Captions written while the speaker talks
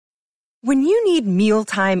When you need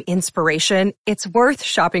mealtime inspiration, it's worth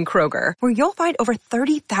shopping Kroger, where you'll find over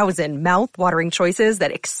 30,000 mouth-watering choices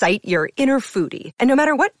that excite your inner foodie. And no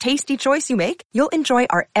matter what tasty choice you make, you'll enjoy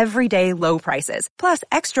our everyday low prices, plus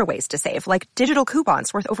extra ways to save, like digital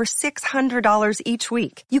coupons worth over $600 each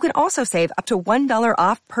week. You can also save up to $1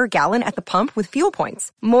 off per gallon at the pump with fuel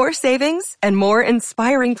points. More savings and more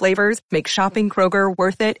inspiring flavors make shopping Kroger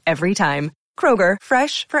worth it every time. Kroger,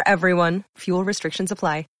 fresh for everyone. Fuel restrictions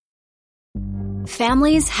apply.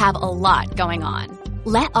 Families have a lot going on.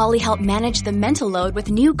 Let Ollie help manage the mental load with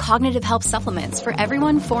new cognitive help supplements for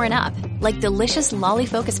everyone 4 and up, like delicious Lolly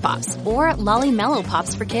Focus Pops or Lolly Mellow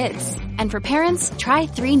Pops for kids. And for parents, try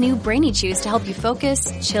 3 new Brainy Chews to help you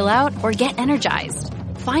focus, chill out, or get energized.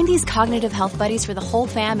 Find these cognitive health buddies for the whole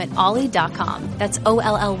fam at ollie.com. That's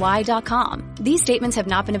OLLY.com. These statements have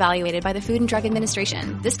not been evaluated by the Food and Drug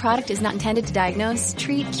Administration. This product is not intended to diagnose,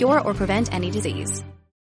 treat, cure, or prevent any disease.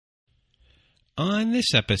 On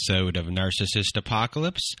this episode of Narcissist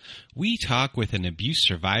Apocalypse, we talk with an abuse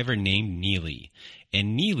survivor named Neely.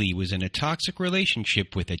 And Neely was in a toxic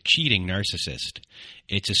relationship with a cheating narcissist.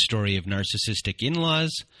 It's a story of narcissistic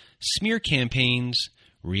in-laws, smear campaigns,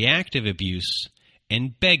 reactive abuse,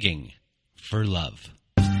 and begging for love.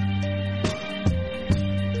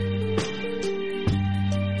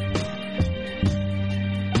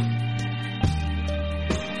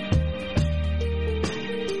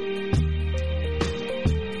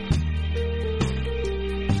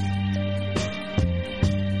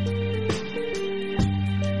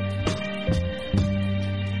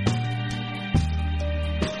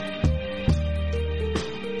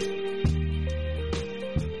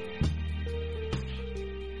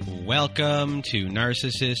 Welcome to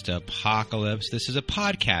Narcissist Apocalypse. This is a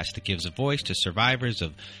podcast that gives a voice to survivors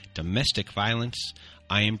of domestic violence.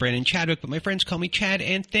 I am Brandon Chadwick, but my friends call me Chad,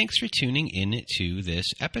 and thanks for tuning in to this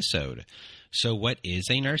episode. So what is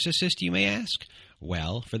a narcissist, you may ask?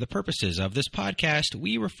 Well, for the purposes of this podcast,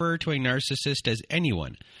 we refer to a narcissist as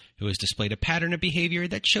anyone who has displayed a pattern of behavior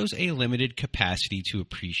that shows a limited capacity to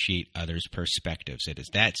appreciate others' perspectives. It is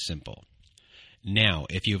that simple. Now,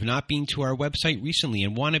 if you have not been to our website recently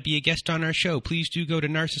and want to be a guest on our show, please do go to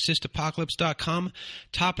narcissistapocalypse.com.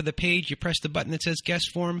 Top of the page, you press the button that says guest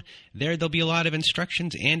form. There'll be a lot of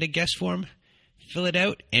instructions and a guest form. Fill it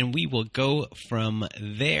out, and we will go from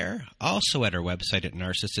there. Also at our website at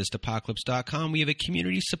narcissistapocalypse.com, we have a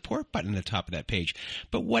community support button at the top of that page.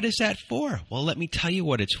 But what is that for? Well, let me tell you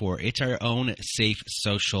what it's for. It's our own safe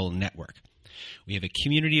social network. We have a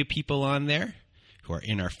community of people on there who are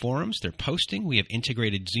in our forums. They're posting. We have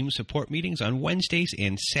integrated Zoom support meetings on Wednesdays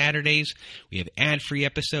and Saturdays. We have ad-free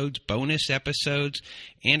episodes, bonus episodes,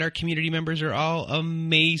 and our community members are all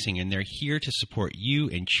amazing, and they're here to support you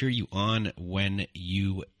and cheer you on when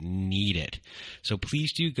you need it. So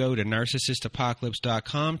please do go to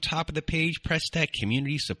narcissistapocalypse.com. Top of the page, press that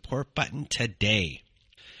community support button today.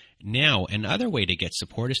 Now, another way to get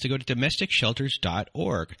support is to go to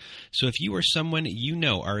domesticshelters.org. So if you or someone you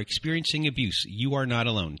know are experiencing abuse, you are not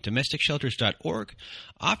alone. Domesticshelters.org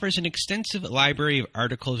offers an extensive library of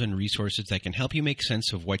articles and resources that can help you make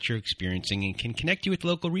sense of what you're experiencing and can connect you with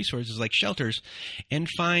local resources like shelters and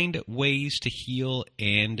find ways to heal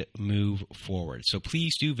and move forward. So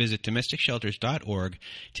please do visit domesticshelters.org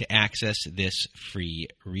to access this free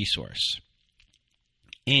resource.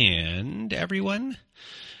 And everyone,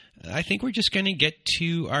 I think we're just going to get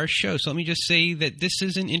to our show. So let me just say that this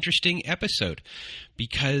is an interesting episode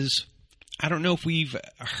because I don't know if we've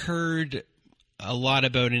heard a lot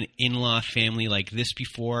about an in-law family like this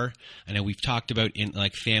before. I know we've talked about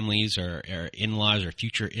families or in-laws or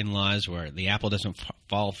future in-laws where the apple doesn't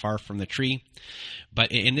fall far from the tree.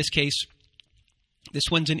 But in this case, this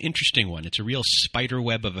one's an interesting one. It's a real spider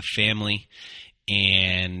web of a family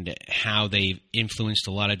and how they've influenced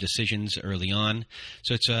a lot of decisions early on.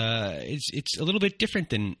 So it's a little bit different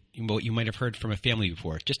than what you might have heard from a family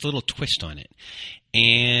before, just a little twist on it.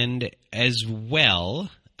 And as well,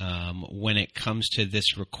 when it comes to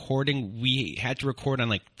this recording, we had to record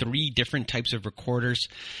on 3 different types of recorders.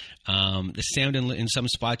 The sound in some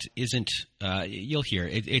spots isn't, you'll hear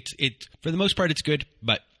it. For the most part, it's good,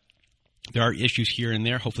 but there are issues here and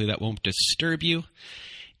there. Hopefully that won't disturb you.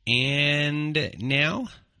 And now,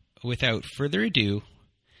 without further ado,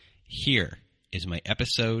 here is my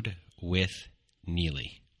episode with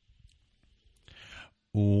Neely.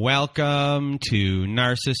 Welcome to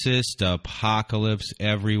Narcissist Apocalypse,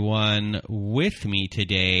 everyone. With me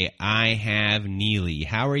today, I have Neely.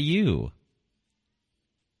 How are you?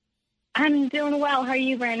 I'm doing well. How are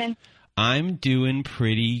you, Brandon? I'm doing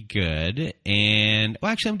pretty good. And,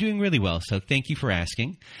 well, actually, I'm doing really well, so thank you for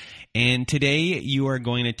asking. And today you are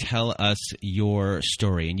going to tell us your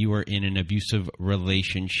story. And you were in an abusive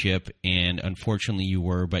relationship, and unfortunately you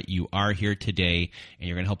were, but you are here today, and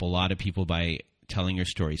you're going to help a lot of people by telling your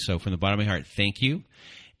story. So from the bottom of my heart, thank you.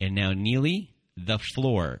 And now, Neely, the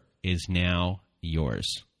floor is now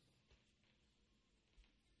yours.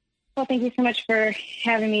 Well, thank you so much for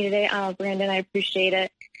having me today, Brandon. I appreciate it.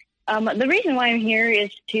 The reason why I'm here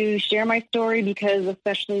is to share my story because,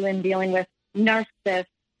 especially when dealing with narcissists,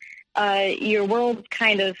 your world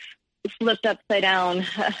kind of flipped upside down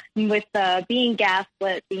with being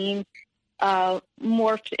gaslit, being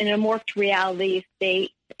morphed in a morphed reality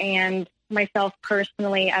state. And myself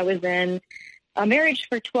personally, I was in a marriage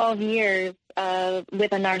for 12 years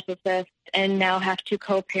with a narcissist and now have to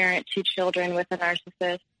co-parent 2 children with a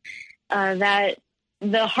narcissist. That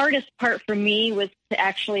the hardest part for me was to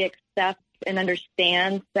actually accept and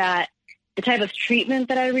understand that the type of treatment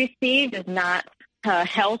that I received is not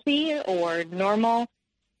healthy or normal,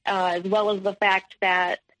 as well as the fact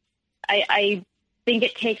that I think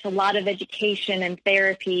it takes a lot of education and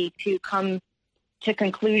therapy to come to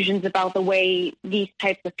conclusions about the way these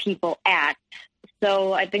types of people act.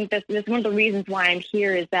 So I think this is one of the reasons why I'm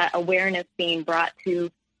here, is that awareness being brought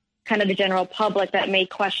to kind of the general public that may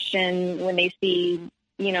question when they see,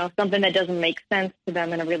 something that doesn't make sense to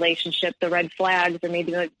them in a relationship, the red flags, or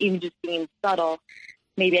maybe even just being subtle.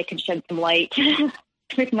 Maybe I could shed some light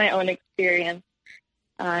with my own experience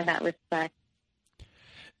in that respect.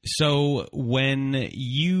 So when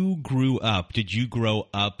you grew up, did you grow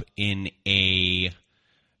up in a,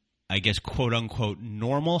 I guess, quote unquote,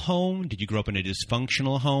 normal home? Did you grow up in a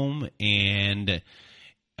dysfunctional home? And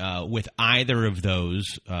with either of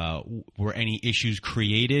those, were any issues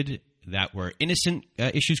created that were innocent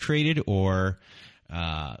issues created, or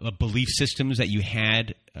belief systems that you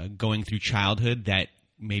had going through childhood that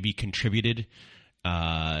maybe contributed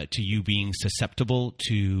to you being susceptible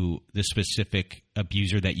to the specific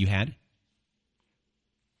abuser that you had?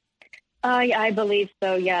 I believe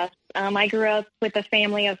so, yes. I grew up with a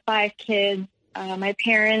family of 5 kids. My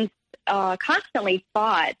parents constantly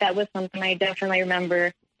fought. That was something I definitely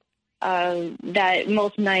remember, that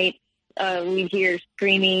most nights we'd hear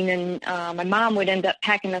screaming, and my mom would end up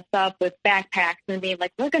packing us up with backpacks and being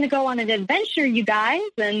like, "We're going to go on an adventure, you guys."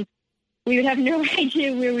 And we would have no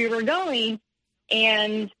idea where we were going.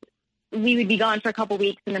 And we would be gone for a couple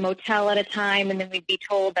weeks in a motel at a time, and then we'd be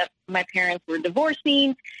told that my parents were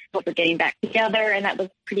divorcing, but were getting back together, and that was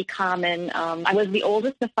pretty common. I was the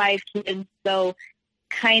oldest of 5 kids, so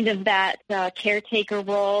kind of that caretaker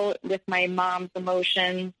role with my mom's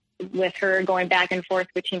emotions, with her going back and forth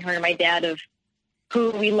between her and my dad of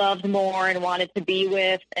who we loved more and wanted to be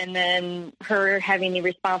with, and then her having the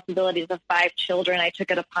responsibilities of 5 children. I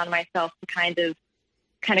took it upon myself to kind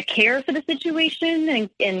of care for the situation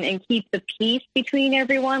and keep the peace between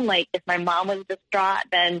everyone. Like, if my mom was distraught,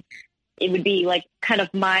 then it would be like kind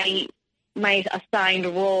of my assigned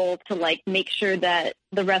role to like make sure that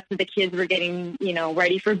the rest of the kids were getting,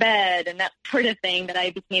 ready for bed and that sort of thing, that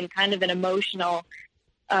I became kind of an emotional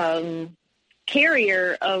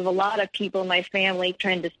carrier of a lot of people in my family,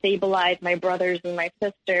 trying to stabilize my brothers and my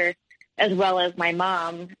sister, as well as my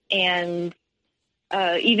mom. And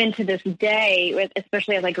even to this day,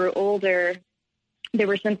 especially as I grew older, there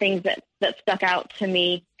were some things that stuck out to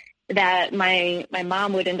me that my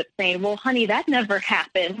mom would end up saying, "Well, honey, that never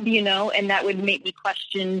happened," and that would make me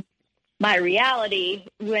question my reality,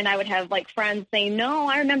 when I would have like friends saying, "No,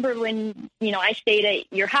 I remember when, I stayed at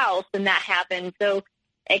your house and that happened." So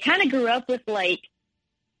I kind of grew up with like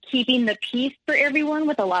keeping the peace for everyone,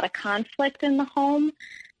 with a lot of conflict in the home,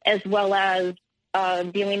 as well as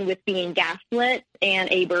dealing with being gaslit and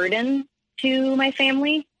a burden to my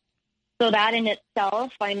family. So that in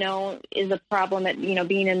itself, I know, is a problem at,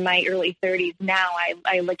 being in my early 30s now.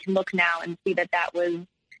 I can look now and see that was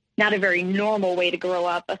not a very normal way to grow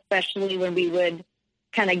up, especially when we would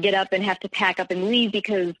kind of get up and have to pack up and leave,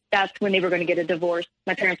 because that's when they were going to get a divorce.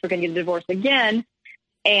 My parents were going to get a divorce again,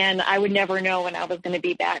 and I would never know when I was going to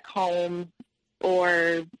be back home,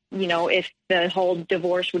 or, if the whole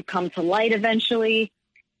divorce would come to light eventually.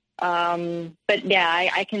 But yeah,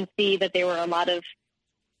 I can see that there were a lot of,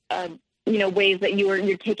 ways that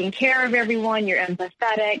you're taking care of everyone, you're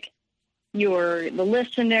empathetic, you're the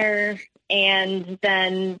listener, and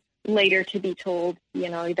then later to be told,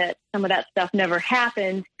 that some of that stuff never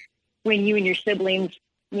happened, when you and your siblings,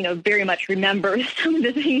 very much remember some of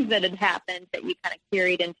the things that had happened that you kind of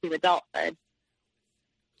carried into adulthood.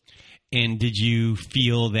 And did you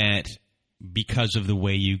feel that because of the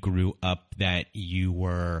way you grew up that you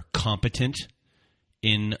were competent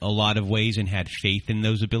in a lot of ways and had faith in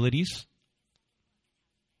those abilities?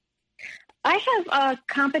 I have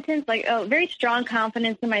competence, like a very strong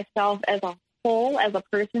confidence in myself as a whole, as a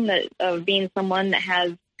person, that of being someone that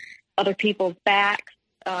has other people's backs,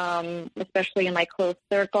 especially in my close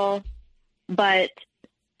circle. But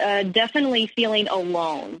definitely feeling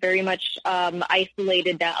alone, very much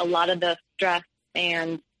isolated. That a lot of the stress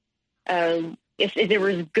and if there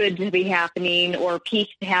was good to be happening or peace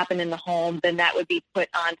to happen in the home, then that would be put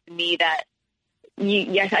onto me. That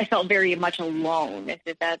yes, I felt very much alone.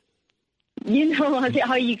 If that's,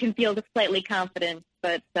 how you can feel slightly confident,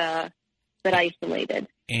 but isolated.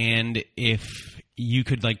 And if you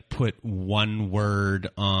could put one word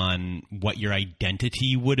on what your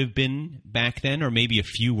identity would have been back then, or maybe a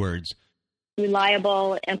few words.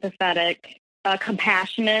 Reliable, empathetic,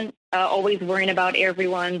 compassionate, always worrying about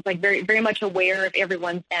everyone's, very, very much aware of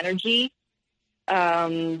everyone's energy.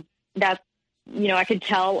 That's, I could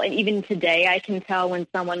tell, and even today I can tell when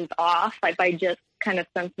someone's off, by just kind of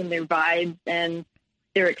sensing their vibes and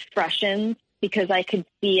their expressions, because I could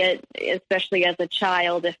see it, especially as a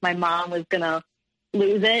child, if my mom was going to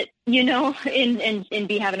lose it, and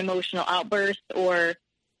be having emotional outbursts, or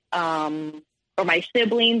my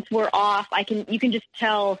siblings were off. You can just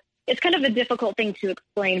tell. It's kind of a difficult thing to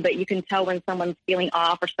explain, but you can tell when someone's feeling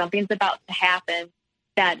off or something's about to happen,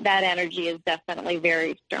 that energy is definitely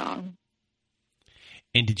very strong.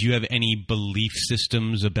 And did you have any belief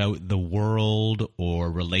systems about the world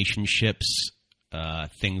or relationships,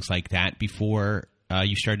 things like that, before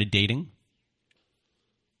you started dating?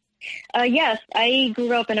 Yes, I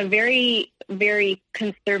grew up in a very, very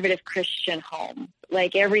conservative Christian home.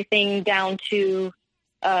 Everything down to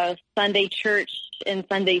Sunday church and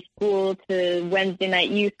Sunday school to Wednesday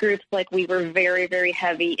night youth groups. We were very, very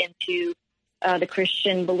heavy into the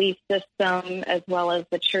Christian belief system, as well as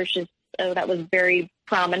the churches that was very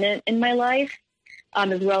prominent in my life,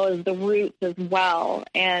 as well as the roots as well.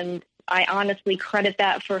 And I honestly credit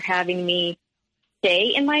that for having me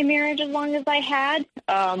stay in my marriage as long as I had.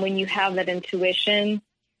 When you have that intuition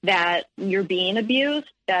that you're being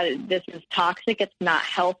abused, that this is toxic, it's not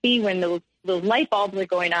healthy, when those light bulbs are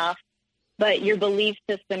going off. But your belief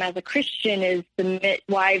system as a Christian is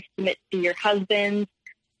wives submit to your husbands.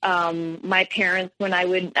 My parents, when I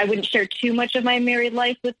wouldn't share too much of my married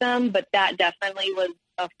life with them, but that definitely was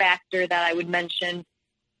a factor that I would mention.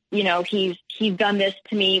 He's done this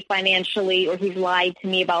to me financially, or he's lied to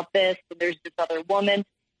me about this. And there's this other woman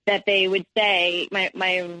that they would say.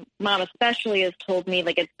 My mom especially has told me,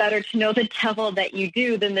 it's better to know the devil that you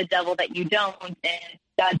do than the devil that you don't. And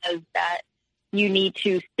God does that. You need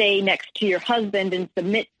to stay next to your husband and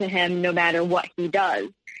submit to him no matter what he does.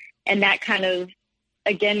 And that kind of,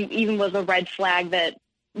 again, even was a red flag that,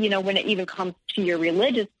 when it even comes to your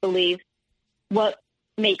religious beliefs, what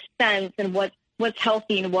makes sense and what's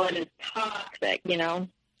healthy and what is toxic,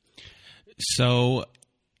 So,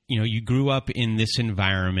 you grew up in this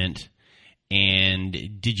environment, and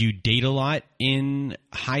did you date a lot in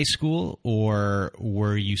high school, or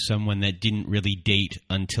were you someone that didn't really date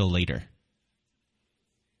until later?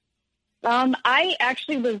 I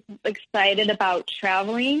actually was excited about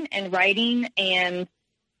traveling and writing, and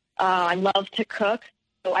I love to cook.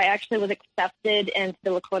 So I actually was accepted into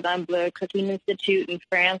the Le Cordon Bleu Cooking Institute in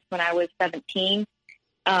France when I was 17.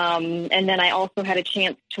 And then I also had a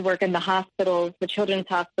chance to work in the hospitals, the children's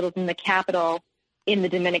hospitals in the capital in the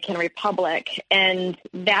Dominican Republic. And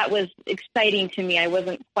that was exciting to me. I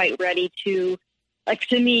wasn't quite ready to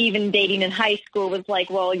me, even dating in high school was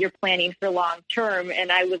well, you're planning for long term.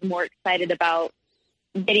 And I was more excited about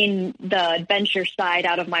getting the adventure side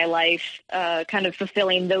out of my life, kind of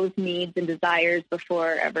fulfilling those needs and desires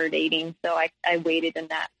before ever dating. So I waited in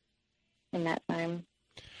that time.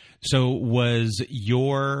 So was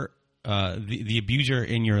your the abuser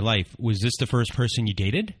in your life, was this the first person you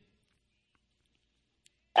dated?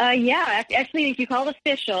 Yeah, actually, if you call it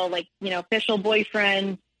official, official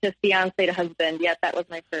boyfriend, just fiance to husband. Yes, that was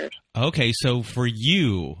my first. Okay, so for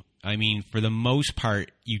you, for the most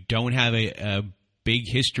part, you don't have a big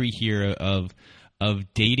history here of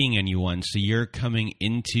dating anyone. So you're coming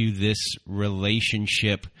into this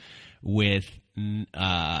relationship with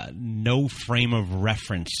no frame of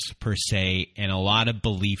reference per se, and a lot of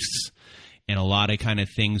beliefs and a lot of kind of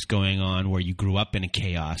things going on where you grew up in a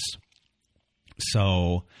chaos.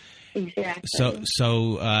 So, exactly.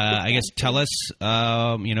 So I guess tell us,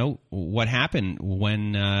 what happened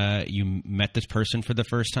when you met this person for the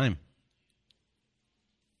first time.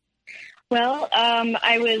 Well,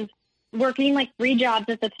 I was working 3 jobs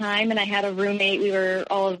at the time, and I had a roommate.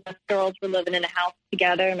 All of us girls were living in a house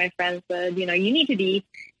together, and my friend said, you need to be,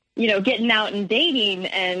 getting out and dating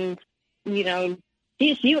and,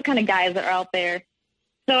 see what kind of guys are out there.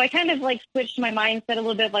 So I kind of like switched my mindset a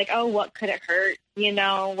little bit, like, oh, what could it hurt?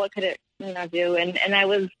 What could it, do? And I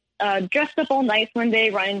was dressed up all nice one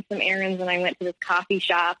day, running some errands, and I went to this coffee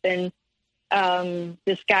shop, and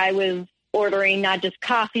this guy was ordering not just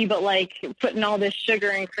coffee, but like putting all this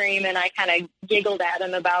sugar and cream. And I kind of giggled at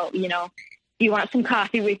him about, you want some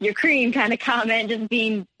coffee with your cream kind of comment, just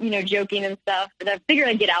being, joking and stuff. But I figured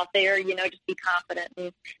I'd get out there, just be confident.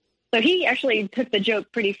 And so he actually took the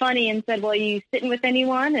joke pretty funny and said, well, you sitting with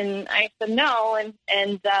anyone? And I said, no. And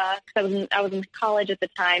cause I was in college at the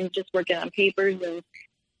time, just working on papers. And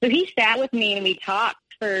so he sat with me and we talked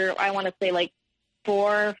for, I want to say like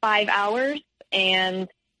 4 or 5 hours. And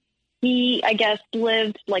he, I guess,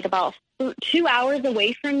 lived like about 2 hours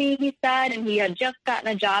away from me, he said, and he had just gotten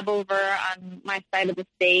a job over on my side of the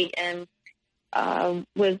state and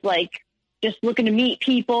was like just looking to meet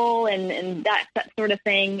people and that sort of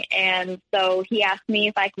thing. And so he asked me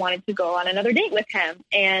if I wanted to go on another date with him,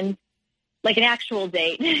 and like an actual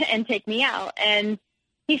date, and take me out. And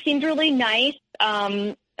he seemed really nice.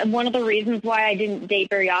 One of the reasons why I didn't date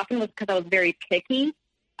very often was because I was very picky.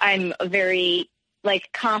 I'm a very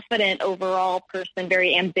confident overall person,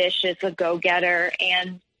 very ambitious, a go-getter.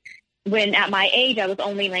 And when at my age, I was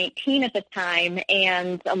only 19 at the time,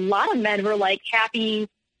 and a lot of men were like happy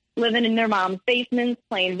living in their mom's basements,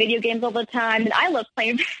 playing video games all the time. And I love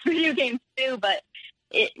playing video games too, but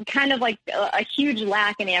it kind of like a huge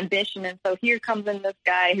lack in ambition. And so here comes in this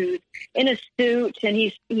guy who's in a suit, and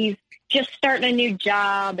he's just starting a new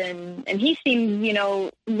job, and he seemed,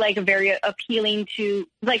 like a very appealing to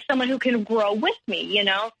like someone who can grow with me,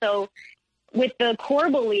 So with the core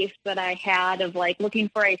beliefs that I had of like looking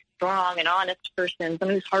for a strong and honest person,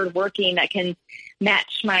 someone who's hardworking, that can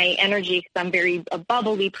match my energy because I'm a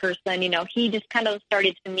bubbly person, he just kind of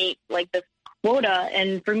started to meet like this quota.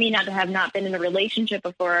 And for me not to have not been in a relationship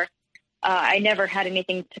before, I never had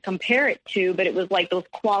anything to compare it to, but it was like those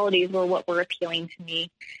qualities were what were appealing to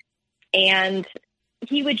me. And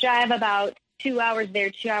he would drive about 2 hours there,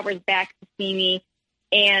 2 hours back to see me.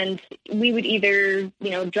 And we would either,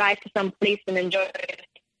 drive to some place and enjoy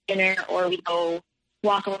dinner, or we'd go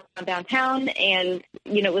walk around downtown. And,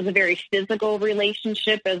 it was a very physical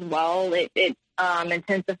relationship as well. It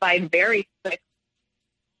intensified very quick,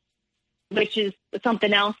 which is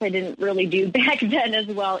something else I didn't really do back then as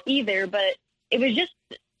well either. But it was just,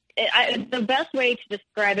 the best way to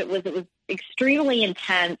describe it was extremely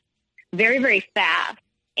intense, very, very fast.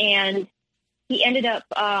 And he ended up,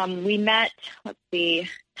 we met,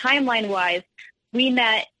 timeline-wise, we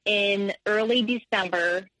met in early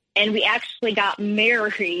December, and we actually got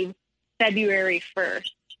married February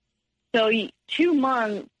 1st. So 2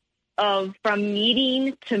 months from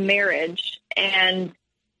meeting to marriage, and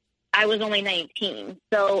I was only 19.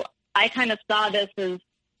 So I kind of saw this as,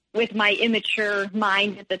 with my immature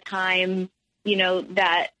mind at the time,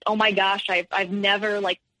 that, oh my gosh, I've never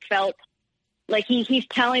felt like he's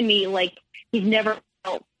telling me like he's never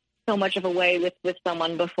felt so much of a way with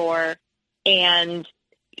someone before, and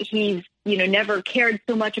he's never cared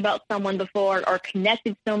so much about someone before or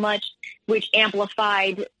connected so much, which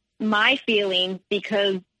amplified my feelings,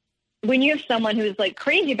 because when you have someone who's like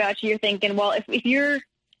crazy about you, you're thinking, well, if you're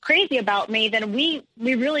crazy about me, then we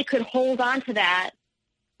really could hold on to that,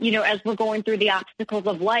 as we're going through the obstacles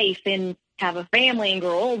of life and have a family and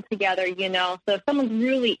grow old together, So if someone's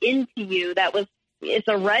really into you, it's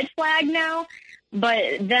a red flag now.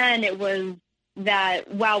 But then it was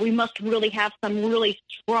that, wow, we must really have some really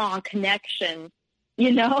strong connection,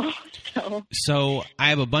 So I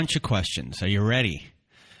have a bunch of questions. Are you ready?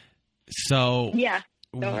 So yeah,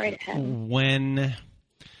 go right ahead.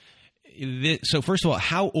 So first of all,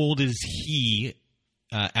 how old is he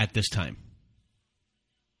at this time?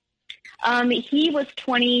 He was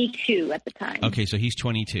 22 at the time. Okay, so he's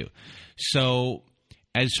 22. So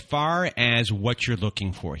as far as what you're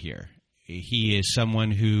looking for here, he is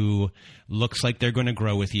someone who looks like they're going to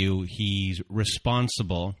grow with you. He's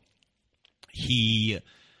responsible. He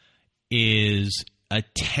is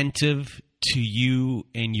attentive to you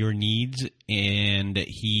and your needs, and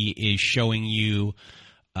he is showing you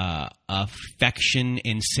affection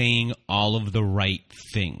and saying all of the right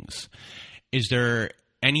things. Is there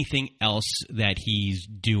anything else that he's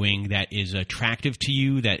doing that is attractive to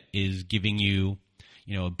you, that is giving you,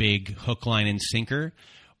 a big hook, line, and sinker?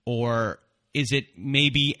 Or is it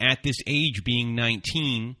maybe at this age, being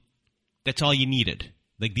 19, that's all you needed?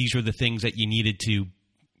 Like, these are the things that you needed to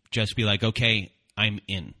just be like, okay, I'm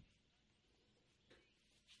in.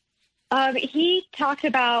 He talked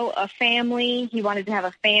about a family. He wanted to have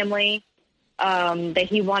a family, that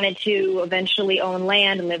he wanted to eventually own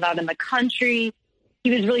land and live out in the country. he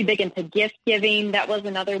was really big into gift giving. That was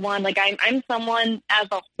another one. Like I'm someone as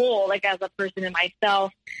a whole, like as a person in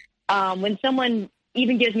myself, when someone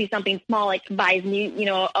even gives me something small, like buys me, you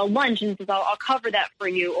know, a lunch and says, I'll cover that for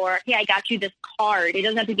you. Or, hey, I got you this card. It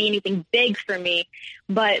doesn't have to be anything big for me.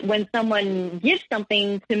 But when someone gives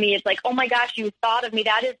something to me, it's like, oh my gosh, you thought of me.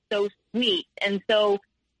 That is so sweet. And so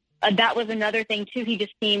that was another thing too. He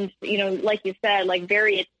just seemed, you know, like you said, like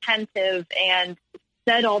very attentive and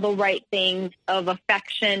said all the right things of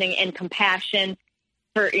affection and compassion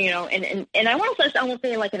for, you know, and I won't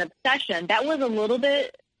say like an obsession. That was a little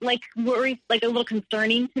bit like worry, like a little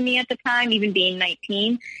concerning to me at the time, even being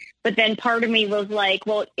 19. But then part of me was like,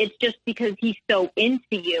 well, it's just because he's so into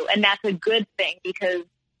you. And that's a good thing because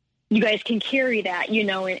you guys can carry that, you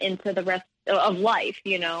know, into the rest of life,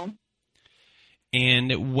 you know.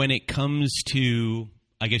 And when it comes to,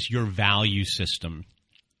 I guess, your value system,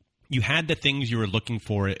 you had the things you were looking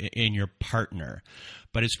for in your partner.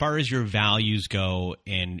 But as far as your values go,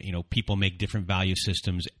 and, you know, people make different value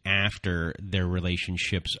systems after their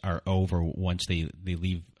relationships are over once they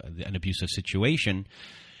leave an abusive situation,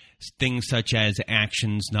 things such as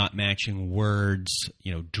actions not matching words,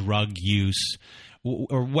 you know, drug use,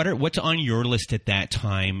 or what's on your list at that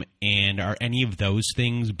time, and are any of those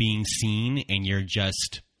things being seen and you're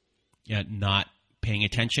just not paying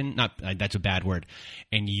attention? Not that's a bad word.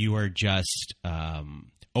 And you are just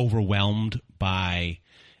overwhelmed by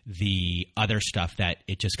the other stuff that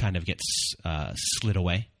it just kind of gets slid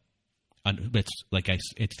away.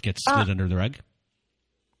 It gets slid under the rug.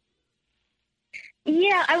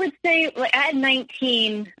 Yeah, I would say like at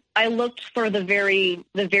 19, I looked for the very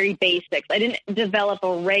basics. I didn't develop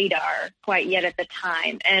a radar quite yet at the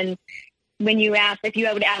time. And when you ask, if you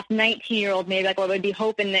would ask 19-year-old, maybe like, well, I would be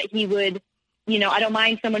hoping that he would, you know, I don't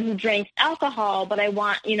mind someone who drinks alcohol, but I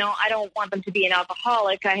don't want them to be an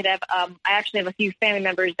alcoholic. I actually have a few family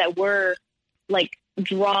members that were like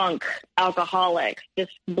drunk alcoholics,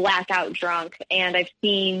 just blackout drunk. And I've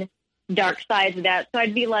seen dark sides of that. So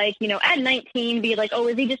I'd be like, you know, at 19, be like, oh,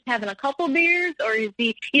 is he just having a couple beers, or is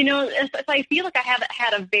he, you know, so I feel like I haven't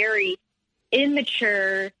had a very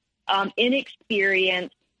immature,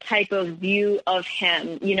 inexperienced type of view of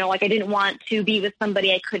him. You know, like I didn't want to be with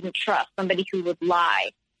somebody I couldn't trust, somebody who would lie.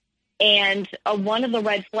 And one of the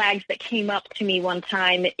red flags that came up to me one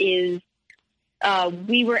time is I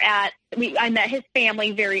met his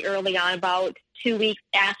family very early on, about 2 weeks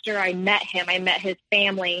after I met him. I met his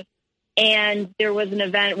family, and there was an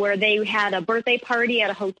event where they had a birthday party at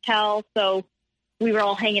a hotel. So we were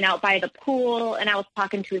all hanging out by the pool, and I was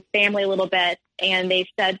talking to his family a little bit, and they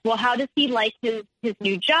said, well, how does he like his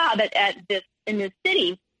new job in this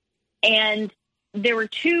city? And there were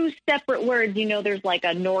two separate words. You know, there's like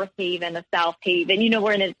a North Haven, a South Haven, you know,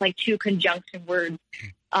 where it's like two conjunction words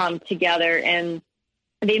together. And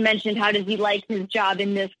they mentioned, how does he like his job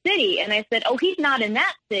in this city? And I said, oh, he's not in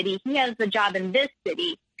that city. He has the job in this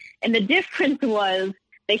city. And the difference was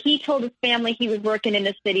that he told his family he was working in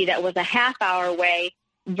a city that was a half hour away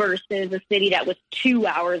versus a city that was 2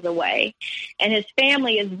 hours away. And his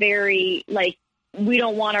family is very like, we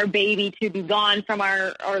don't want our baby to be gone from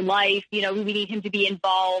our life. You know, we need him to be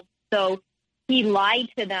involved. So he lied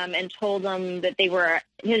to them and told them that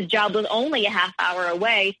his job was only a half hour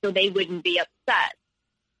away, so they wouldn't be upset.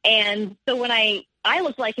 And so when I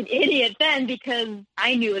looked like an idiot then, because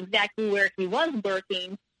I knew exactly where he was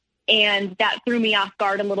working, and that threw me off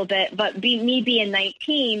guard a little bit. But me being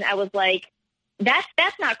 19, I was like,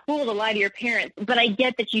 that's not cool to lie to your parents. But I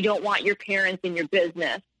get that you don't want your parents in your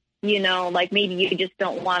business. You know, like maybe you just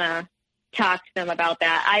don't want to talk to them about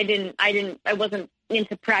that. I wasn't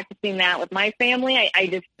into practicing that with my family.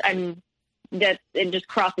 It just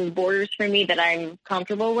crosses borders for me that I'm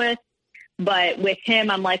comfortable with. But with him,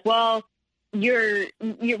 I'm like, well,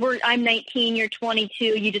 I'm 19, you're 22.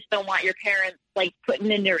 You just don't want your parents like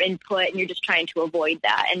putting in their input, and you're just trying to avoid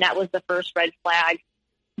that. And that was the first red flag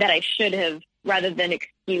that I should have, rather than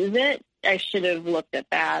excuse it, I should have looked at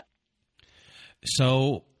that.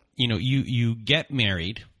 So, you know, you get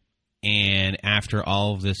married, and after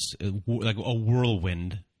all of this, like a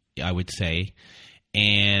whirlwind, I would say,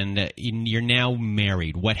 and you're now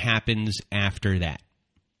married. What happens after that?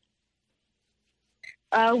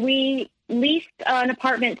 We leased an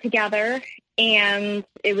apartment together, and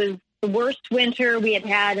it was the worst winter we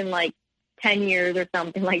had in like 10 years or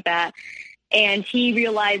something like that. And he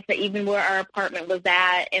realized that even where our apartment was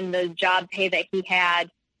at and the job pay that he had,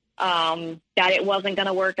 that it wasn't going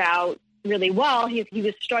to work out really well. He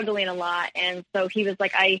was struggling a lot. And so he was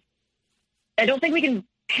like, I don't think we can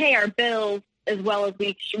pay our bills as well as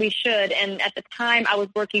we should. And at the time I was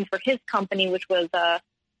working for his company, which was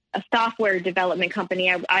a software development company.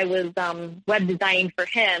 I was web designing for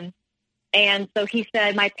him. And so he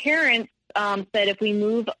said, my parents said if we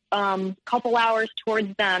move a couple hours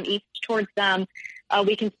towards them, each towards them,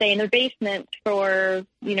 we can stay in their basement for,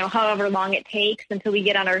 however long it takes until we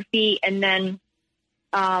get on our feet. And then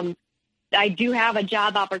I do have a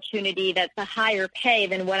job opportunity that's a higher pay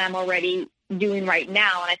than what I'm already doing right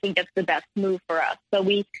now. And I think that's the best move for us. So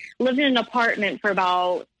we lived in an apartment for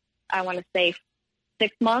about, I want to say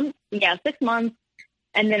 6 months. Yeah, 6 months.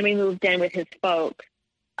 And then we moved in with his folks.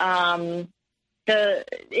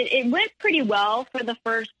 It went pretty well for the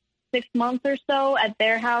first 6 months or so at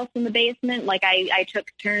their house in the basement. Like I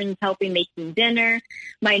took turns helping making dinner.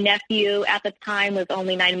 My nephew at the time was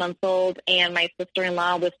only 9 months old, and my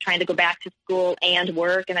sister-in-law was trying to go back to school and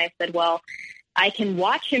work. And I said, well, I can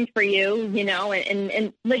watch him for you,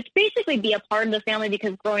 and like basically be a part of the family,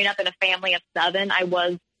 because growing up in a family of 7,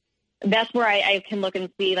 that's where I can look and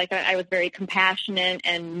see, like, I was very compassionate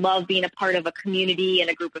and loved being a part of a community and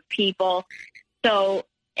a group of people. So,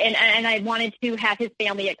 and I wanted to have his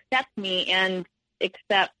family accept me and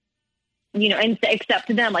accept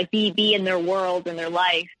them, like be in their world and their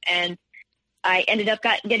life. And I ended up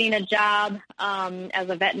getting a job as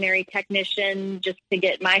a veterinary technician just to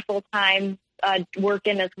get my full-time work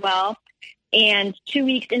in as well. And 2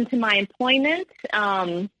 weeks into my employment,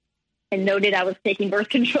 and noted I was taking birth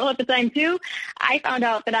control at the time too, I found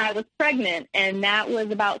out that I was pregnant, and that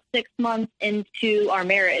was about 6 months into our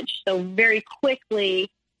marriage. So very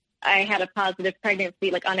quickly, I had a positive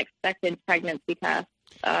pregnancy, like unexpected pregnancy test.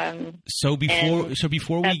 Before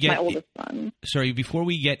we get, my oldest son. Sorry, before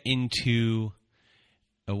we get into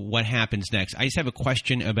what happens next, I just have a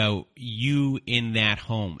question about you in that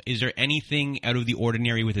home. Is there anything out of the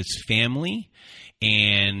ordinary with his family?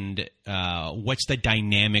 And what's the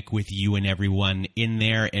dynamic with you and everyone in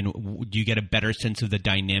there? And do you get a better sense of the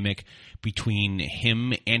dynamic between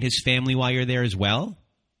him and his family while you're there as well?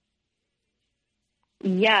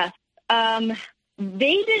 Yes.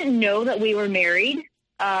 They didn't know that we were married.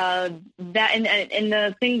 And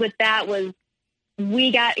the thing with that was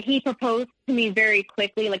he proposed to me very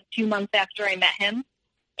quickly, like 2 months after I met him,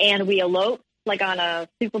 and we eloped like on a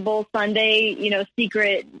Super Bowl Sunday,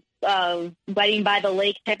 secret wedding by the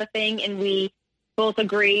lake type of thing. And we both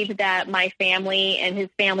agreed that my family and his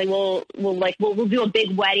family we'll do a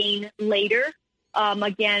big wedding later.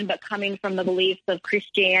 Again, but coming from the beliefs of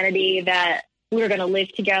Christianity that we were going to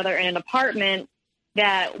live together in an apartment,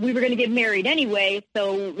 that we were going to get married anyway.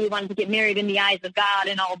 So we wanted to get married in the eyes of God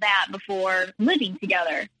and all that before living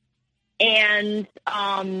together. And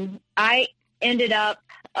I ended up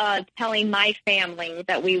telling my family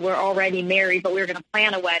that we were already married, but we were going to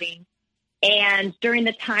plan a wedding. And during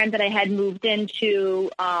the time that I had moved into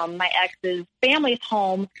my ex's family's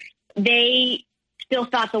home, they still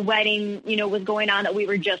thought the wedding, was going on, that we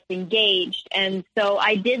were just engaged. And so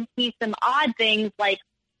I did see some odd things, like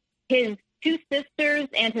his 2 sisters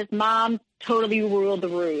and his mom totally ruled the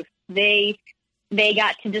roost. They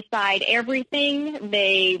got to decide everything.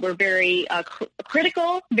 They were very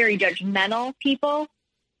critical, very judgmental people.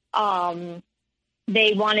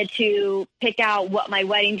 They wanted to pick out what my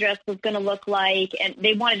wedding dress was going to look like, and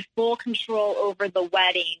they wanted full control over the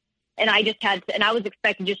wedding. And I just and I was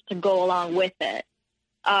expected just to go along with it.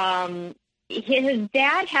 His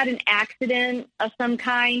dad had an accident of some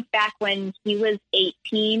kind back when he was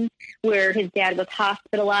 18, where his dad was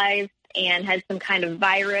hospitalized and had some kind of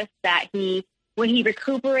virus that when he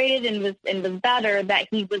recuperated and was better, that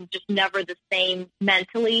he was just never the same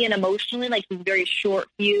mentally and emotionally. Like, he's very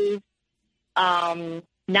short-fused,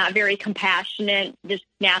 not very compassionate, just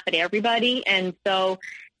snap at everybody. And so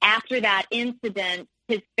after that incident,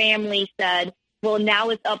 his family said, well, now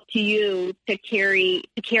it's up to you to carry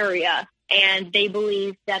us. And they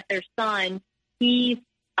believe that their son, he's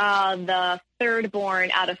the third born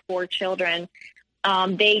out of 4 children.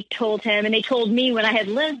 They told him, and they told me when I had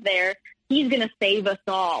lived there, he's going to save us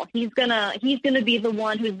all. He's going to be the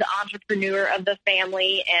one who's the entrepreneur of the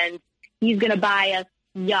family, and he's going to buy us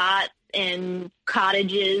yachts and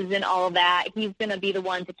cottages and all of that. He's going to be the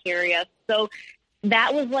one to carry us. So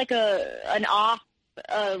that was like an off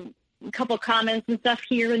couple comments and stuff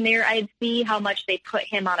here and there. I'd see how much they put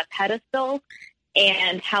him on a pedestal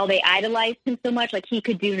and how they idolized him so much, like he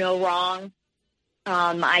could do no wrong.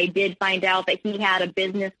 I did find out that he had a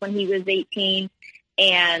business when he was 18,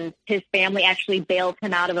 and his family actually bailed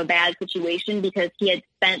him out of a bad situation because he had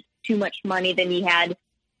spent too much money than he had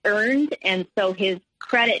earned. And so his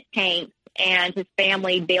credit tanked, and his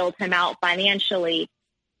family bailed him out financially.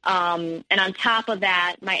 And on top of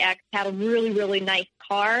that, my ex had a really, really nice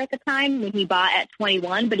car at the time when he bought at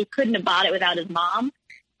 21, but he couldn't have bought it without his mom.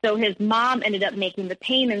 So his mom ended up making the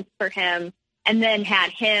payments for him and then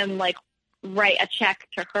had him like write a check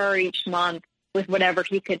to her each month with whatever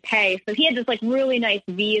he could pay. So he had this like really nice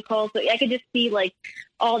vehicle. So I could just see like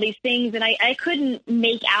all these things. And I couldn't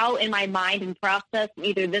make out in my mind and process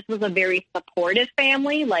either this was a very supportive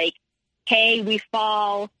family, like, hey, we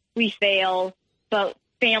fall, we fail, but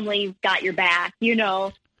family's got your back, you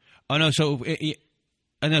know? Oh, no. So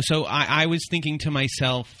I was thinking to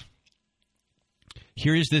myself,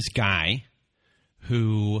 here is this guy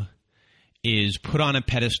who is put on a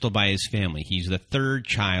pedestal by his family. He's the third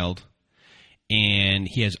child, and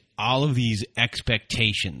he has all of these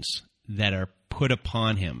expectations that are put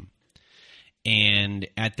upon him. And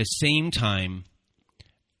at the same time,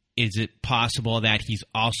 is it possible that he's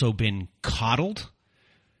also been coddled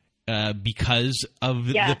because of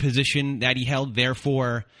the position that he held?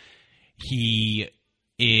 Therefore, he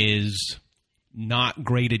is not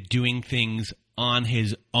great at doing things on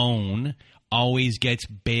his own, always gets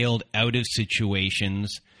bailed out of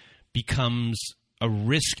situations, becomes a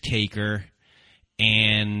risk taker,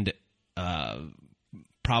 and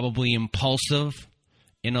probably impulsive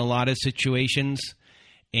in a lot of situations.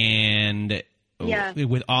 And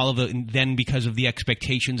with all of then because of the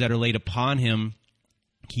expectations that are laid upon him,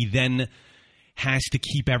 he then has to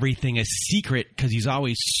keep everything a secret because he's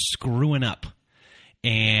always screwing up.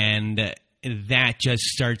 And that just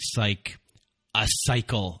starts like a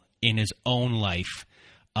cycle in his own life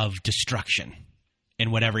of destruction.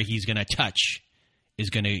 And whatever he's going to touch is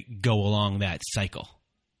going to go along that cycle.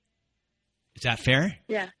 Is that fair?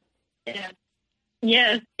 Yeah.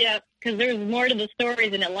 Yes, because there's more to the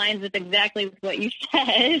stories, and it lines up exactly with what you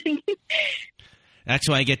said. That's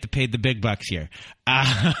why I get to pay the big bucks here.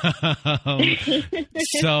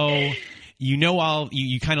 So,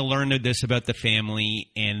 you kind of learned this about the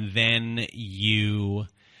family, and then you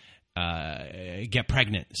get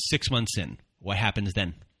pregnant 6 months in. What happens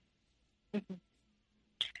then?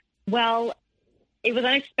 Well, it was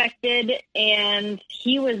unexpected, and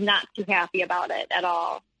he was not too happy about it at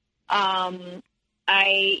all.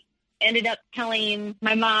 I ended up telling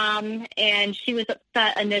my mom, and she was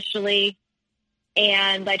upset initially.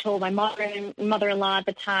 And I told my mother-in-law at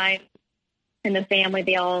the time, and the family,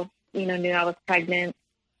 they all, knew I was pregnant.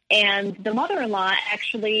 And the mother-in-law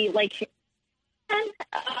actually,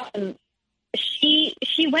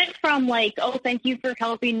 she went from oh, thank you for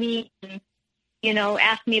helping me, and,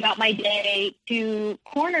 asked me about my day, to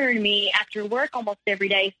cornering me after work almost every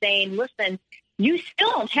day saying, listen, you still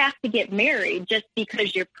don't have to get married just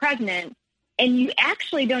because you're pregnant, and you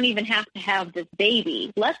actually don't even have to have this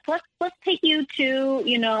baby. Let's take you to,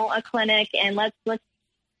 a clinic, and let's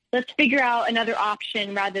figure out another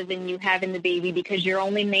option rather than you having the baby, because you're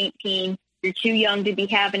only 19, you're too young to be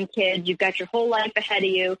having kids, you've got your whole life ahead of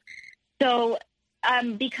you. So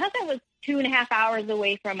because I was 2.5 hours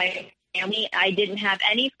away from my family, I didn't have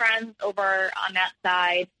any friends over on that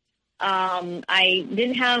side. I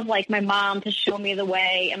didn't have my mom to show me the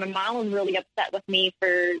way, and my mom was really upset with me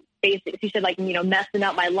for basically, she said messing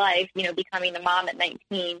up my life, becoming a mom at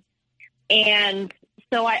 19. And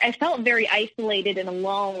so I felt very isolated and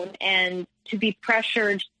alone, and to be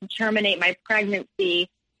pressured to terminate my pregnancy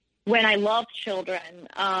when I love children,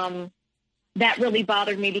 that really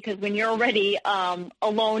bothered me, because when you're already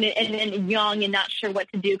alone and young and not sure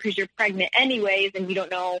what to do because you're pregnant anyways, and you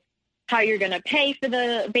don't know how you're going to pay for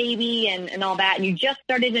the baby and all that, and you just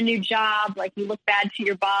started a new job, you look bad to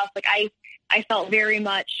your boss. I felt very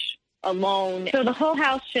much alone. So the whole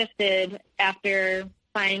house shifted after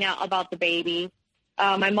finding out about the baby.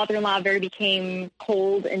 My mother-in-law became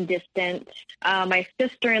cold and distant. My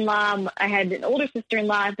sister-in-law, I had an older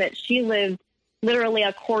sister-in-law, but she lived literally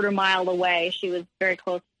a quarter mile away. She was very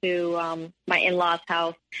close to my in-laws'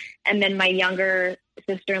 house. And then my younger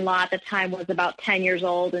sister-in-law at the time was about 10 years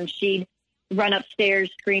old, and she'd run upstairs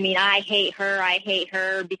screaming, I hate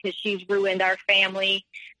her because she's ruined our family.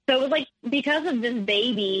 So it was because of this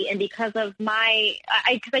baby, and because of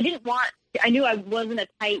because I knew I was in a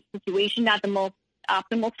tight situation, not the most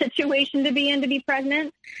optimal situation to be in, to be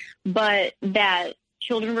pregnant, but that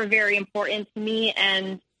children were very important to me,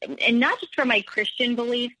 and not just from my Christian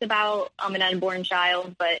beliefs about an unborn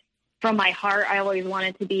child, but from my heart, I always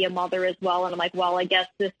wanted to be a mother as well. And I'm well, I guess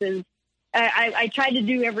this is, I tried to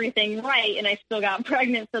do everything right, and I still got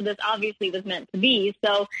pregnant, so this obviously was meant to be.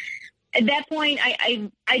 So at that point, I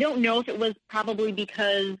don't know if it was probably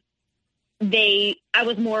because I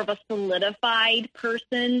was more of a solidified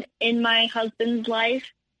person in my husband's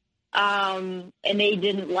life, and they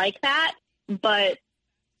didn't like that, but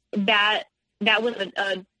that was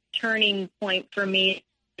a turning point for me.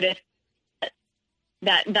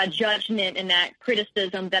 that judgment and that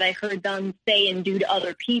criticism that I heard them say and do to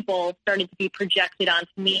other people started to be projected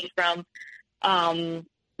onto me from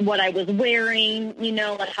what I was wearing,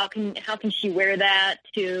 like how can she wear that,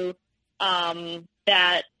 to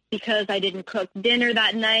that because I didn't cook dinner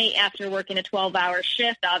that night after working a 12-hour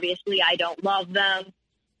shift, obviously I don't love them.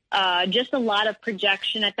 Just a lot of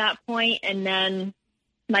projection at that point. And then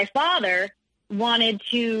my father wanted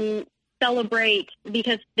to celebrate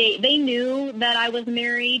because they knew that I was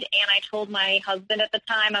married, and I told my husband at the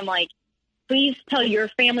time, I'm like, please tell your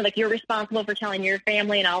family, like you're responsible for telling your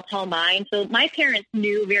family and I'll tell mine. So my parents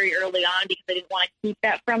knew very early on because I didn't want to keep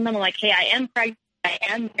that from them. I'm like, hey, I am pregnant, I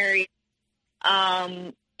am married.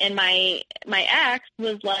 And my ex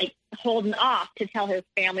was like holding off to tell his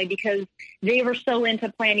family because they were so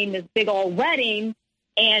into planning this big old wedding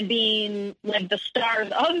and being like the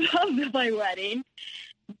stars of my wedding,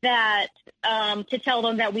 that to tell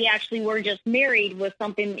them that we actually were just married was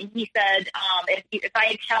something he said, if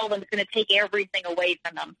I tell them, it's going to take everything away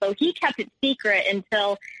from them. So he kept it secret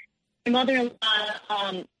until my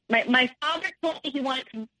mother-in-law, my father told me he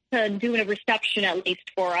wanted to do a reception at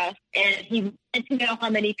least for us, and he wanted to know how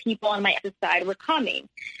many people on my side were coming.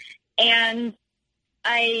 And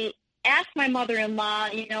I asked my mother-in-law,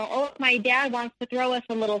 if my dad wants to throw us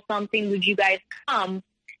a little something, would you guys come?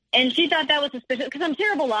 And she thought that was suspicious because I'm a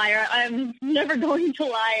terrible liar. I'm never going to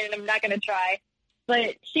lie, and I'm not going to try.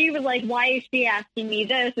 But she was like, why is she asking me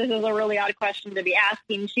this? This is a really odd question to be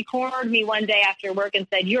asking. She cornered me one day after work and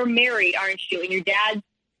said, you're married, aren't you? And your dad's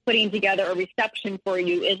putting together a reception for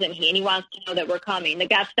you, isn't he? And he wants to know that we're coming. Like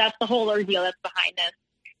that's the whole ordeal that's behind this.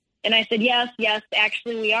 And I said, yes,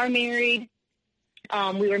 actually, we are married.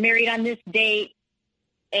 We were married on this date,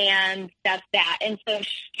 and that's that. And so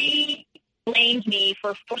she blamed me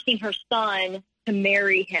for forcing her son to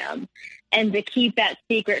marry him and to keep that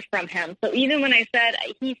secret from him. So even when I said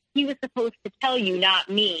he was supposed to tell you, not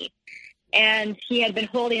me, and he had been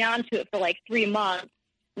holding on to it for like 3 months,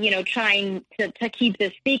 trying to keep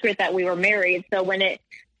this secret that we were married. So when it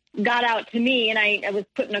got out to me and I was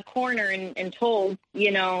put in a corner and told,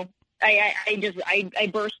 I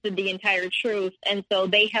bursted the entire truth. And so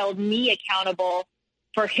they held me accountable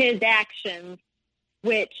for his actions,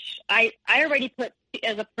 which I already put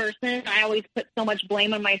as a person. I always put so much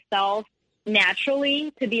blame on myself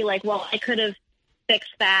naturally to be like, well, I could have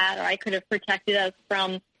fixed that, or I could have protected us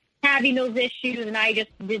from having those issues, and I just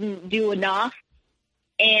didn't do enough.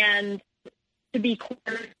 And to be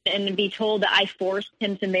coerced and be told that I forced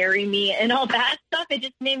him to marry me and all that stuff, it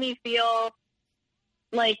just made me feel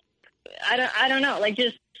like, I don't know, like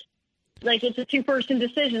just like it's a 2-person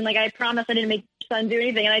decision. Like I promised I didn't make my son do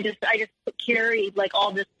anything, and I just carried like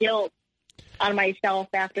all this guilt on myself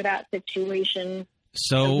after that situation.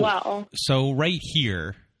 So right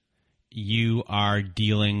here, you are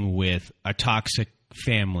dealing with a toxic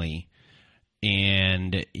family,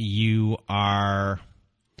 and you are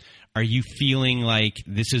you feeling like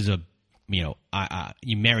this is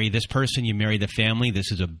you marry this person, you marry the family,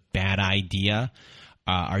 this is a bad idea?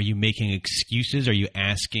 Are you making excuses? Are you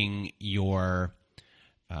asking your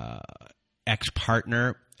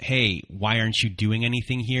ex-partner, hey, why aren't you doing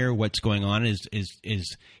anything here? What's going on? Is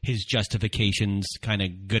his justifications kind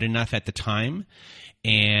of good enough at the time?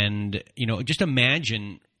 And, just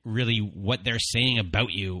imagine really what they're saying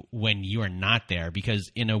about you when you are not there, because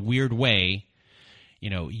in a weird way,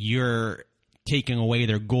 you're taking away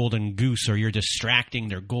their golden goose, or you're distracting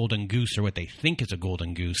their golden goose, or what they think is a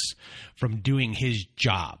golden goose, from doing his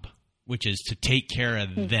job, which is to take care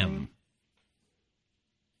of them.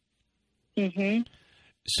 Mm-hmm.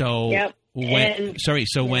 So yep. When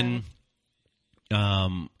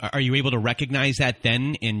are you able to recognize that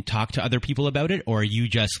then and talk to other people about it, or are you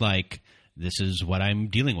just like, this is what I'm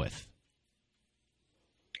dealing with?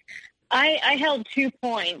 I held 2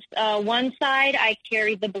 points. One side, I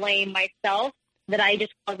carried the blame myself, that I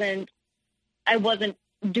wasn't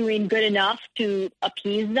doing good enough to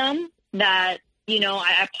appease them, that,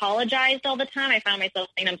 I apologized all the time. I found myself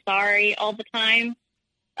saying I'm sorry all the time.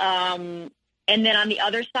 And then on the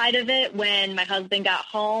other side of it, when my husband got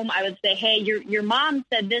home, I would say, hey, your mom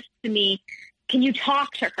said this to me. Can you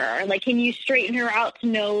talk to her? Like, can you straighten her out to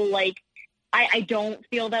know, like, I don't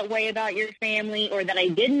feel that way about your family, or that I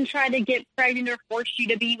didn't try to get pregnant or force you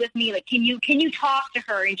to be with me. Like, can you talk to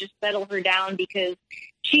her and just settle her down, because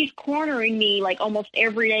she's cornering me like almost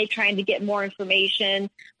every day, trying to get more information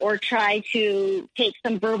or try to take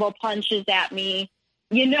some verbal punches at me,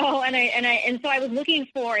 and so I was looking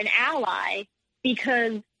for an ally,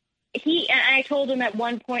 because I told him at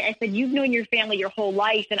one point, I said, you've known your family your whole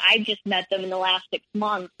life, and I've just met them in the last 6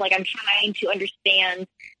 months. Like, I'm trying to understand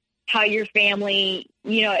how your family,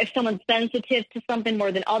 if someone's sensitive to something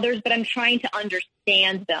more than others, but I'm trying to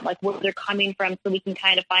understand them, like where they're coming from, so we can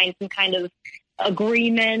kind of find some kind of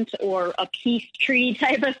agreement or a peace treaty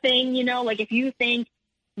type of thing. Like if you think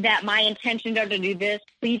that my intentions are to do this,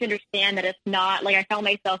 please understand that it's not. Like I found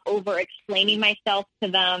myself over explaining myself to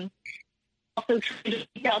them, also trying to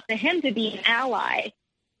reach out to him to be an ally.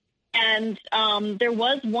 And there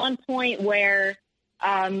was one point where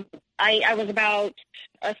I was about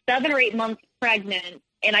 7 or 8 months pregnant,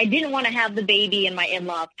 and I didn't want to have the baby in my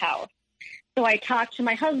in-laws' house. So I talked to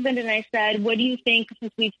my husband and I said, what do you think,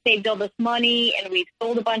 since we've saved all this money and we've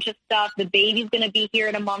sold a bunch of stuff, the baby's going to be here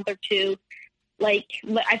in a month or two. Like,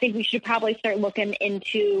 I think we should probably start looking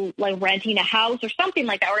into like renting a house or something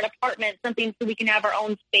like that, or an apartment, something so we can have our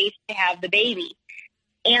own space to have the baby.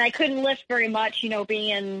 And I couldn't lift very much,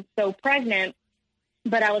 being so pregnant,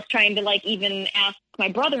 but I was trying to like even ask my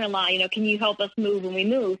brother-in-law, can you help us move when we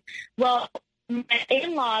move? Well, my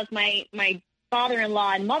in-laws, my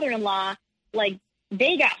father-in-law and mother-in-law, like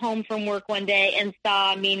they got home from work one day and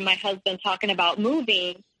saw me and my husband talking about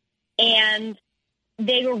moving, and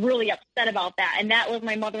they were really upset about that. And that was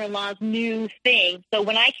my mother-in-law's new thing. So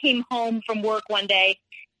when I came home from work one day,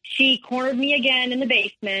 she cornered me again in the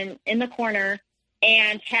basement, in the corner,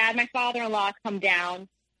 and had my father-in-law come down.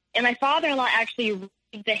 And my father-in-law actually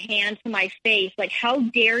raised a hand to my face, like, how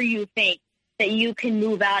dare you think that you can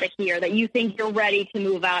move out of here, that you think you're ready to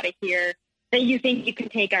move out of here, that you think you can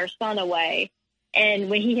take our son away. And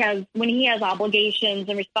when he has obligations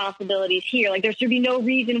and responsibilities here, like there should be no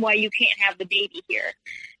reason why you can't have the baby here.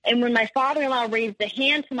 And when my father-in-law raised a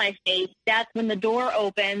hand to my face, that's when the door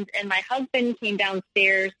opened and my husband came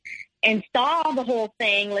downstairs and saw the whole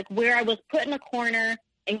thing, like where I was put in a corner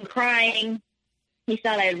and crying. He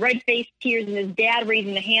saw I had red-faced tears and his dad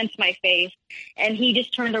raising a hand to my face. And he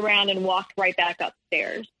just turned around and walked right back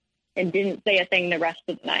upstairs and didn't say a thing the rest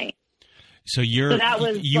of the night. So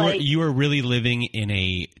you are really living in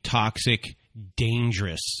a toxic,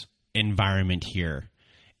 dangerous environment here,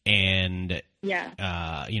 and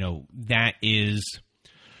that is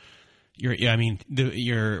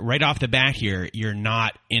you're right off the bat here. You're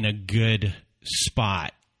not in a good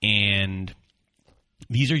spot, and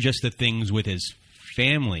these are just the things with his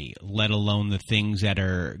family, let alone the things that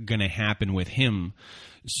are going to happen with him.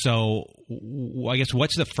 So I guess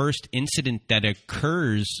what's the first incident that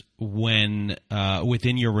occurs when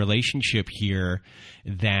within your relationship here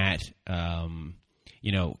that kind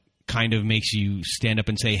of makes you stand up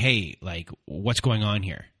and say, hey, like, what's going on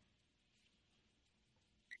here?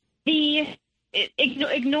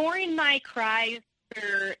 Ignoring my cries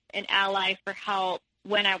for an ally for help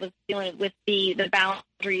when I was dealing with the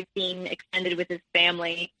boundaries being extended with his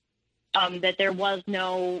family, that there was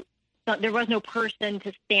no person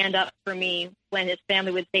to stand up for me when his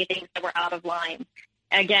family would say things that were out of line.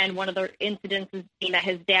 Again, one of the incidences being that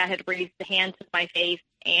his dad had raised a hand to my face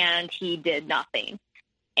and he did nothing.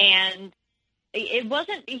 And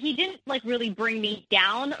he didn't like really bring me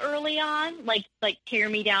down early on, like tear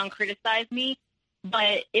me down, criticize me.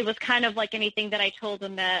 But it was kind of like anything that I told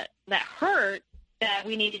him that hurt, that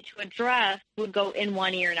we needed to address, would go in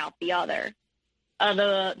one ear and out the other.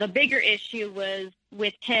 The bigger issue was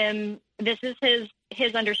with him. This is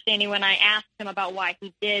his understanding when I asked him about why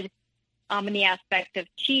he did in the aspect of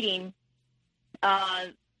cheating.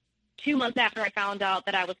 2 months after I found out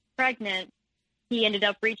that I was pregnant, he ended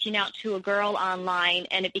up reaching out to a girl online,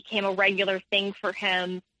 and it became a regular thing for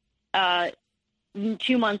him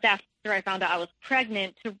 2 months after I found out I was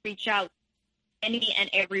pregnant to reach out to any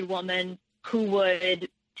and every woman who would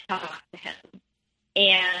talk to him.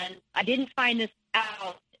 And I didn't find this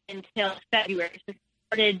out until February. So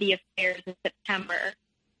started the affairs in September.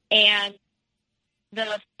 And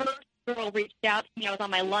the first girl reached out to me. I was on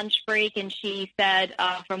my lunch break, and she said,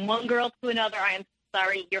 from one girl to another, I am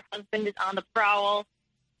sorry, your husband is on the prowl.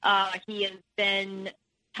 He has been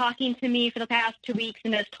talking to me for the past 2 weeks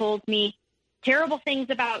and has told me terrible things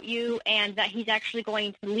about you and that he's actually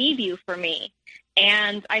going to leave you for me.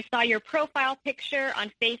 And I saw your profile picture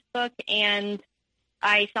on Facebook, and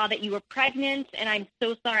I saw that you were pregnant, and I'm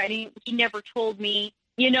so sorry. He never told me,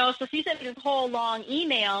 So she sent this whole long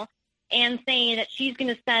email and saying that she's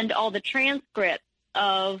going to send all the transcripts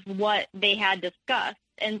of what they had discussed.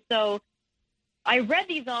 And so I read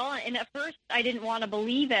these all, and at first I didn't want to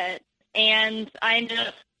believe it. And I ended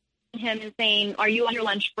up him and saying, are you on your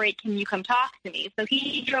lunch break? Can you come talk to me? So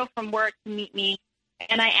he drove from work to meet me,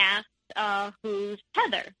 and I asked, who's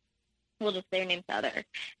Heather? We'll just say her name's Heather.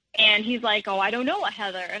 And he's like, oh, I don't know a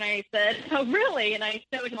Heather. And I said, oh, really? And I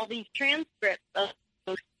showed him all these transcripts of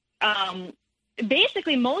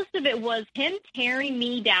basically most of it was him tearing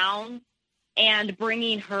me down and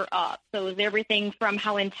bringing her up. So it was everything from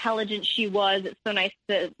how intelligent she was. It's so nice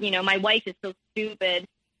to, my wife is so stupid.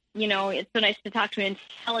 It's so nice to talk to an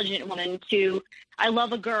intelligent woman, to I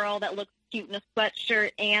love a girl that looks cute in a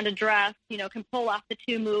sweatshirt and a dress, can pull off the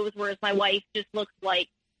two moves, whereas my wife just looks like,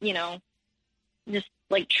 just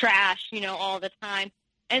like trash, all the time.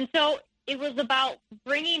 And so it was about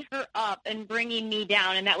bringing her up and bringing me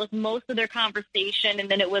down, and that was most of their conversation. And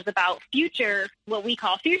then it was about what we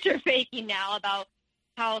call future faking now, about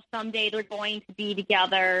how someday they're going to be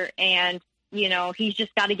together, and, he's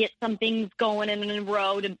just got to get some things going in a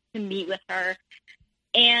row to meet with her.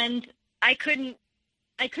 And I couldn't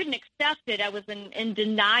accept it. I was in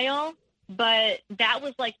denial, but that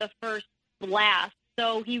was like the first blast.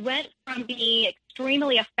 So he went from being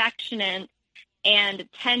extremely affectionate and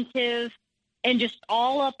attentive and just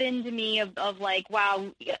all up into me of like,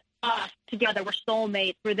 wow, us together, we're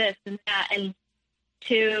soulmates, we're this and that, and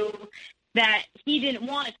to that he didn't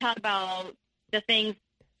want to talk about the things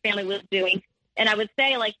family was doing. And I would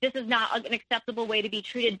say, like, this is not an acceptable way to be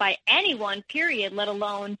treated by anyone, period, let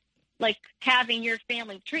alone like having your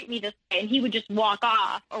family treat me this way. And he would just walk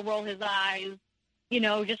off or roll his eyes,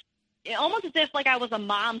 just almost as if like I was a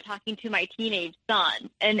mom talking to my teenage son.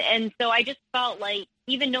 And so I just felt like,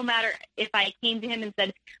 even no matter if I came to him and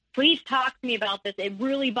said, please talk to me about this, it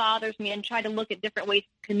really bothers me, and try to look at different ways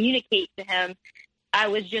to communicate to him, I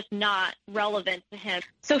was just not relevant to him.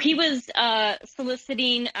 So he was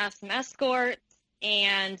soliciting some escorts,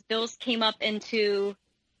 and those came up into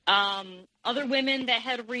other women that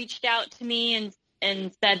had reached out to me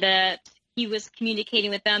and said that he was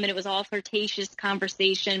communicating with them, and it was all flirtatious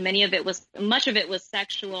conversation. Much of it was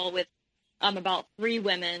sexual, with about 3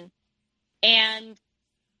 women. And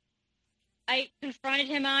I confronted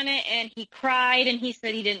him on it, and he cried, and he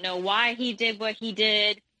said he didn't know why he did what he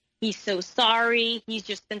did. He's so sorry. He's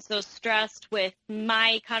just been so stressed with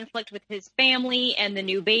my conflict with his family and the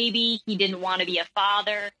new baby. He didn't want to be a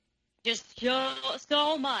father. Just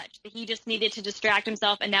so much that he just needed to distract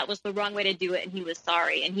himself, and that was the wrong way to do it, and he was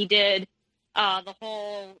sorry. And he did the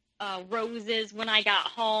whole roses when I got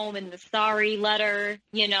home, and the sorry letter,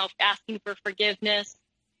 asking for forgiveness.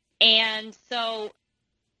 And so,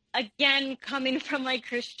 again, coming from my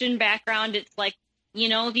Christian background, it's like,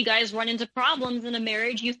 if you guys run into problems in a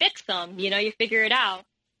marriage, you fix them, you figure it out.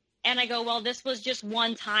 And I go, well, this was just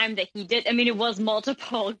one time that he did. I mean, it was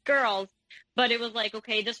multiple girls, but it was like,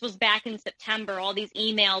 okay, this was back in September. All these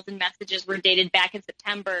emails and messages were dated back in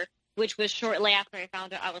September, which was shortly after I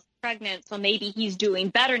found out I was pregnant. So maybe he's doing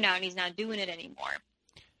better now and he's not doing it anymore.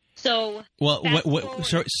 So,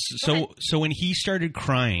 so when he started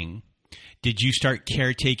crying, did you start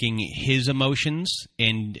caretaking his emotions,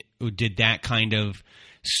 and did that kind of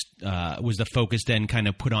was the focus then kind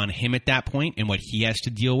of put on him at that point and what he has to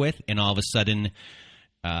deal with, and all of a sudden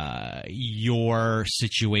your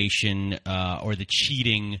situation or the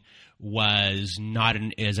cheating was not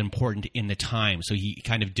as important in the time, so he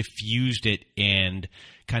kind of diffused it and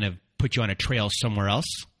kind of put you on a trail somewhere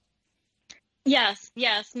else? Yes.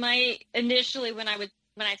 Initially when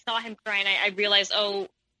I saw him crying, I realized,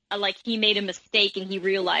 like he made a mistake, and he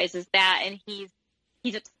realizes that, and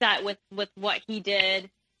he's upset with what he did.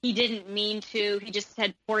 He didn't mean to. He just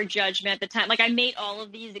had poor judgment at the time. Like, I made all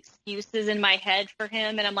of these excuses in my head for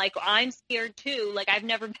him, and I'm like, I'm scared too. Like, I've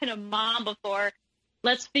never been a mom before.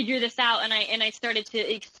 Let's figure this out. And I started to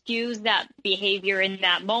excuse that behavior in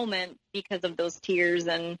that moment because of those tears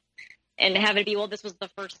and have it be, well, this was the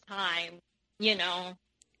first time,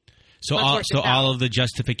 So all of the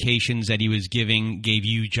justifications that he was giving gave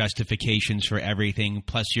you justifications for everything,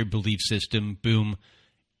 plus your belief system. Boom,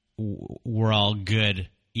 we're all good,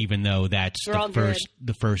 even though that's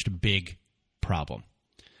the first big problem.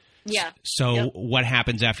 Yeah. So What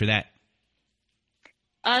happens after that?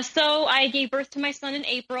 So I gave birth to my son in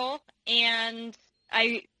April, and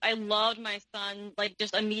I loved my son, like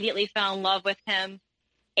just immediately fell in love with him.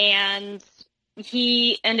 And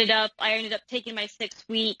I ended up taking my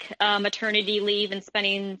 6-week maternity leave and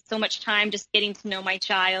spending so much time just getting to know my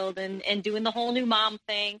child and doing the whole new mom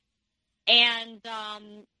thing. And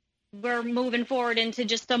we're moving forward into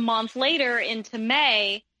just a month later into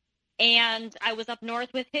May. And I was up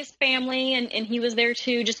north with his family, and he was there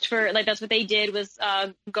too, just for, like, that's what they did, was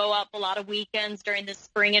go up a lot of weekends during the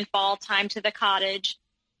spring and fall time to the cottage.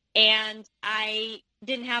 And I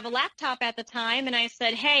didn't have a laptop at the time. And I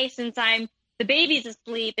said, hey, since the baby's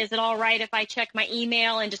asleep, is it all right if I check my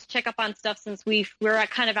email and just check up on stuff since we're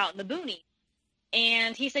kind of out in the boonies?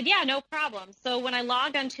 And he said, yeah, no problem. So when I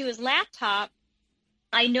logged onto his laptop,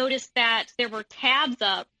 I noticed that there were tabs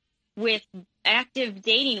up with active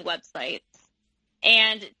dating websites,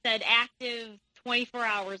 and it said active 24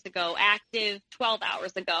 hours ago, active 12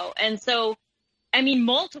 hours ago. And so, I mean,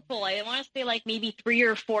 multiple, I want to say like maybe 3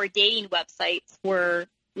 or 4 dating websites were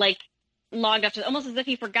like logged up to, almost as if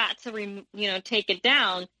he forgot to, take it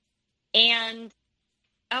down. And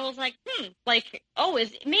I was like, like, oh,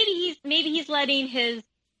 maybe he's letting his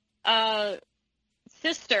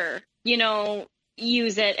sister,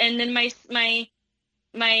 use it. And then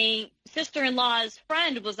my sister-in-law's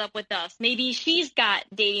friend was up with us. Maybe she's got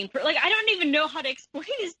dating. Like, I don't even know how to explain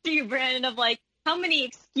this to you, Brandon, of like how many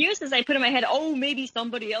excuses I put in my head. Oh, maybe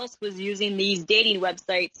somebody else was using these dating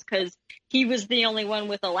websites because he was the only one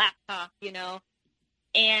with a laptop,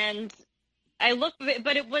 And I looked,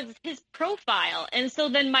 but it was his profile. And so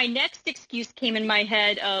then my next excuse came in my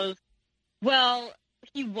head of, well,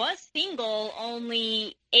 he was single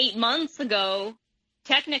only 8 months ago.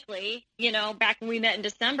 Technically, back when we met in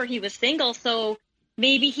December, he was single. So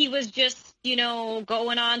maybe he was just,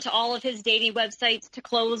 going on to all of his dating websites to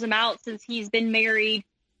close him out since he's been married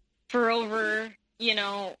for over,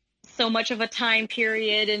 so much of a time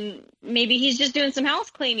period. And maybe he's just doing some house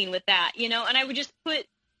cleaning with that, and I would just put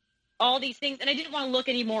all these things. And I didn't want to look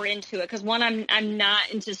any more into it because, one, I'm not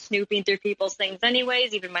into snooping through people's things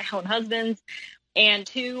anyways, even my own husband's. And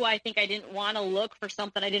 2, I think I didn't want to look for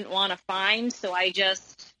something I didn't want to find. So I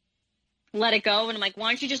just let it go. And I'm like, why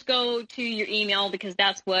don't you just go to your email? Because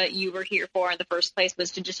that's what you were here for in the first place,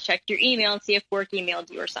 was to just check your email and see if work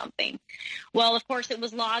emailed you or something. Well, of course, it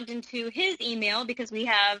was logged into his email because we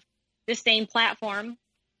have the same platform.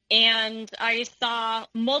 And I saw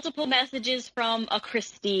multiple messages from a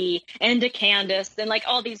Christy and a Candace and like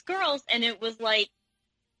all these girls. And it was like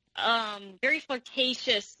very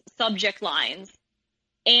flirtatious subject lines.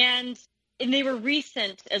 And they were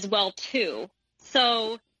recent as well, too.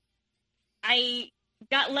 So I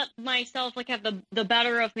let myself like have the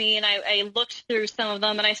better of me. And I looked through some of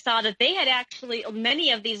them and I saw that they had actually,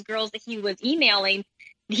 many of these girls that he was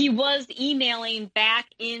emailing back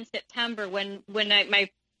in September when I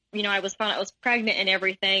was found out I was pregnant and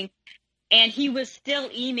everything. And he was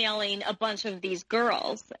still emailing a bunch of these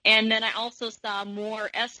girls. And then I also saw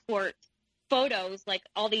more escort photos, like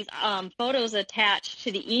all these photos attached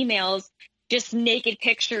to the emails, just naked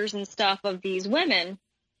pictures and stuff of these women.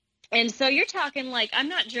 And so you're talking like, I'm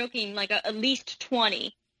not joking, like at least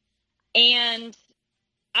 20. And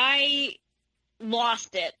I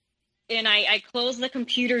lost it. And I closed the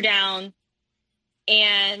computer down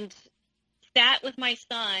and sat with my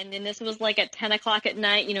son. And this was like at 10 o'clock at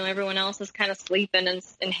night, everyone else is kind of sleeping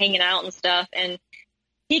and hanging out and stuff. And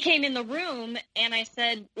he came in the room and I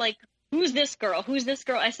said, like, who's this girl? Who's this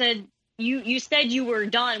girl? I said, you said you were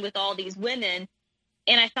done with all these women.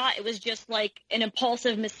 And I thought it was just like an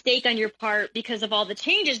impulsive mistake on your part because of all the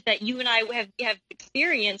changes that you and I have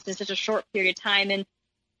experienced in such a short period of time. And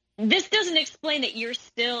this doesn't explain that you're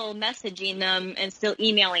still messaging them and still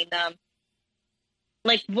emailing them.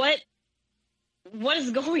 Like, what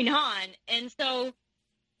is going on? And so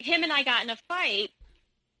him and I got in a fight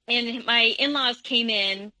and my in-laws came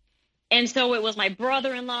in. And so it was my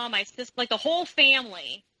brother-in-law, my sister, like the whole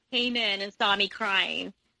family came in and saw me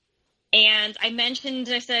crying. And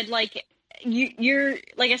I said, like, you're,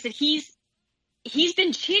 like I said, he's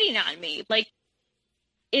been cheating on me. Like,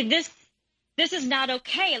 this is not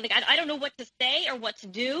okay. Like, I don't know what to say or what to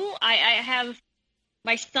do. I have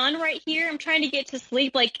my son right here. I'm trying to get to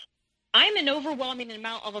sleep. Like, I'm an overwhelming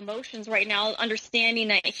amount of emotions right now, understanding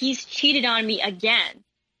that he's cheated on me again.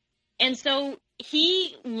 And so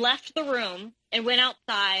he left the room and went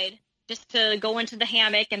outside just to go into the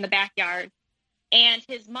hammock in the backyard. And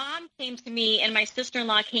his mom came to me and my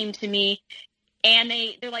sister-in-law came to me and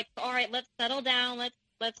they're like, all right, let's settle down.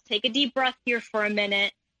 Let's take a deep breath here for a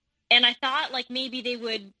minute. And I thought like maybe they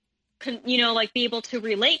would, like be able to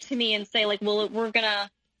relate to me and say like, well, we're going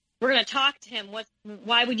to talk to him.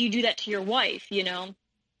 Why would you do that to your wife?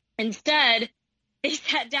 Instead they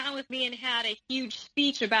sat down with me and had a huge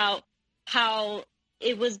speech about how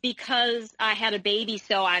it was because I had a baby.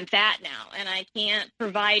 So I'm fat now and I can't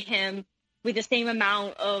provide him with the same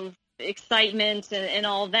amount of excitement and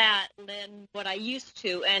all that than what I used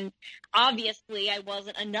to. And obviously I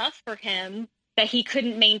wasn't enough for him, that he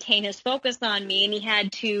couldn't maintain his focus on me and he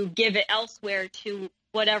had to give it elsewhere to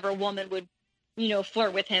whatever woman would,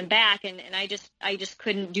 flirt with him back. And I just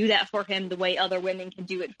couldn't do that for him the way other women can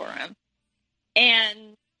do it for him. And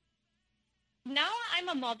now I'm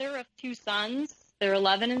a mother of 2 sons. They're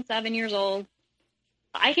 11 and 7 years old.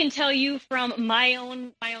 I can tell you from my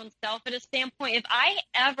own self at a standpoint, if I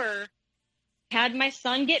ever had my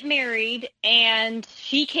son get married and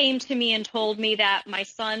she came to me and told me that my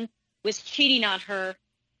son was cheating on her,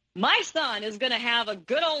 my son is going to have a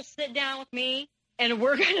good old sit down with me, and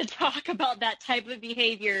we're going to talk about that type of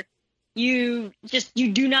behavior you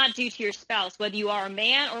do not do to your spouse, whether you are a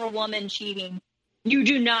man or a woman cheating. You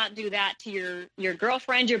do not do that to your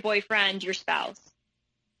girlfriend, your boyfriend, your spouse.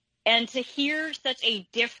 And to hear such a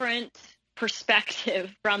different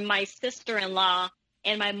perspective from my sister-in-law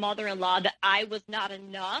and my mother-in-law that I was not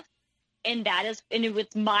enough, and it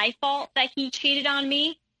was my fault that he cheated on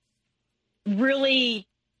me, really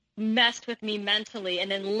messed with me mentally.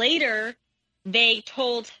 And then later they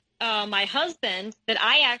told my husband that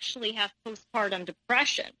I actually have postpartum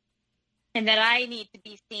depression and that I need to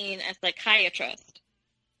be seen as a psychiatrist.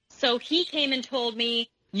 So he came and told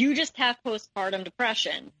me, you just have postpartum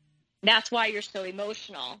depression. That's why you're so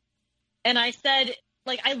emotional. And I said,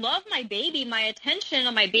 like, I love my baby, my attention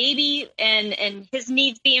on my baby and his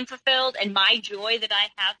needs being fulfilled, and my joy that I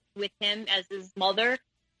have with him as his mother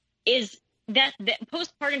is that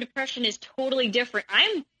postpartum depression is totally different.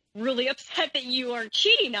 I'm really upset that you are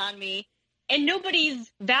cheating on me, and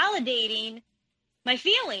nobody's validating my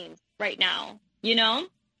feelings right now, you know?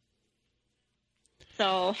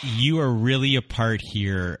 So you are really a part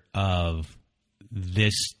here of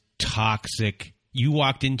this toxic. You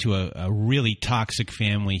walked into a really toxic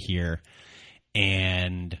family here,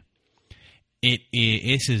 and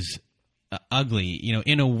this is ugly. You know,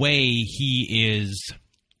 in a way, he's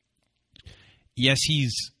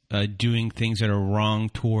doing things that are wrong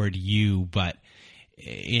toward you, but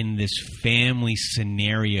in this family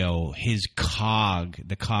scenario, the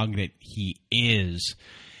cog that he is,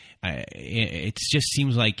 it just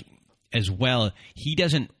seems like as well, he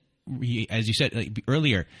doesn't, as you said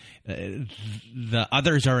earlier, the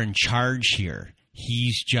others are in charge here.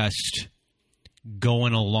 He's just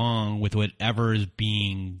going along with whatever is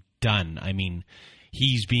being done. I mean,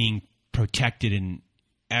 he's being protected in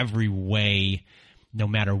every way, no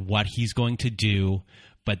matter what he's going to do.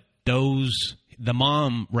 But the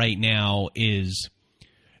mom right now is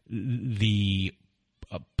the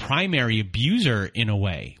primary abuser in a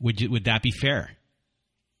way. Would that be fair?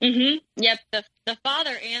 Mm-hmm. Yep. The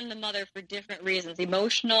father and the mother for different reasons.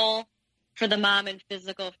 Emotional for the mom and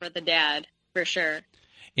physical for the dad, for sure.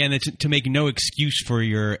 And it's to make no excuse for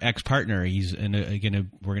your ex-partner.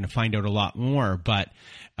 We're gonna find out a lot more, but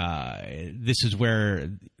this is where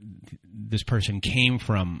this person came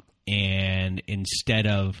from, and instead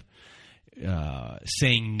of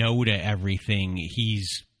saying no to everything,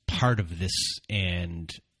 he's part of this,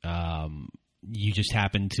 and you just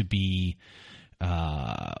happen to be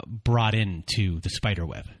brought into the spider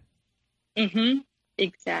web. Mm-hmm.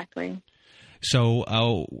 Exactly. So,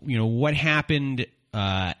 what happened?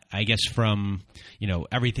 I guess from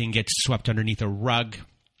everything gets swept underneath a rug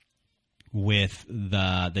with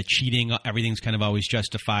the cheating. Everything's kind of always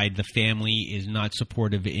justified. The family is not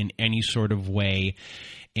supportive in any sort of way,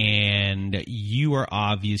 and you are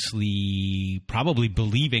obviously probably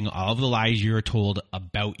believing all of the lies you're told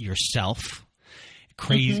about yourself.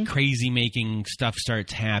 Crazy making stuff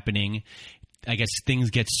starts happening. I guess things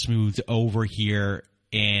get smoothed over here,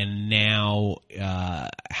 and now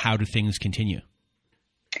how do things continue?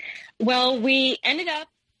 Well, we ended up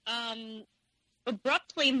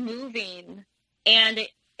abruptly moving, and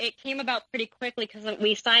it came about pretty quickly because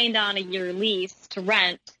we signed on a year lease to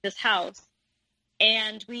rent this house,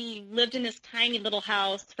 and we lived in this tiny little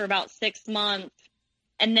house for about 6 months.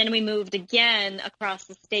 And then we moved again across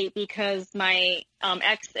the state because my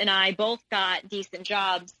ex and I both got decent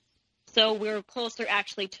jobs. So we were closer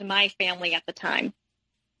actually to my family at the time.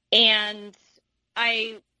 And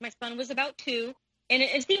my son was about 2. And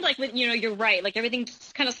it seemed like, you're right. Like everything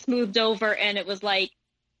just kind of smoothed over, and it was like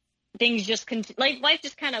things just life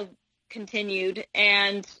just kind of continued.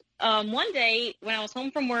 And one day when I was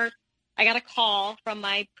home from work, I got a call from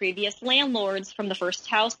my previous landlords from the first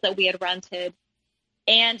house that we had rented.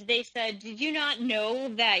 And they said, did you not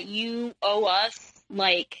know that you owe us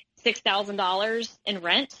like $6,000 in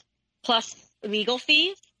rent plus legal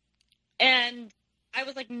fees? And I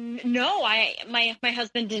was like, no, my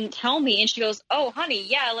husband didn't tell me. And she goes, oh, honey,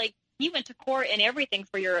 yeah, like he went to court and everything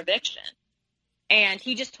for your eviction. And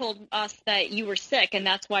he just told us that you were sick and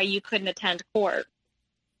that's why you couldn't attend court.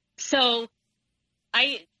 So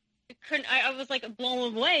I was like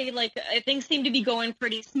blown away. Like things seemed to be going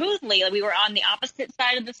pretty smoothly. Like we were on the opposite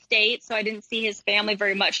side of the state, so I didn't see his family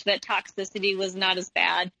very much. That toxicity was not as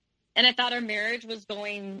bad. And I thought our marriage was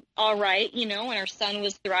going all right, and our son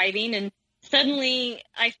was thriving. And suddenly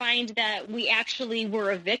I find that we actually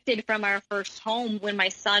were evicted from our first home when my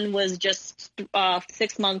son was just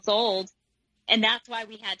 6 months old. And that's why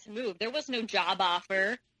we had to move. There was no job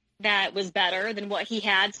offer. that was better than what he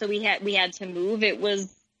had. So we had to move. It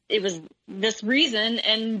was this reason,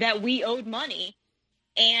 and that we owed money.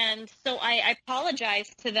 And so I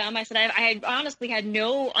apologized to them. I said, I had honestly had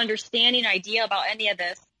no understanding idea about any of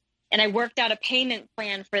this. And I worked out a payment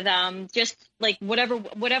plan for them, just like whatever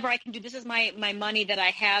I can do. This is my money that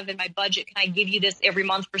I have in my budget. Can I give you this every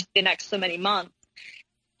month for the next so many months?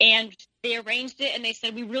 And they arranged it, and they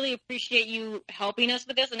said, we really appreciate you helping us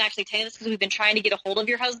with this and actually telling us, because we've been trying to get a hold of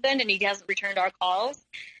your husband and he hasn't returned our calls.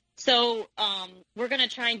 So we're going to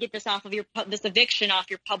try and get this this eviction off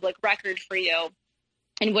your public record for you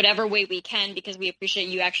in whatever way we can, because we appreciate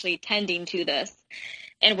you actually tending to this.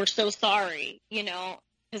 And we're so sorry,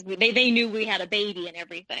 because they knew we had a baby and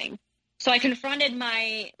everything. So I confronted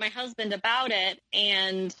my husband about it,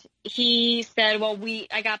 and he said, well,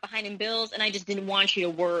 I got behind in bills, and I just didn't want you to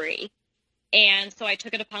worry. And so I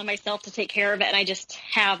took it upon myself to take care of it, and I just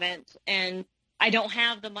haven't. And I don't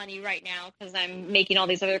have the money right now because I'm making all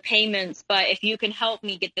these other payments. But if you can help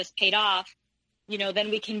me get this paid off,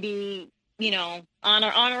 then we can be, on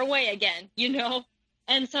our way again,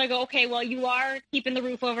 And so I go, okay, well, you are keeping the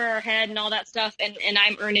roof over our head and all that stuff. And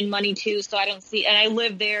I'm earning money too. So I don't see, and I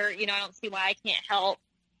live there, I don't see why I can't help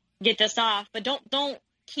get this off. But don't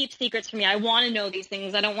keep secrets from me. I want to know these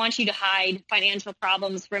things. I don't want you to hide financial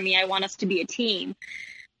problems from me. I want us to be a team.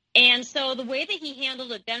 And so the way that he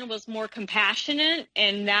handled it then was more compassionate.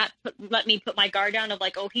 And that let me put my guard down of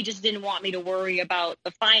like, oh, he just didn't want me to worry about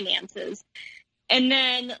the finances. And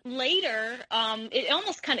then later, it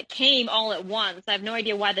almost kind of came all at once. I have no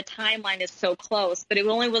idea why the timeline is so close, but it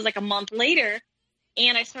only was like a month later,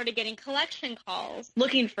 and I started getting collection calls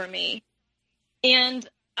looking for me. And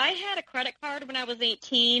I had a credit card when I was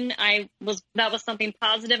 18. That was something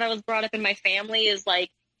positive I was brought up in my family, is like,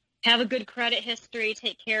 have a good credit history,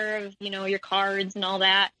 take care of, your cards and all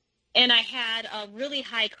that. And I had a really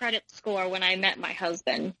high credit score when I met my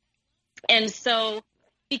husband. And so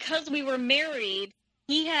because we were married,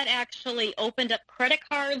 he had actually opened up credit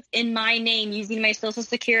cards in my name using my Social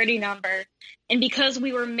Security number. And because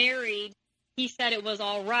we were married, he said it was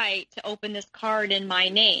all right to open this card in my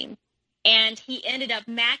name. And he ended up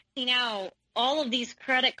maxing out all of these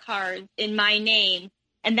credit cards in my name.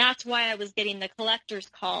 And that's why I was getting the collector's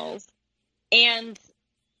calls. And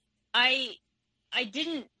I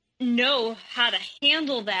didn't know how to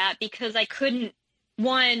handle that, because I couldn't,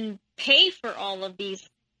 one, pay for all of these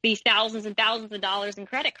thousands and thousands of dollars in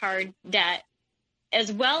credit card debt,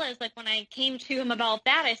 as well as like when I came to him about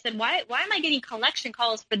that, I said, why am I getting collection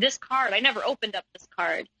calls for this card? I never opened up this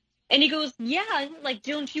card. And he goes, yeah, like,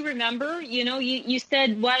 don't you remember, you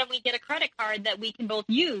said, why don't we get a credit card that we can both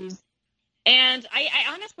use? And I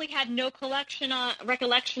honestly had no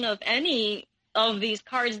recollection of any of these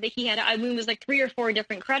cards that he had. I mean, it was like 3 or 4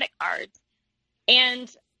 different credit cards. And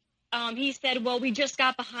he said, well, we just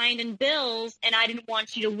got behind in bills, and I didn't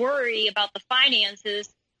want you to worry about the finances.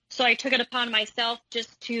 So I took it upon myself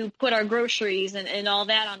just to put our groceries and all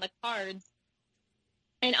that on the cards.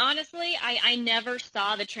 And honestly, I never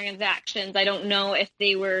saw the transactions. I don't know if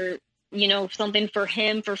they were, something for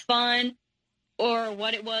him for fun or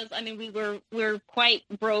what it was. I mean, we were quite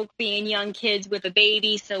broke being young kids with a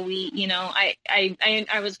baby. So we,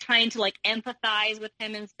 I was trying to like empathize with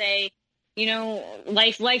him and say,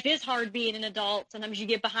 life is hard being an adult. Sometimes you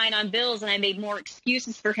get behind on bills, and I made more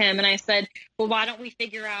excuses for him. And I said, well, why don't we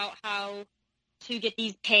figure out how to get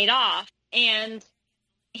these paid off? And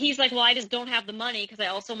he's like, well, I just don't have the money, because I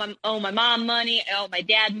also owe my mom money. I owe my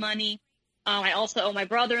dad money. I also owe my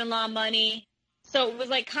brother-in-law money. So it was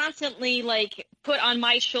like constantly like put on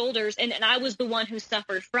my shoulders. And I was the one who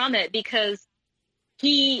suffered from it, because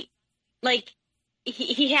he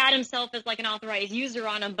had himself as like an authorized user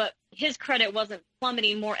on him, but his credit wasn't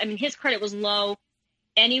plummeting more. I mean, his credit was low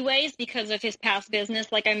anyways because of his past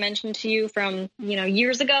business, like I mentioned to you from,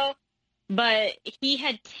 years ago. But he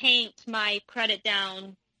had tanked my credit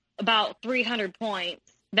down about 300 points,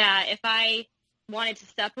 that if I wanted to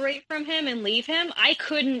separate from him and leave him, I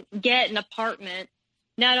couldn't get an apartment,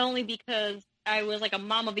 not only because I was like a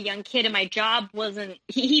mom of a young kid and my job wasn't,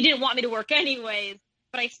 he didn't want me to work anyways,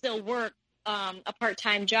 but I still worked a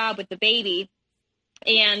part-time job with the baby,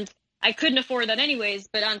 and I couldn't afford that anyways.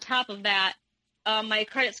 But on top of that, my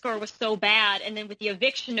credit score was so bad, and then with the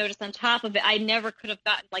eviction notice on top of it, I never could have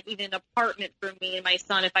gotten like even an apartment for me and my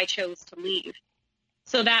son if I chose to leave.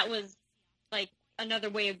 So that was like another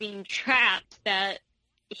way of being trapped, that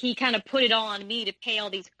he kind of put it all on me to pay all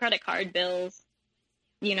these credit card bills,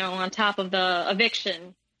 on top of the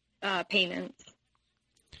eviction payments.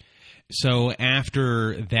 So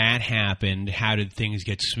after that happened, how did things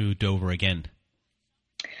get smoothed over again?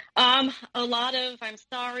 A lot of I'm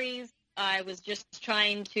sorry's. I was just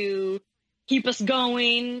trying to keep us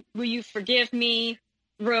going. Will you forgive me?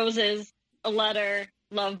 Roses, a letter,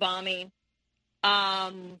 love bombing.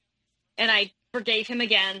 And I forgave him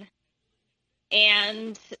again.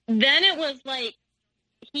 And then it was like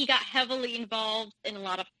he got heavily involved in a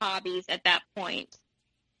lot of hobbies at that point.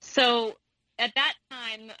 So at that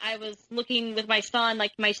time, I was looking with my son,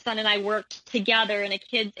 like my son and I worked together in a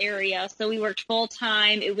kids area. So we worked full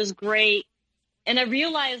time. It was great. And I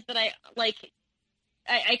realized that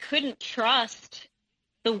I couldn't trust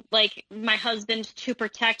my husband to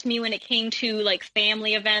protect me when it came to like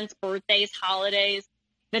family events, birthdays, holidays,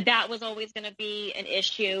 that was always going to be an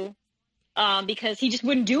issue. Because he just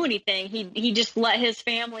wouldn't do anything. He just let his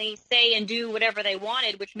family say and do whatever they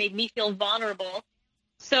wanted, which made me feel vulnerable.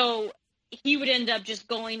 So he would end up just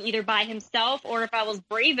going either by himself, or if I was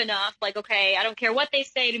brave enough, like, okay, I don't care what they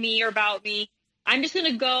say to me or about me, I'm just going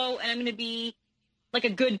to go and I'm going to be like a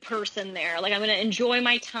good person there. Like, I'm going to enjoy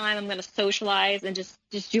my time. I'm going to socialize and just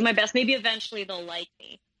do my best. Maybe eventually they'll like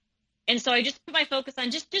me. And so I just put my focus on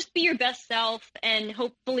just be your best self, and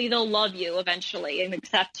hopefully they'll love you eventually and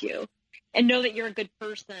accept you. And know that you're a good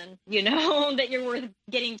person, that you're worth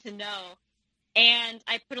getting to know. And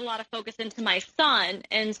I put a lot of focus into my son.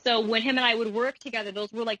 And so when him and I would work together,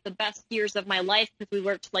 those were like the best years of my life, because we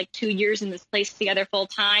worked like 2 years in this place together full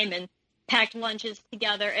time and packed lunches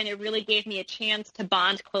together. And it really gave me a chance to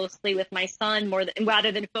bond closely with my son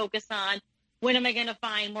rather than focus on when am I going to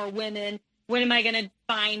find more women? When am I going to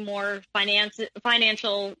find more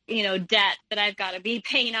financial, debt that I've got to be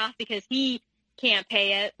paying off because he can't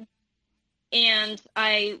pay it. And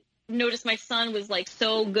I noticed my son was like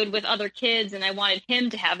so good with other kids, and I wanted him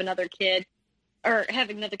to have another kid, or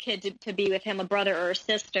having another kid to be with him, a brother or a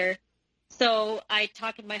sister. So I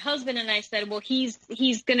talked with my husband and I said, well, he's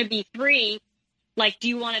going to be 3. Like, do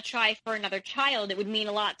you want to try for another child? It would mean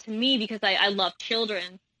a lot to me because I love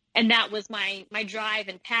children. And that was my drive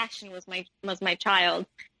and passion was my child.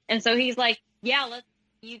 And so he's like, yeah,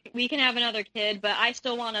 we can have another kid, but I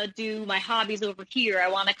still want to do my hobbies over here. I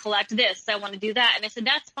want to collect this. I want to do that. And I said,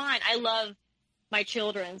 that's fine. I love my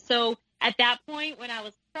children. So at that point, when I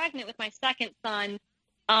was pregnant with my second son,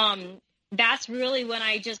 that's really when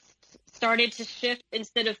I just started to shift.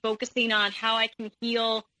 Instead of focusing on how I can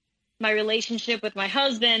heal my relationship with my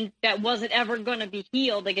husband, that wasn't ever going to be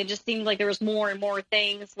healed. Like, it just seemed like there was more and more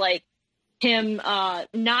things, like him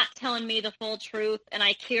not telling me the full truth, and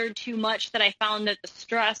I cared too much that I found that the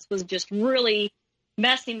stress was just really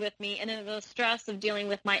messing with me. And then the stress of dealing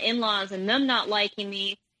with my in-laws and them not liking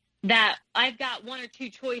me, that I've got 1 or 2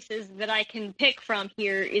 choices that I can pick from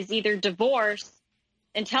here, is either divorce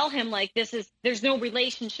and tell him like, there's no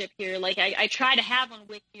relationship here. Like, I try to have one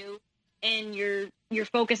with you, and your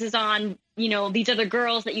focus is on, these other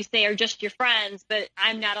girls that you say are just your friends, but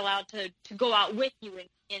I'm not allowed to go out with you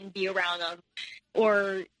and be around them.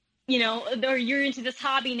 Or, or you're into this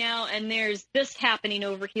hobby now and there's this happening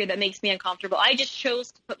over here that makes me uncomfortable. I just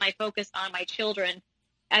chose to put my focus on my children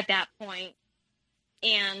at that point.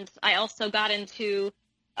 And I also got into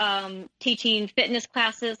teaching fitness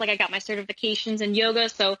classes. Like, I got my certifications in yoga.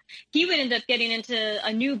 So he would end up getting into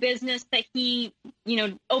a new business that he,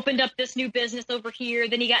 opened up this new business over here.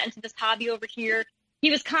 Then he got into this hobby over here. He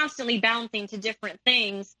was constantly bouncing to different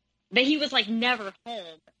things that he was like never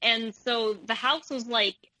home. And so the house was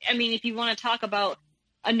like, I mean, if you want to talk about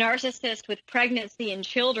a narcissist with pregnancy and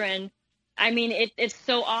children, I mean, it's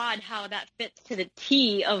so odd how that fits to the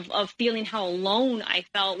T of feeling how alone I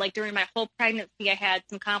felt. Like, during my whole pregnancy, I had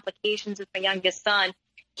some complications with my youngest son.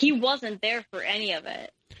 He wasn't there for any of it.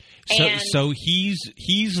 So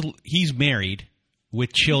he's married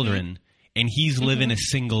with children, mm-hmm. and he's living a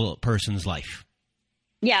single person's life.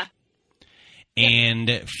 Yeah.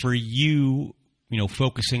 And for you,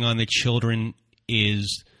 focusing on the children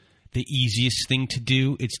is the easiest thing to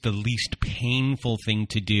do. It's the least painful thing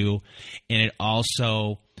to do. And it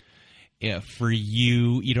also, for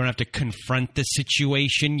you, you don't have to confront the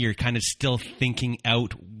situation. You're kind of still thinking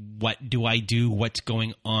out, what do I do? What's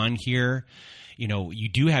going on here? You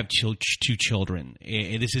do have 2 children.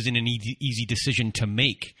 This isn't an easy decision to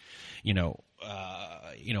make,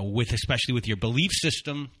 especially with your belief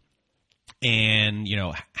system. And,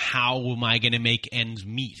 how am I going to make ends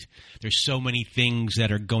meet? There's so many things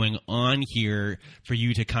that are going on here for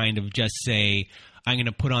you to kind of just say, I'm going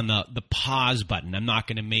to put on the pause button. I'm not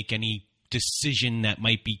going to make any decision that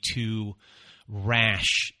might be too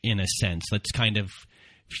rash in a sense. Let's kind of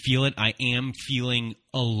feel it. I am feeling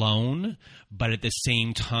alone, but at the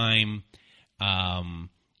same time,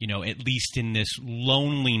 at least in this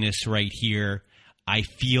loneliness right here, I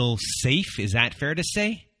feel safe. Is that fair to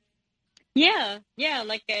say? Yeah.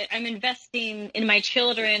 Like I'm investing in my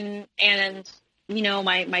children and,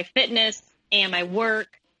 my fitness and my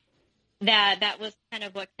work. That was kind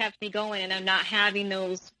of what kept me going. And I'm not having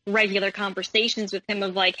those regular conversations with him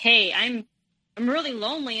of like, hey, I'm really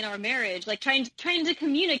lonely in our marriage, like trying to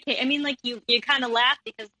communicate. I mean, like you kind of laugh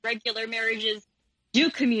because regular marriages do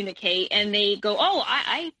communicate and they go, oh,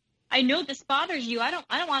 I know this bothers you. I don't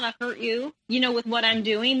want to hurt you, with what I'm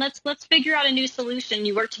doing. Let's figure out a new solution.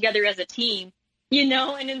 You work together as a team,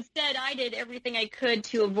 and instead I did everything I could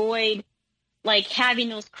to avoid like having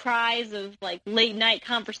those cries of like late night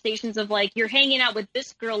conversations of like, you're hanging out with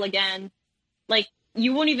this girl again. Like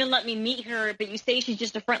you won't even let me meet her, but you say she's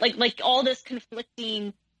just a friend. Like all this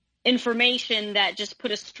conflicting information that just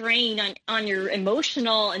put a strain on your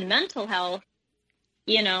emotional and mental health,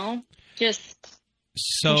 just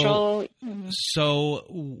control. So,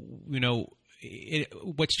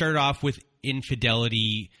 what started off with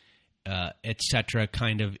infidelity, etc.,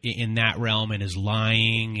 kind of in that realm, and is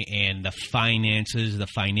lying and the finances, the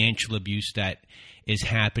financial abuse that is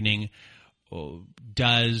happening.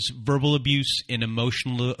 Does verbal abuse and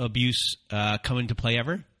emotional abuse come into play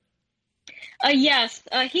ever? Yes.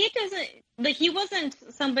 He wasn't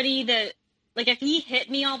somebody that, like, if he hit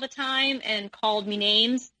me all the time and called me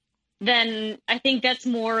names, then I think that's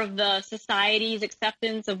more of the society's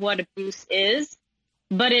acceptance of what abuse is.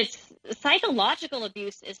 But psychological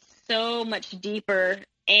abuse is so much deeper,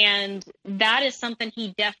 and that is something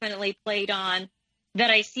he definitely played on, that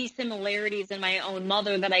I see similarities in my own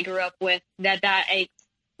mother that I grew up with, that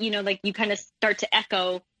like you kind of start to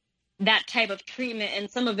echo that type of treatment. And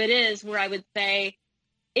some of it is where I would say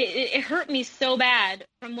it hurt me so bad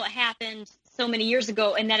from what happened so many years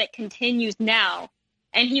ago and that it continues now.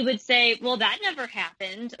 And he would say, well, that never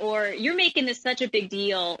happened, or you're making this such a big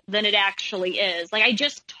deal than it actually is. Like, I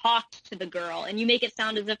just talked to the girl and you make it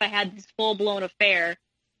sound as if I had this full blown affair.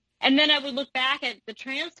 And then I would look back at the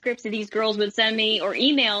transcripts that these girls would send me or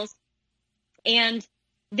emails, and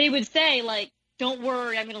they would say, like, don't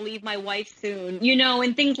worry, I'm going to leave my wife soon,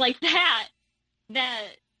 and things like that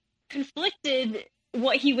conflicted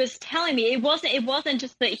what he was telling me. It wasn't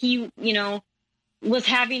just that he, was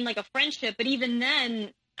having like a friendship, but even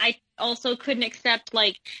then I also couldn't accept,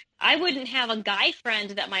 like, I wouldn't have a guy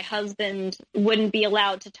friend that my husband wouldn't be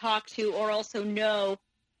allowed to talk to or also know.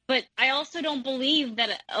 But I also don't believe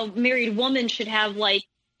that a married woman should have, like,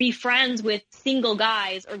 be friends with single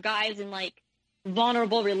guys or guys in, like,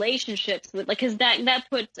 vulnerable relationships with, like, because that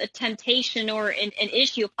puts a temptation or an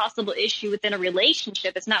issue, a possible issue within a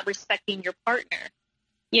relationship. It's not respecting your partner,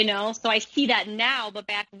 So I see that now, but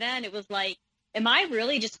back then it was like, am I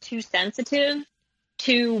really just too sensitive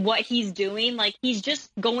to what he's doing? Like, he's just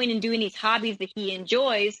going and doing these hobbies that he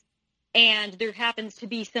enjoys, and there happens to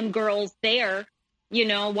be some girls there.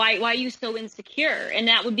 Why are you so insecure? And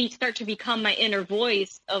that would start to become my inner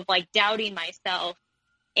voice of, like, doubting myself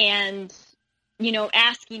and,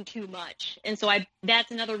 asking too much. And so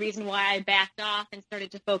that's another reason why I backed off and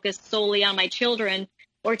started to focus solely on my children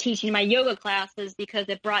or teaching my yoga classes, because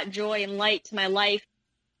it brought joy and light to my life.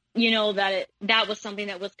 That was something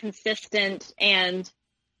that was consistent, and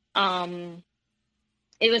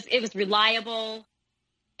it was reliable,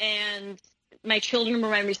 and my children were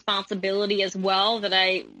my responsibility as well, that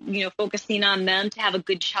I, focusing on them to have a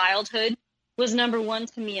good childhood was number one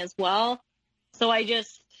to me as well. So I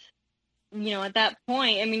just, at that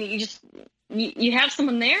point, I mean, you have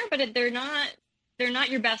someone there, but they're not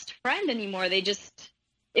your best friend anymore.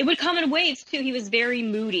 It would come in waves too. He was very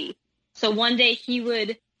moody. So one day he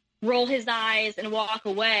would roll his eyes and walk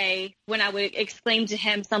away when I would exclaim to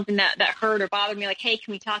him something that hurt or bothered me, like, hey,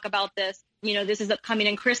 can we talk about this? This is upcoming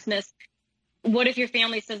in Christmas. What if your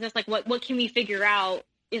family says this? Like, what can we figure out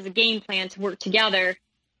is a game plan to work together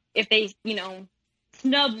if they,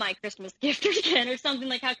 snub my Christmas gift again or something?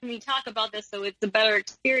 Like, how can we talk about this so it's a better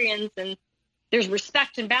experience and there's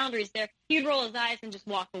respect and boundaries there? He'd roll his eyes and just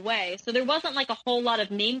walk away. So there wasn't like a whole lot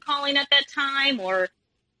of name calling at that time or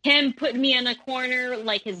him putting me in a corner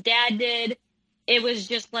like his dad did. It was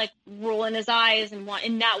just like rolling his eyes and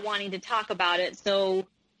not wanting to talk about it. So,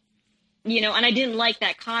 and I didn't like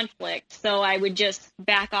that conflict. So I would just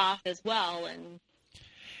back off as well and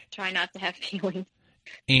try not to have feelings.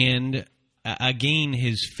 And again,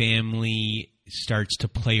 his family starts to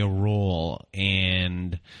play a role,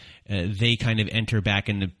 and they kind of enter back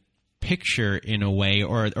in the picture in a way,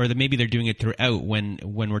 or that maybe they're doing it throughout when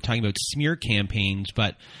we're talking about smear campaigns.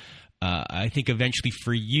 But I think eventually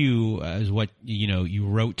for you, as what you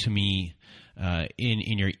wrote to me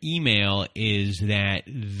in your email, is that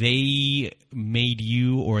they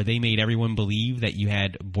made everyone believe that you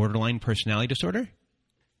had borderline personality disorder.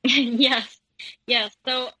 Yes. Yes.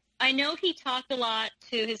 So I know he talked a lot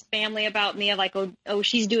to his family about me, of like, oh,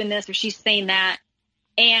 she's doing this or she's saying that.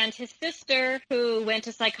 And his sister, who went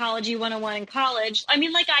to Psychology 101 in college, I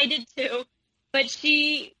mean, like I did too, but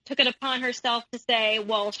she took it upon herself to say,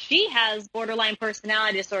 well, she has borderline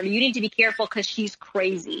personality disorder. You need to be careful because she's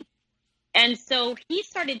crazy. And so he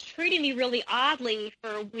started treating me really oddly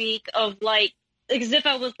for a week, of like, as if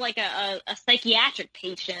I was like a psychiatric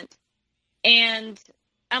patient. And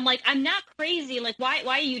I'm like, I'm not crazy. Like, why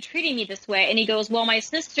are you treating me this way? And he goes, well, my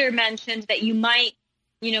sister mentioned that you might,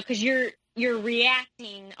 because you're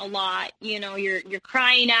reacting a lot, you're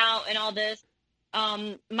crying out and all this.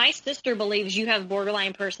 My sister believes you have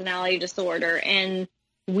borderline personality disorder, and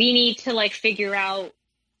we need to like figure out,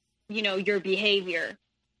 your behavior.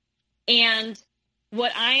 And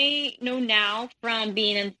what I know now from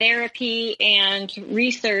being in therapy and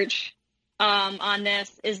research on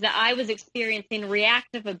this is that I was experiencing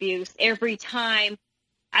reactive abuse every time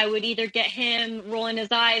I would either get him rolling his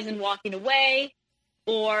eyes and walking away,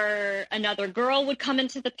 or another girl would come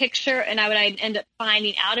into the picture and I'd end up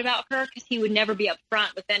finding out about her, because he would never be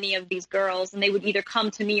upfront with any of these girls. And they would either come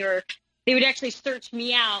to me or they would actually search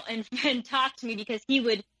me out and talk to me, because he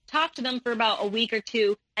would talk to them for about a week or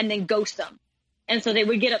two and then ghost them. And so they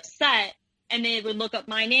would get upset and they would look up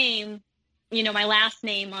my name, my last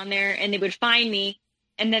name on there, and they would find me.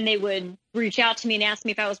 And then they would reach out to me and ask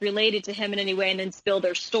me if I was related to him in any way, and then spill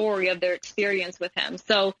their story of their experience with him.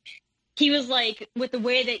 So he was like, with the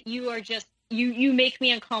way that you are just, you make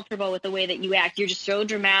me uncomfortable with the way that you act. You're just so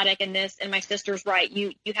dramatic in this. And my sister's right.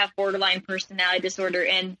 You have borderline personality disorder,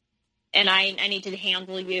 and I need to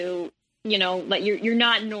handle you, like you're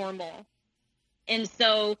not normal. And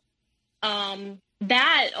so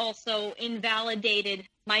that also invalidated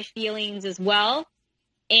my feelings as well.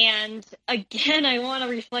 And again, I want to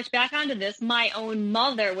reflect back onto this. My own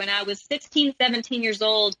mother, when I was 16, 17 years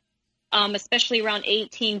old, especially around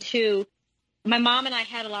 18 too, my mom and I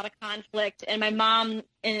had a lot of conflict, and and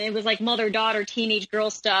it was like mother-daughter, teenage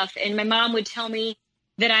girl stuff. And my mom would tell me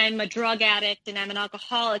that I'm a drug addict and I'm an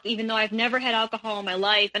alcoholic, even though I've never had alcohol in my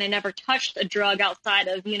life, and I never touched a drug outside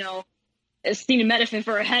of, acetaminophen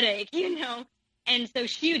for a headache, And so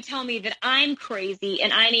she would tell me that I'm crazy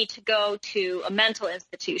and I need to go to a mental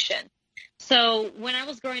institution. So when I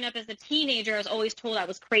was growing up as a teenager, I was always told I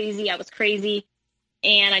was crazy,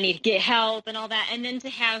 and I need to get help and all that. And then to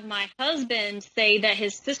have my husband say that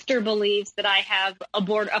his sister believes that I have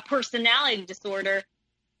a personality disorder,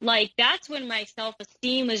 like that's when my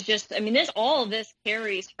self-esteem was just, all of this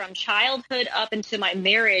carries from childhood up into my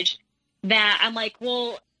marriage, that I'm like,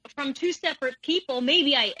 well, from two separate people,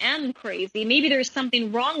 maybe I am crazy. Maybe there's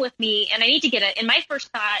something wrong with me, and I need to and my first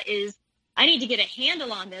thought is I need to get a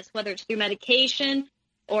handle on this, whether it's through medication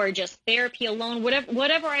or just therapy alone,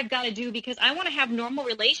 whatever I've got to do, because I want to have normal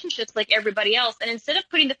relationships like everybody else. And instead of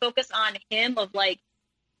putting the focus on him of like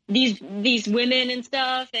these women and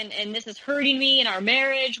stuff, and this is hurting me in our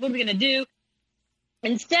marriage, what are we going to do?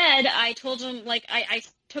 Instead, I told him, like, I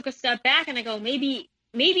took a step back and I go, maybe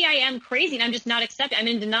I am crazy and I'm just not accepting. I'm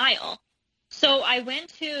in denial. So I went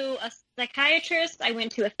to a psychiatrist, I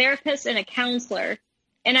went to a therapist and a counselor.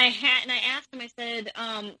 And I asked him, I said,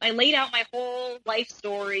 I laid out my whole life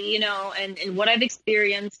story, and what I've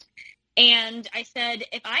experienced. And I said,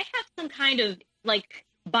 if I have some kind of like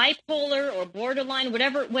bipolar or borderline,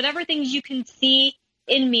 whatever things you can see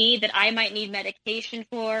in me that I might need medication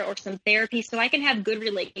for or some therapy so I can have good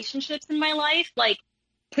relationships in my life, like,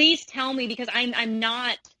 please tell me, because I'm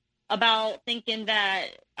not about thinking that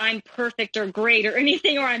I'm perfect or great or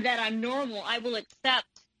anything, or that I'm normal. I will accept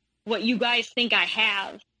what you guys think I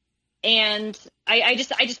have. And I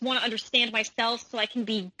just want to understand myself so I can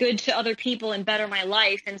be good to other people and better my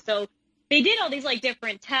life. And so they did all these like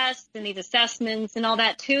different tests and these assessments and all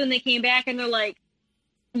that too. And they came back and they're like,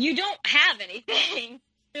 you don't have anything.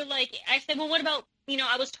 They're like, I said, well, what about,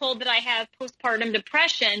 I was told that I have postpartum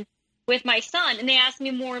depression with my son. And they asked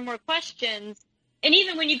me more and more questions. And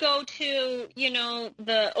even when you go to,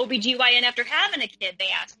 the OBGYN after having a kid, they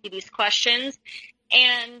ask you these questions.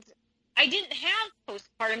 And I didn't have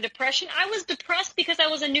postpartum depression. I was depressed because I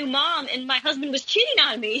was a new mom and my husband was cheating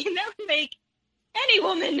on me. And that would make any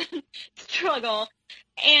woman struggle.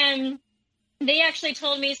 And they actually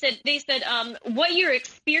told me, they said, what you're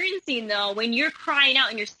experiencing, though, when you're crying out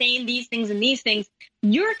and you're saying these things and these things,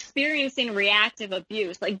 you're experiencing reactive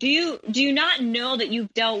abuse. Like, do you not know that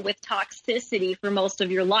you've dealt with toxicity for most of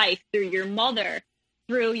your life through your mother,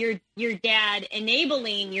 through your dad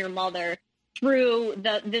enabling your mother, through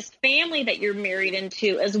this family that you're married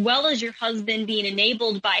into, as well as your husband being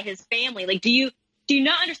enabled by his family? Like, do you Do you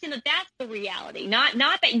not understand that that's the reality? Not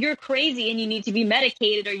that you're crazy and you need to be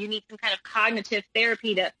medicated or you need some kind of cognitive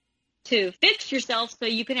therapy to fix yourself so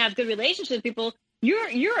you can have good relationships with people.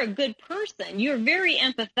 You're a good person. You're very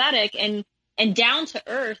empathetic and down to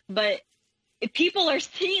earth, but if people are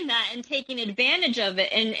seeing that and taking advantage of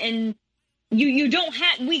it, and you don't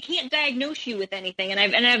have, we can't diagnose you with anything.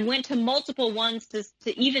 And I've went to multiple ones to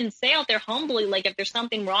even say out there humbly, like, if there's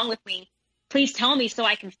something wrong with me, please tell me so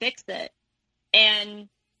I can fix it. And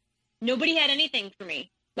nobody had anything for me.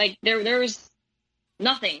 Like there was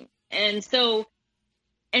nothing. And so,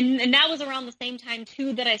 and that was around the same time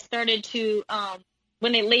too, that I started to,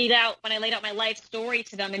 when I laid out my life story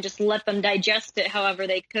to them and just let them digest it however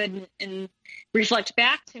they could and reflect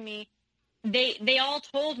back to me, they all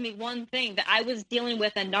told me one thing, that I was dealing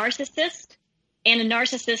with a narcissist and a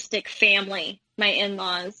narcissistic family, my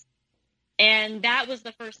in-laws. And that was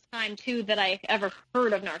the first time too that I ever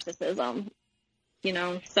heard of narcissism,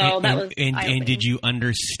 so that was and did you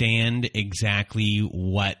understand exactly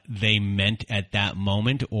what they meant at that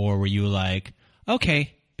moment, or were you like,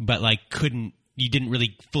 okay, but like you didn't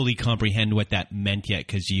really fully comprehend what that meant yet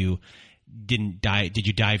because you didn't did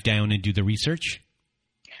you dive down and do the research?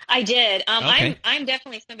 I did. Okay. I'm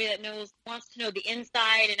definitely somebody that wants to know the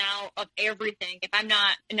inside and out of everything. If I'm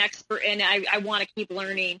not an expert in it, I want to keep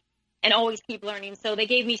learning and always keep learning. So they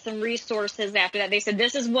gave me some resources after that. They said,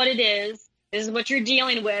 this is what it is. This is what you're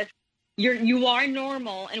dealing with. You are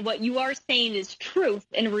normal, and what you are saying is truth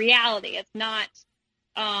and reality. It's not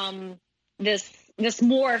this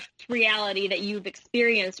morphed reality that you've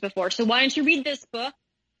experienced before. So why don't you read this book,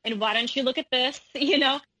 and why don't you look at this,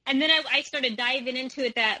 And then I started diving into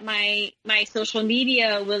it, that my social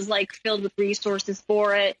media was like filled with resources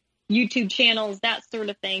for it, YouTube channels, that sort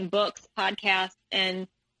of thing, books, podcasts, and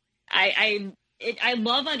I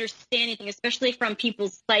love understanding things, especially from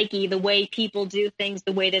people's psyche, the way people do things,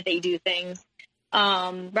 the way that they do things,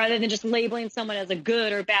 rather than just labeling someone as a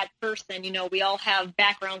good or bad person. We all have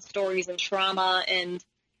background stories and trauma and,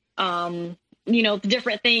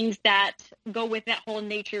 different things that go with that whole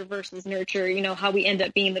nature versus nurture, how we end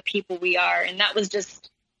up being the people we are. And that was just,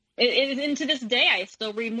 and to this day, I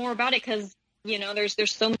still read more about it because,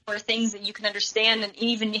 there's so more things that you can understand. And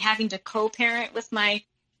even having to co-parent with my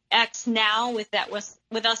ex now, with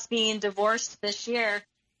us being divorced this year.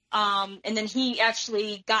 And then he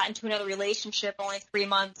actually got into another relationship only 3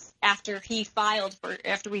 months after we filed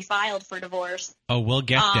for divorce. Oh, we'll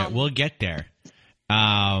get there. We'll get there.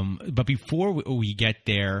 But before we get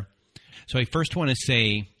there, so I first want to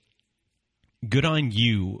say good on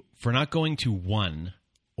you for not going to one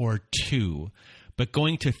or two, but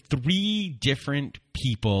going to 3 different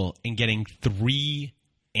people and getting 3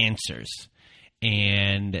 answers.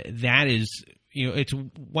 And that is, it's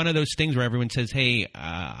one of those things where everyone says, hey,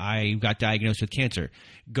 I got diagnosed with cancer.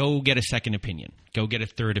 Go get a second opinion. Go get a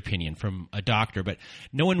third opinion from a doctor. But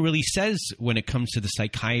no one really says, when it comes to the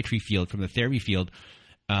psychiatry field, from the therapy field,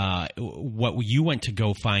 what you went to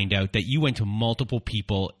go find out, that you went to multiple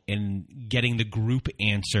people, and getting the group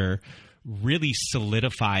answer really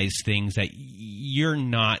solidifies things, that you're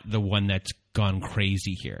not the one that's gone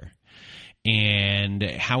crazy here. And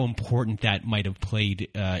how important that might have played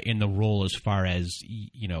in the role, as far as,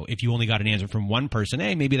 if you only got an answer from one person,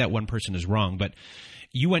 hey, maybe that one person is wrong, but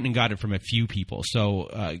you went and got it from a few people. So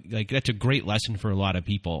that's a great lesson for a lot of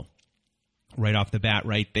people right off the bat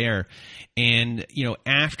right there. And,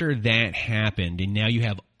 after that happened, and now you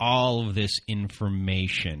have all of this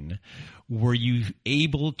information, were you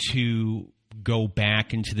able to go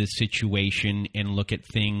back into the situation and look at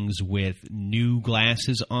things with new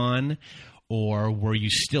glasses on? Or were you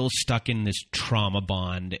still stuck in this trauma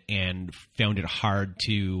bond and found it hard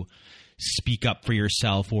to speak up for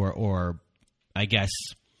yourself, or I guess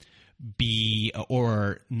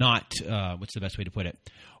or not, what's the best way to put it?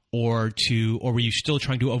 Or were you still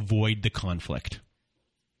trying to avoid the conflict?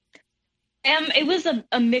 It was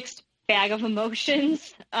a mixed bag of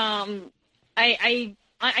emotions. I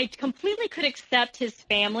completely could accept his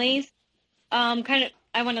family's kind of,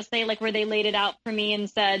 I want to say, like, where they laid it out for me and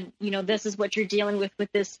said, this is what you're dealing with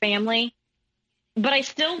this family. But I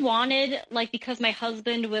still wanted, like, because my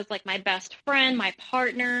husband was like my best friend, my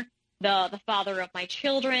partner, the father of my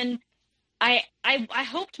children. I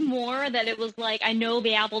hoped more that it was like, I know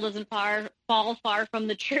the apple doesn't fall far from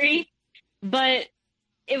the tree, but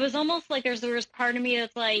it was almost like there was part of me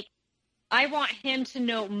that's like, I want him to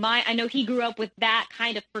know I know he grew up with that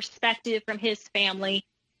kind of perspective from his family,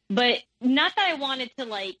 but not that I wanted to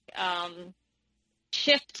like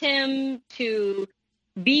shift him to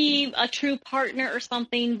be a true partner or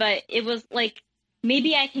something, but it was like,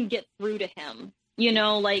 maybe I can get through to him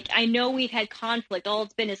Like, I know we've had conflict. All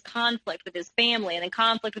it's been is conflict with his family, and then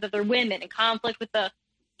conflict with other women, and conflict with the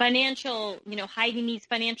financial, hiding these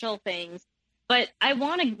financial things. But I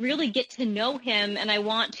want to really get to know him, and I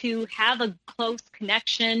want to have a close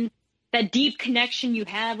connection, that deep connection you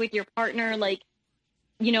have with your partner. Like,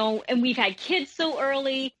 and we've had kids so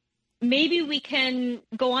early. Maybe we can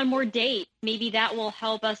go on more dates. Maybe that will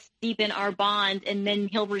help us deepen our bond, and then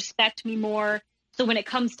he'll respect me more. So when it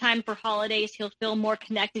comes time for holidays, he'll feel more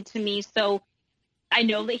connected to me. So I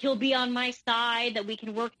know that he'll be on my side, that we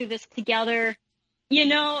can work through this together,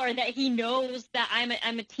 or that he knows that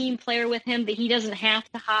I'm a team player with him, that he doesn't have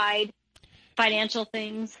to hide financial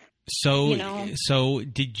things. So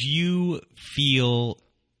did you feel,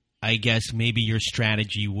 I guess maybe your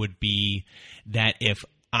strategy would be that if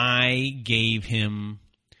I gave him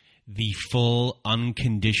the full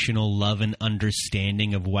unconditional love and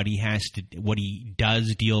understanding of what he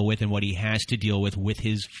does deal with and what he has to deal with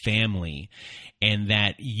his family, and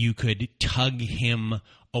that you could tug him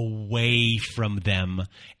away from them,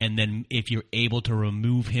 and then if you're able to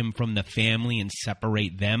remove him from the family and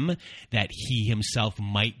separate them, that he himself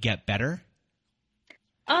might get better?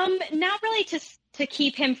 Not really to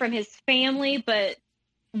keep him from his family, but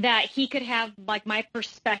that he could have like my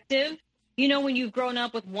perspective. When you've grown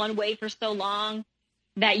up with one way for so long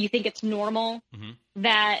that you think it's normal,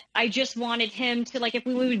 that I just wanted him to, like, if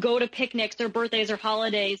we would go to picnics or birthdays or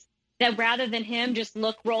holidays, that rather than him just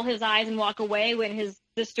roll his eyes and walk away when his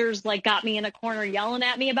sisters like got me in a corner yelling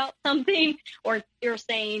at me about something, or they're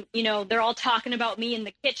saying, they're all talking about me in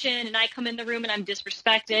the kitchen and I come in the room and I'm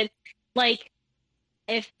disrespected. Like,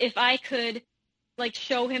 if I could like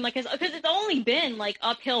show him, like, because it's only been like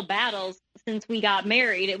uphill battles since we got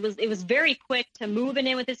married. It was very quick to moving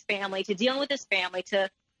in with his family, to dealing with his family, to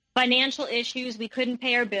financial issues. We couldn't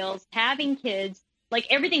pay our bills, having kids, like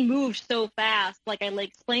everything moved so fast. Like I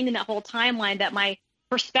explained in that whole timeline, that my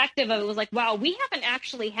perspective of it was like, wow, we haven't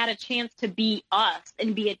actually had a chance to be us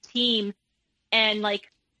and be a team and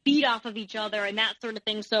like feed off of each other and that sort of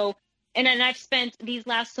thing. So, and then I've spent these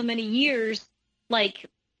last so many years, like,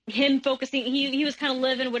 him focusing, he was kind of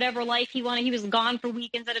living whatever life he wanted. He was gone for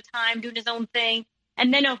weekends at a time, doing his own thing.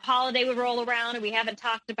 And then a holiday would roll around and we haven't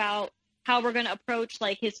talked about how we're going to approach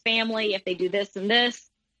like his family if they do this and this.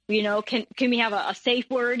 Can we have a safe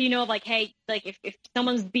word, like, hey, like if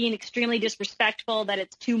someone's being extremely disrespectful, that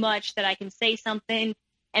it's too much, that I can say something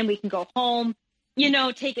and we can go home,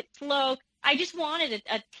 take it slow. I just wanted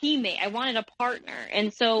a teammate. I wanted a partner.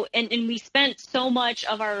 And so, and we spent so much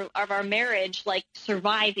of our marriage, like,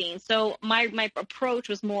 surviving. So my approach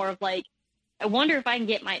was more of like, I wonder if I can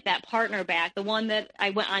get that partner back, the one that I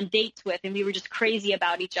went on dates with and we were just crazy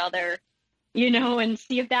about each other, and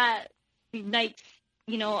see if that unites,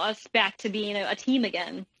 us back to being a team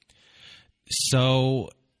again. So,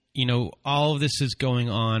 all of this is going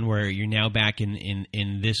on where you're now back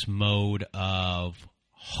in this mode of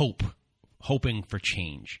hoping for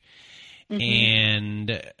change.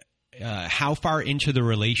 And how far into the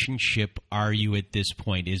relationship are you at this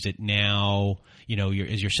point? Is it now,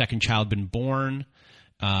 is your second child been born?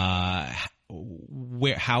 How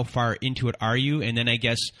far into it are you? And then I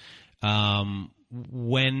guess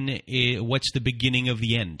what's the beginning of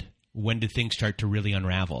the end? When do things start to really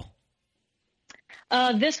unravel?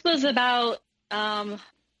 This was about 4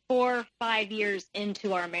 or 5 years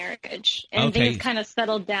into our marriage, and things kind of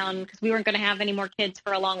settled down because we weren't going to have any more kids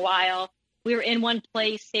for a long while. We were in one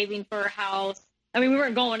place saving for a house. I mean, we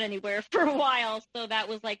weren't going anywhere for a while, so that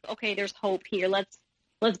was like, okay, there's hope here. Let's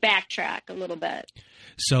backtrack a little bit.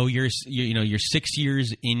 So you're 6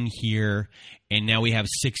 years in here, and now we have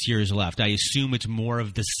 6 years left. I assume it's more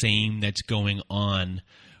of the same that's going on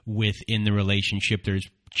within the relationship. There's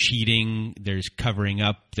cheating, there's covering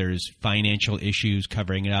up, there's financial issues,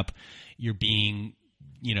 covering it up. You're being,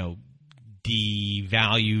 devalued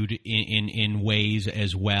in ways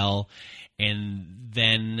as well. And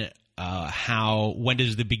then when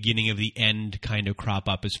does the beginning of the end kind of crop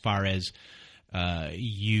up as far as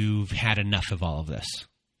you've had enough of all of this?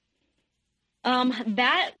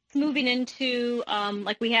 That's moving into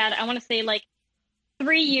we had, I want to say, like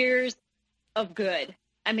 3 years of good.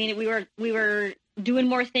 I mean, we were doing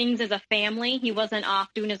more things as a family. He wasn't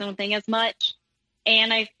off doing his own thing as much.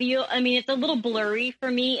 And I feel, it's a little blurry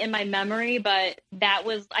for me in my memory, but that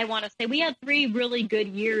was, I want to say, we had 3 really good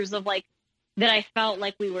years of like, that I felt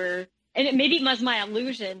like we were, and maybe it was my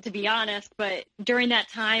illusion, to be honest, but during that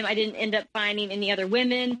time, I didn't end up finding any other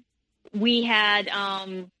women. We had,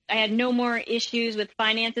 I had no more issues with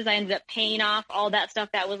finances. I ended up paying off all that stuff.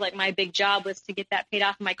 That was like my big job, was to get that paid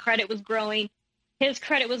off. My credit was growing. His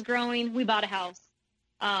credit was growing. We bought a house.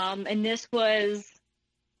 And this was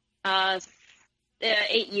 8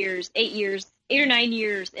 or 9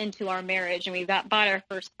 years into our marriage, and we bought our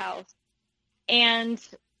first house. And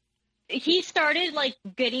he started like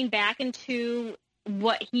getting back into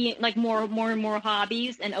what he like more and more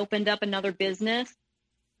hobbies, and opened up another business,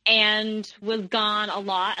 and was gone a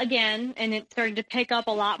lot again. And it started to pick up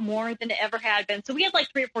a lot more than it ever had been. So we had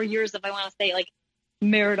like 3 or 4 years of, I want to say, like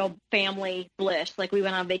marital family bliss. Like we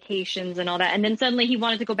went on vacations and all that. And then suddenly he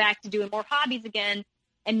wanted to go back to doing more hobbies again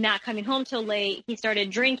and not coming home till late. He started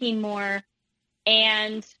drinking more.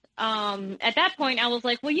 And at that point I was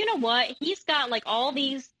like, well, you know what? He's got like all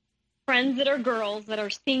these friends that are girls that are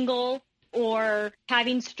single or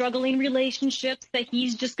having struggling relationships that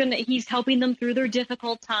he's helping them through their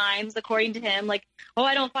difficult times, according to him. Like, oh,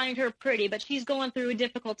 I don't find her pretty, but she's going through a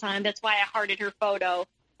difficult time. That's why I hearted her photo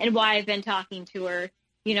and why I've been talking to her.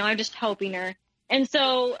 You know, I'm just helping her. And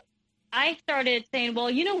so I started saying, well,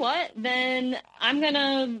 you know what? Then I'm going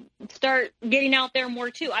to start getting out there more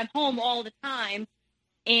too. I'm home all the time.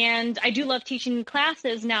 And I do love teaching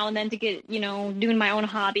classes now and then to get, you know, doing my own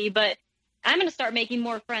hobby, but I'm going to start making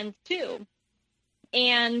more friends too.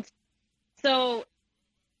 And so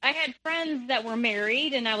I had friends that were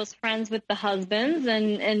married, and I was friends with the husbands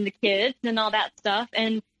and the kids and all that stuff.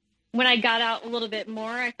 And when I got out a little bit more,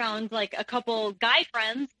 I found like a couple guy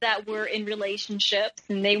friends that were in relationships,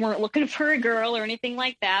 and they weren't looking for a girl or anything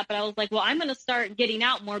like that. But I was like, well, I'm going to start getting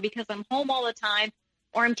out more because I'm home all the time,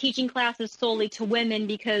 or I'm teaching classes solely to women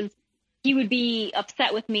because he would be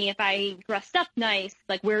upset with me if I dressed up nice.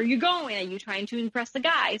 Like, where are you going? Are you trying to impress the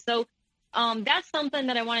guy? So that's something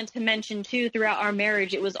that I wanted to mention too throughout our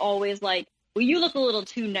marriage. It was always like, well, you look a little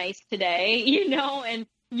too nice today, you know, and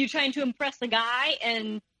you're trying to impress the guy.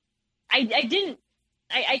 And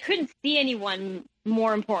I couldn't see anyone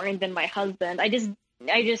more important than my husband. I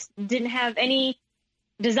just didn't have any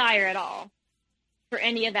desire at all for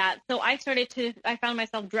any of that. So I found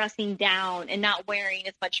myself dressing down and not wearing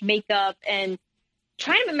as much makeup and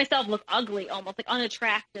trying to make myself look ugly, almost like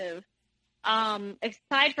unattractive.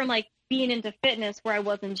 Aside from like being into fitness where I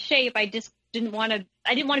was in shape, I didn't want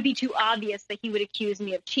to be too obvious that he would accuse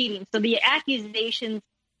me of cheating. So the accusations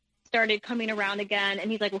started coming around again, and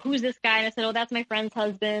he's like, well, who's this guy? And I said, oh, that's my friend's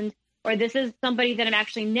husband, or this is somebody that I'm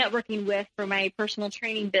actually networking with for my personal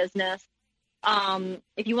training business.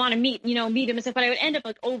 If you want to meet him and stuff. But I would end up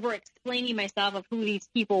like over explaining myself of who these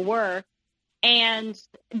people were. And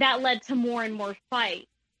that led to more and more fights.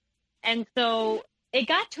 And so it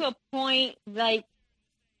got to a point like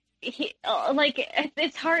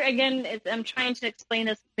it's hard again. I'm trying to explain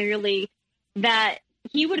this clearly, that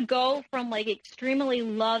he would go from like extremely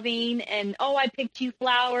loving and, oh, I picked you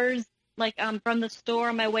flowers, like from the store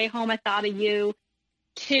on my way home, I thought of you,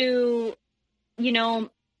 to, you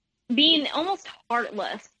know, being almost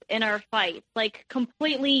heartless in our fights, like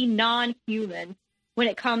completely non-human when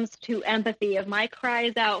it comes to empathy of my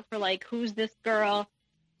cries out for like, who's this girl?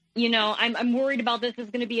 You know, I'm worried about this is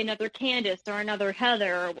going to be another Candace or another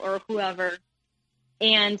Heather or whoever.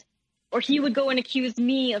 Or he would go and accuse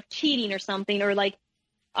me of cheating or something, or like,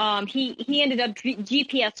 he ended up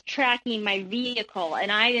GPS tracking my vehicle,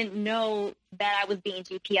 and I didn't know that I was being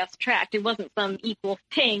GPS tracked. It wasn't some equal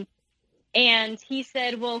thing. And he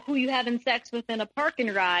said, well, who you having sex with in a park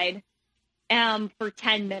and ride for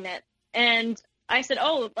 10 minutes? And I said,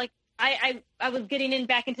 oh, like I was getting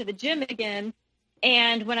back into the gym again.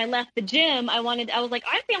 And when I left the gym, I was like,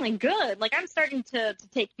 I'm feeling good. Like I'm starting to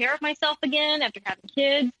take care of myself again after having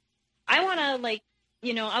kids. I want to like,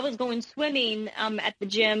 you know, I was going swimming at the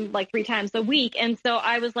gym like 3 times a week. And so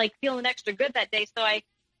I was like feeling extra good that day. So I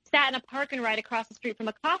sat in a park and ride across the street from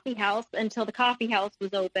a coffee house until the coffee house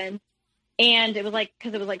was open. And it was like,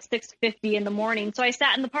 because it was like 6:50 in the morning. So I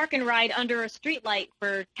sat in the park and ride under a street light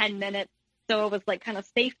for 10 minutes. So it was like kind of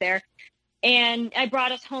safe there. And I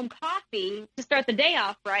brought us home coffee to start the day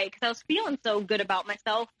off right, because I was feeling so good about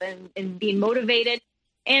myself and being motivated.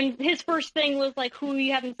 And his first thing was like, who are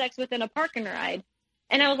you having sex with in a park and ride?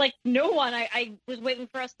 And I was like, no one. I was waiting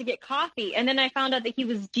for us to get coffee. And then I found out that he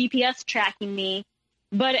was GPS tracking me,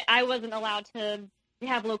 but I wasn't allowed to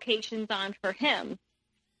have locations on for him.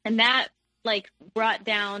 And that like brought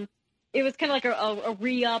down, it was kind of like a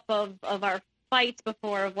re-up of our fights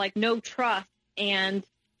before, of like no trust, and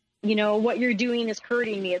you know what you're doing is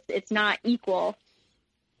hurting me. It's not equal.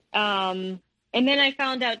 And then I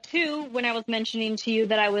found out too, when I was mentioning to you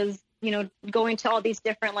that I was, you know, going to all these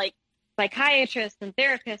different like psychiatrists and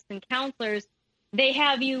therapists and counselors, they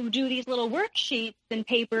have you do these little worksheets and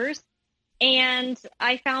papers. And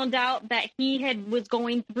I found out that he was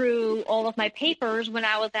going through all of my papers when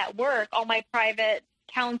I was at work, all my private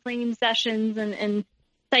counseling sessions and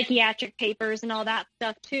psychiatric papers and all that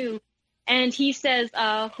stuff too. And he says,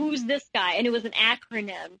 who's this guy? And it was an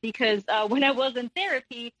acronym because when I was in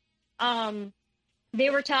therapy, they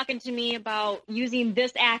were talking to me about using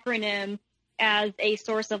this acronym as a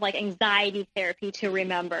source of like anxiety therapy to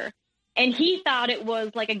remember. And he thought it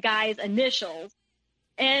was like a guy's initials.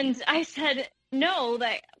 And I said, no,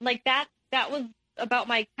 that was about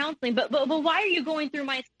my counseling. But why are you going through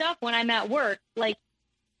my stuff when I'm at work? Like,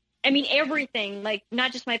 I mean, everything, like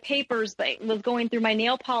not just my papers, but was going through my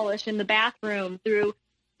nail polish in the bathroom, through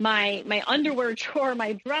my underwear drawer,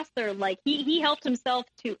 my dresser. Like he helped himself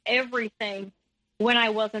to everything when I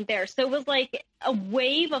wasn't there. So it was like a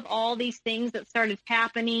wave of all these things that started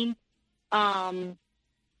happening all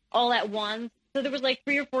at once. So there was like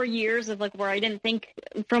 3 or 4 years of like where I didn't think,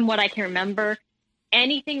 from what I can remember,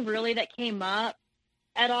 anything really that came up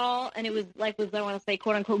at all. And it was like, I want to say,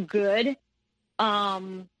 quote unquote, good.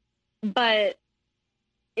 But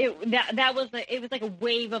it was like a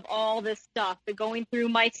wave of all this stuff, the going through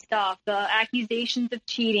my stuff, the accusations of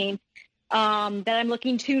cheating, that I'm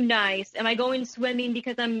looking too nice. Am I going swimming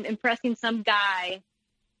because I'm impressing some guy?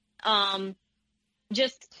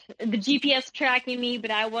 Just the GPS tracking me,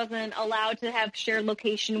 but I wasn't allowed to have shared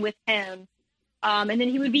location with him. And then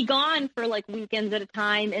he would be gone for like weekends at a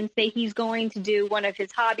time and say he's going to do one of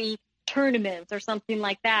his hobby tournaments or something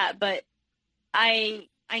like that. But I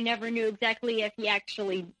never knew exactly if he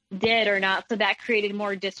actually did or not. So that created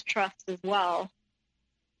more distrust as well.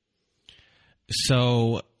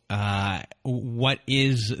 So what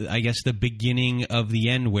is, I guess, the beginning of the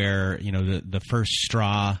end where, you know, the first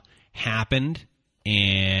straw happened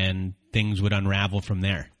and things would unravel from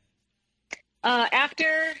there? After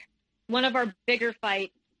one of our bigger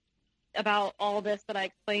fights about all this that I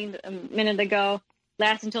explained a minute ago,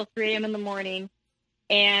 lasted until 3 a.m. in the morning,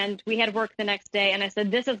 and we had work the next day, and I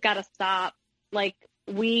said, this has got to stop. Like,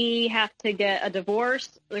 we have to get a divorce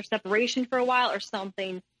or separation for a while or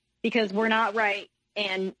something, because we're not right,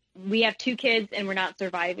 and we have 2 kids, and we're not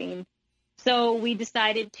surviving. So we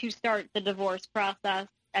decided to start the divorce process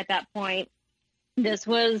at that point. This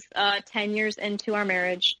was 10 years into our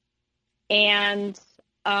marriage, and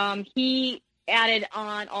he added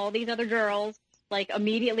on all these other girls, like,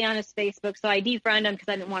 immediately on his Facebook, so I defriended him because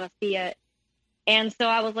I didn't want to see it. And so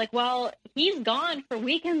I was like, well, he's gone for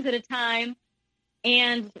weekends at a time,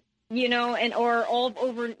 and, you know, or all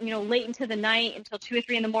over, you know, late into the night until 2 or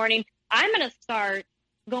 3 in the morning. I'm going to start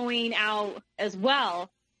going out as well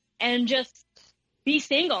and just be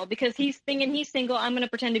single, because he's thinking he's single. I'm going to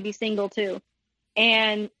pretend to be single too.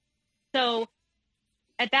 And so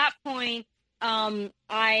at that point,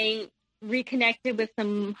 I reconnected with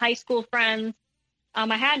some high school friends.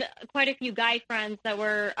 I had quite a few guy friends that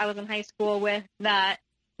I was in high school with that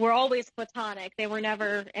were always platonic. They were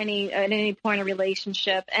never at any point a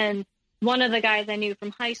relationship. And one of the guys I knew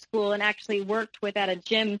from high school and actually worked with at a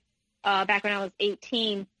gym back when I was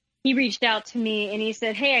 18, he reached out to me and he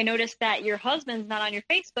said, hey, I noticed that your husband's not on your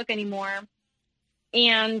Facebook anymore,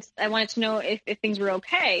 and I wanted to know if things were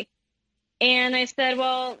okay. And I said,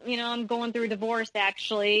 well, you know, I'm going through a divorce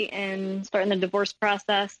actually, and starting the divorce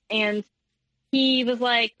process. And he was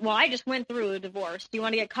like, well, I just went through a divorce. Do you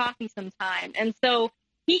want to get coffee sometime? And so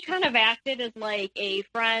he kind of acted as like a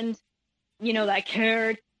friend, you know, that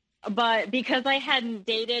cared. But because I hadn't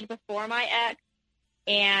dated before my ex,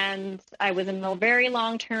 and I was in a very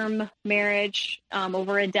long-term marriage,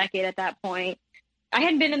 over a decade at that point, I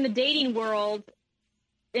hadn't been in the dating world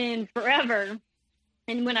in forever.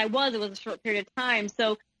 And when I was, it was a short period of time.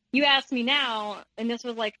 So you ask me now, and this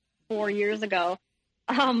was like 4 years ago,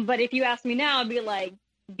 but if you ask me now, I'd be like,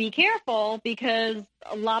 be careful, because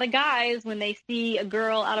a lot of guys, when they see a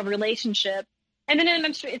girl out of a relationship, and then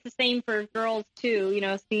I'm sure it's the same for girls too, you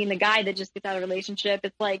know, seeing the guy that just gets out of a relationship,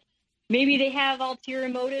 it's like, maybe they have ulterior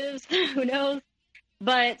motives, who knows?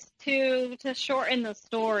 But to shorten the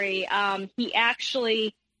story, he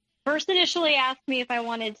actually first initially asked me if I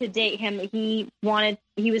wanted to date him. He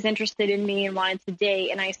was interested in me and wanted to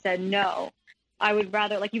date, and I said no. I would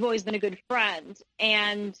rather, like, you've always been a good friend.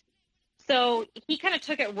 And so he kind of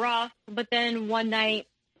took it rough, but then one night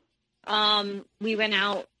we went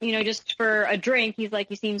out, you know, just for a drink. He's like,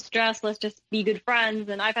 you seem stressed, let's just be good friends.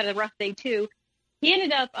 And I've had a rough day too. He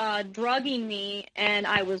ended up drugging me, and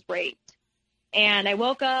I was raped. And I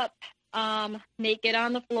woke up naked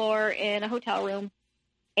on the floor in a hotel room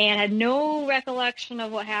and had no recollection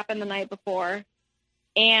of what happened the night before.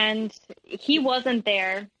 And he wasn't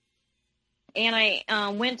there. And I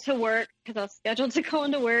went to work because I was scheduled to go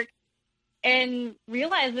into work, and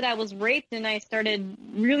realized that I was raped. And I started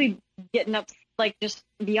really getting up, like, just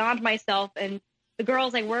beyond myself. And the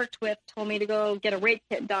girls I worked with told me to go get a rape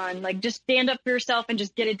kit done. Like, just stand up for yourself and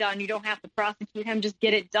just get it done. You don't have to prosecute him. Just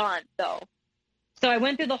get it done. So I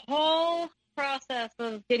went through the whole process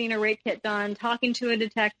of getting a rape kit done, talking to a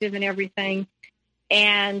detective and everything,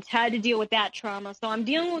 and had to deal with that trauma. So I'm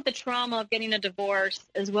dealing with the trauma of getting a divorce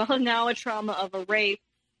as well as now a trauma of a rape.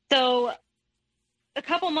 So a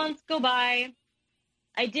couple months go by.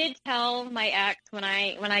 I did tell my ex when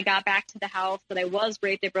I got back to the house that I was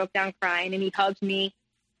raped. I broke down crying, and he hugged me,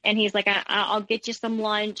 and he's like, "I'll get you some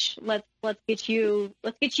lunch. Let's get you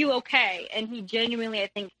okay." And he genuinely, I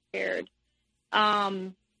think, cared.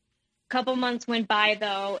 Couple months went by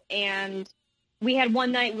though, and we had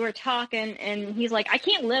one night we were talking, and he's like, "I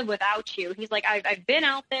can't live without you." He's like, I've been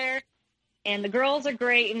out there, and the girls are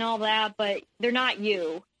great and all that, but they're not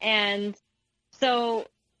you. And so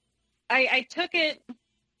I took it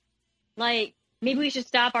like, maybe we should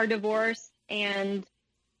stop our divorce and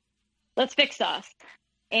let's fix us.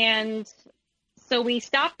 And so we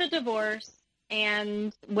stopped the divorce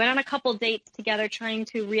and went on a couple dates together, trying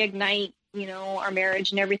to reignite, our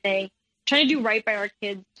marriage and everything, trying to do right by our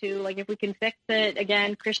kids too. Like, if we can fix it,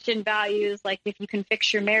 again, Christian values, like if you can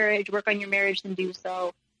fix your marriage, work on your marriage, then do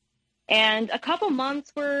so. And a couple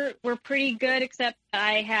months were pretty good, except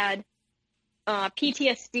I had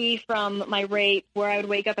PTSD from my rape, where I would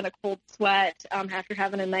wake up in a cold sweat after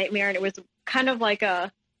having a nightmare, and it was kind of like a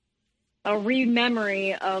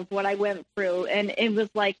re-memory of what I went through. And it was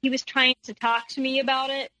like he was trying to talk to me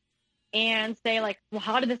about it and say, like, well,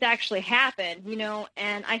 how did this actually happen?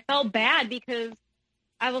 And I felt bad because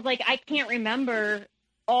I was like, I can't remember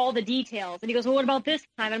all the details. And he goes, well, what about this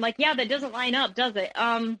time? And I'm like, yeah, that doesn't line up, does it?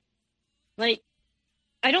 Like,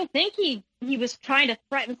 I don't think he was trying to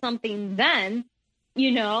threaten something then,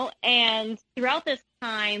 and throughout this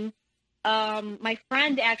time, my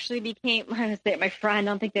friend actually became, I'm going to say it, my friend,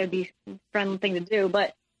 I don't think that would be a friendly thing to do,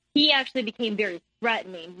 but he actually became very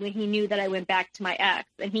threatening when he knew that I went back to my ex.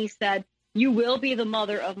 And he said, you will be the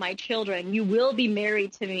mother of my children. You will be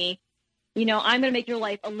married to me. I'm going to make your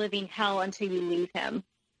life a living hell until you leave him.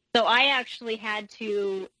 So I actually had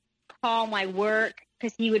to call my work,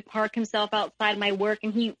 because he would park himself outside my work,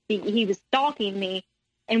 and he was stalking me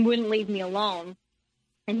and wouldn't leave me alone.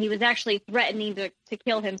 And he was actually threatening to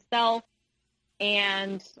kill himself.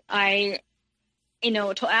 And I,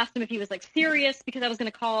 asked him if he was like serious, because I was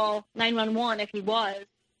going to call 911 if he was.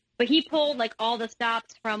 But he pulled like all the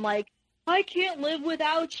stops from like, I can't live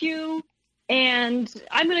without you, and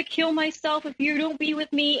I'm going to kill myself if you don't be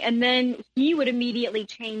with me. And then he would immediately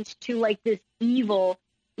change to like this evil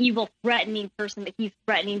threatening person, that he's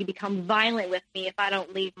threatening to become violent with me if I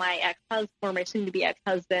don't leave my ex-husband, or my soon-to-be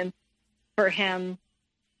ex-husband, for him.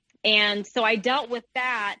 And so I dealt with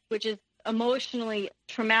that, which is emotionally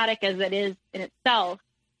traumatic as it is in itself.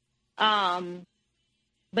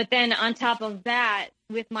 But then on top of that,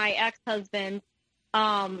 with my ex-husband,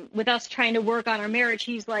 with us trying to work on our marriage,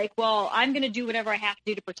 he's like, well, I'm going to do whatever I have to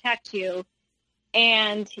do to protect you.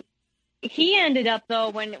 And he ended up, though,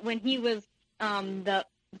 when he was, the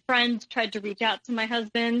friend tried to reach out to my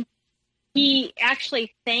husband, he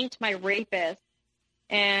actually thanked my rapist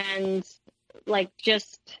and like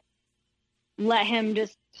just let him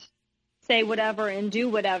just say whatever and do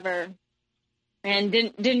whatever, and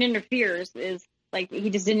didn't interfere. Is like, he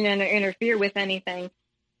just didn't interfere with anything.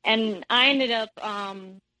 And I ended up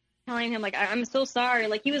telling him, like, I'm so sorry.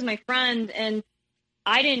 Like, he was my friend, and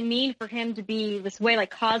I didn't mean for him to be this way, like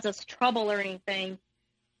cause us trouble or anything.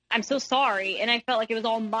 I'm so sorry. And I felt like it was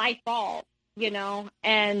all my fault,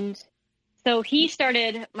 And so he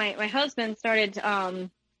started, my husband started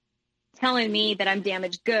telling me that I'm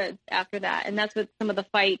damaged goods after that. And that's what some of the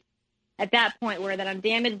fights at that point were, that I'm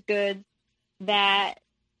damaged goods, that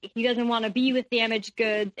he doesn't want to be with damaged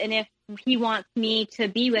goods. And if he wants me to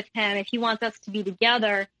be with him, if he wants us to be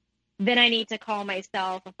together, then I need to call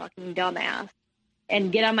myself a fucking dumbass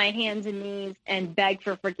and get on my hands and knees and beg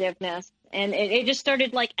for forgiveness. And it just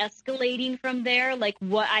started like escalating from there, like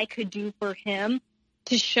what I could do for him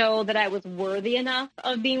to show that I was worthy enough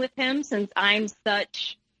of being with him, since I'm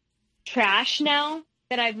such trash now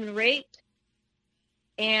that I've been raped.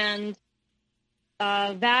 And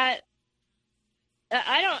that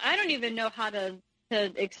I don't even know how to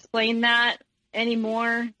explain that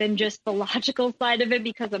anymore than just the logical side of it,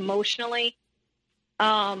 because emotionally,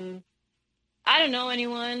 I don't know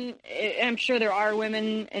anyone. I'm sure there are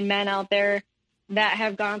women and men out there that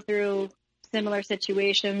have gone through similar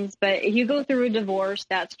situations, but you go through a divorce,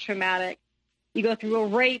 that's traumatic. You go through a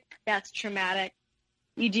rape, that's traumatic.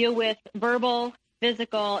 You deal with verbal,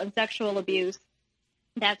 physical, and sexual abuse,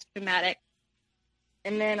 that's traumatic.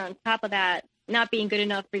 And then on top of that, not being good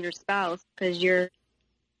enough for your spouse because you're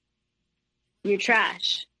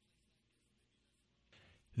trash.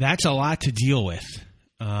 That's a lot to deal with.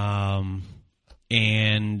 And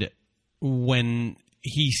when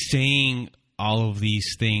he's saying all of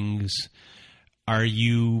these things, are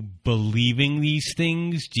you believing these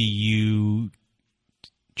things? Do you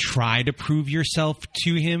try to prove yourself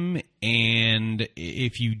to him? And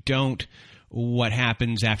if you don't, what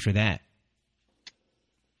happens after that?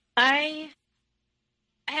 I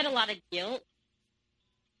had a lot of guilt.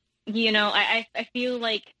 You know, I feel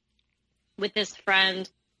like with this friend,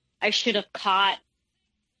 I should have caught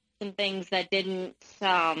some things that didn't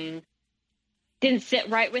sit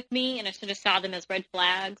right with me, and I should have saw them as red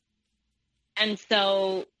flags. And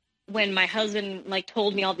so when my husband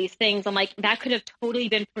told me all these things, I'm like, that could have totally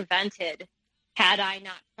been prevented had I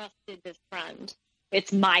not trusted this friend.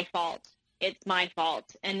 It's my fault. It's my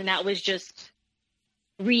fault. And then that was just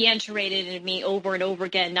reiterated in me over and over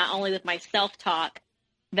again, not only with my self-talk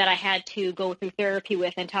that I had to go through therapy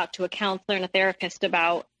with and talk to a counselor and a therapist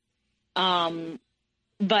about. But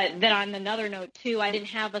then on another note too, I didn't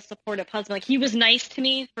have a supportive husband. Like, he was nice to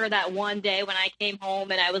me for that one day when I came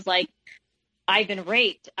home and I was like, I've been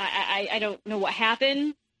raped. I don't know what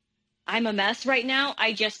happened. I'm a mess right now.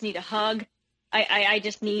 I just need a hug. I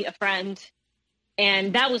just need a friend.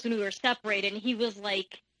 And that was when we were separated. And he was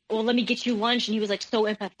like, well, let me get you lunch. And he was like so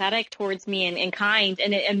empathetic towards me and kind.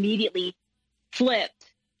 And it immediately flipped.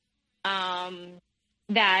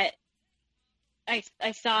 That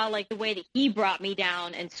I saw like the way that he brought me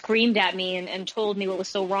down and screamed at me and told me what was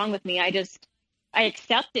so wrong with me. I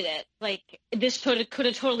accepted it. Like, this could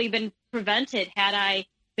have totally been prevented had I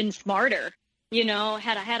been smarter, you know,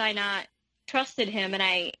 had I not trusted him. And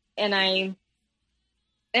I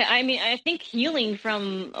mean, I think healing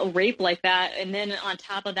from a rape like that, and then on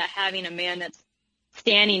top of that, having a man that's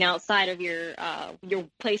standing outside of your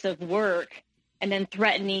place of work and then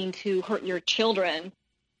threatening to hurt your children,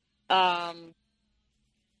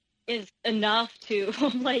 is enough to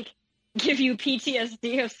give you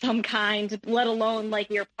PTSD of some kind, let alone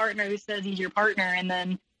your partner who says he's your partner and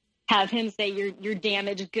then have him say you're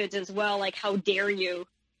damaged goods as well. Like, how dare you?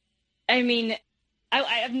 I mean,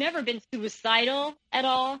 I've never been suicidal at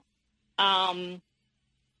all. But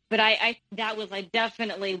that was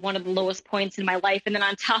definitely one of the lowest points in my life. And then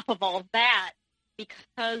on top of all of that,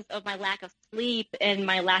 because of my lack of sleep and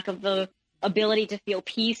my lack of the ability to feel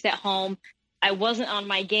peace at home, I wasn't on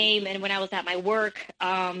my game. And when I was at my work,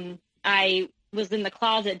 I was in the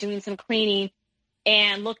closet doing some cleaning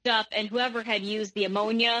and looked up, and whoever had used the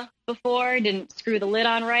ammonia before didn't screw the lid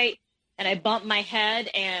on right. And I bumped my head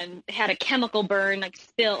and had a chemical burn,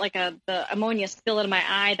 the ammonia spill into my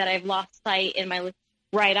eye that I've lost sight in my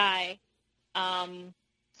right eye.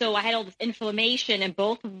 So I had all this inflammation in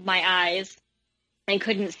both of my eyes and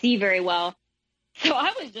couldn't see very well. So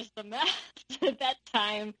I was just a mess at that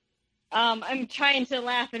time. I'm trying to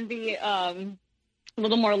laugh and be a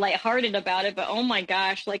little more lighthearted about it, but oh my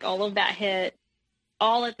gosh, all of that hit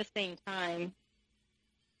all at the same time.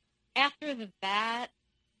 After that,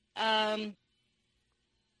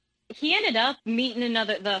 he ended up meeting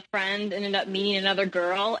the friend ended up meeting another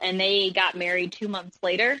girl, and they got married 2 months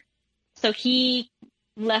later. So he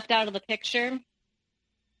left out of the picture.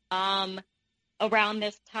 Around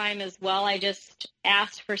this time as well, I just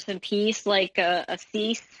asked for some peace, like a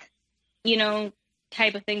cease,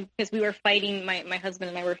 type of thing, because we were fighting, my husband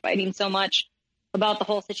and I were fighting so much about the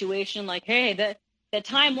whole situation. Like, hey, the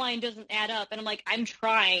timeline doesn't add up. And I'm like, I'm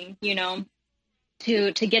trying, to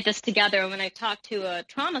get this together. And when I talked to a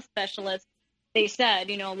trauma specialist, they said,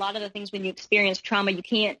 a lot of the things when you experience trauma, you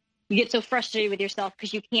get so frustrated with yourself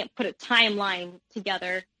because you can't put a timeline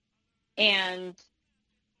together. And,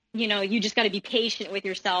 you just got to be patient with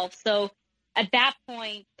yourself. So at that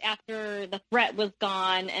point, after the threat was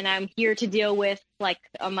gone, and I'm here to deal with,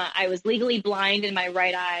 I was legally blind in my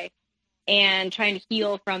right eye and trying to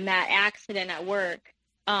heal from that accident at work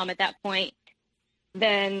at that point,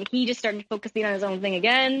 then he just started focusing on his own thing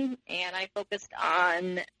again, and I focused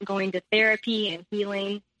on going to therapy and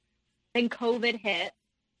healing. Then COVID hit,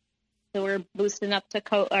 so we're boosting up to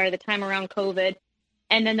the time around COVID,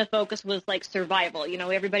 and then the focus was survival.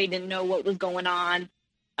 Everybody didn't know what was going on.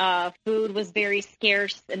 Food was very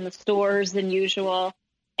scarce in the stores than usual,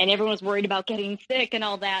 and everyone was worried about getting sick and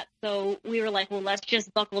all that. So we were like, well, let's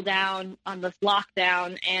just buckle down on this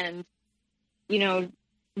lockdown and,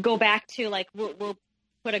 go back to we'll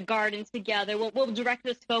put a garden together. We'll direct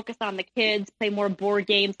this focus on the kids, play more board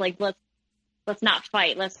games. Let's not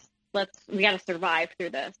fight. We got to survive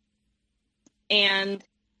through this. And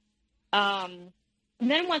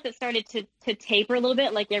then once it started to taper a little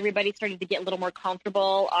bit, like everybody started to get a little more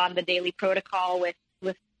comfortable on the daily protocol with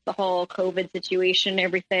the whole COVID situation and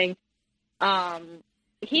everything,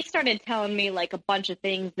 he started telling me like a bunch of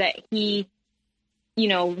things that he,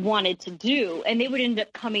 wanted to do. And they would end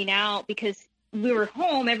up coming out because we were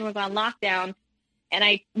home, everyone's on lockdown. And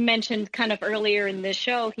I mentioned kind of earlier in the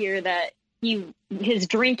show here that his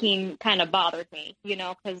drinking kind of bothered me,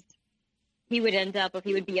 because he would end up, if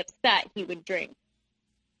he would be upset, he would drink.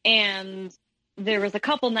 And there was a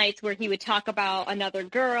couple nights where he would talk about another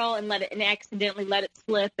girl and accidentally let it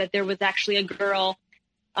slip that there was actually a girl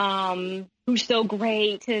who's so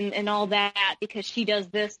great and all that because she does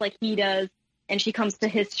this like he does, and she comes to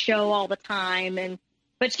his show all the time.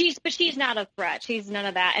 But she's not a threat. She's none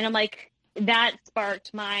of that. And I'm like, that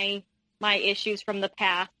sparked my issues from the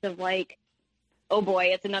past of like, oh boy,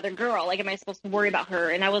 it's another girl. Like, am I supposed to worry about her?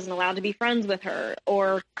 And I wasn't allowed to be friends with her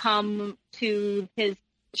or come to his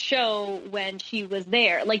show when she was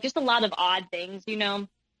there. Like, just a lot of odd things,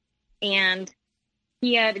 And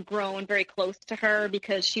he had grown very close to her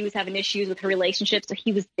because she was having issues with her relationship. So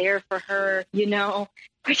he was there for her,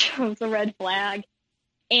 which was a red flag.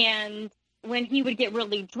 And when he would get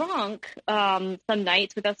really drunk, some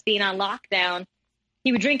nights with us being on lockdown,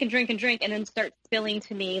 he would drink and drink and drink and then start spilling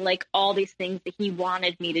to me like all these things that he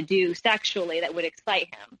wanted me to do sexually that would excite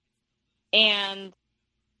him. And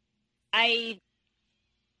I'm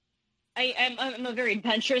a very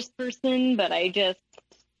adventurous person, but I just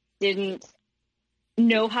didn't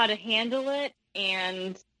know how to handle it.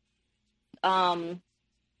 And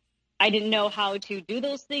I didn't know how to do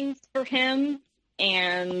those things for him.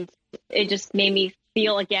 And it just made me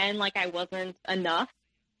feel again like I wasn't enough.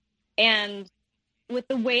 And with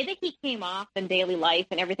the way that he came off in daily life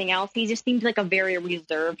and everything else, he just seemed like a very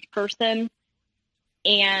reserved person.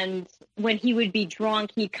 And when he would be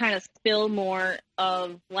drunk, he'd kind of spill more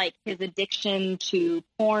of like his addiction to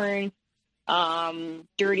porn,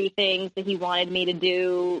 dirty things that he wanted me to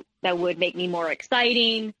do that would make me more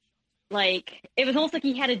exciting. Like, it was almost like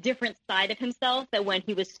he had a different side of himself that when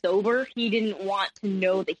he was sober, he didn't want to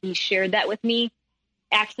know that he shared that with me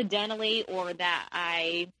accidentally, or that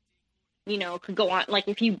I, could go on. Like,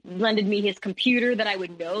 if he lended me his computer, that I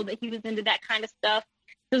would know that he was into that kind of stuff.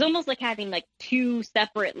 It was almost like having like two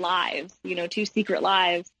separate lives, two secret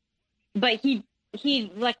lives. But he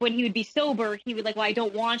like, when he would be sober, he would like, well, I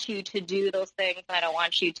don't want you to do those things. I don't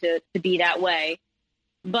want you to be that way.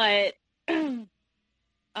 But kind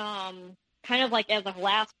of like as a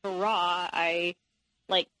last hurrah, I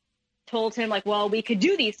like told him like, well, we could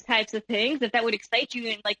do these types of things if that would excite you.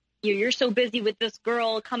 And like, you're so busy with this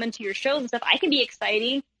girl coming to your shows and stuff. I can be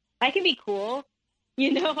exciting. I can be cool.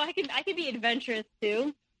 I can be adventurous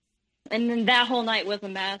too. And then that whole night was a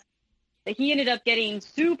mess. But he ended up getting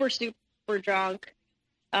super, super drunk.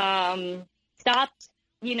 Stopped,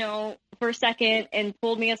 for a second and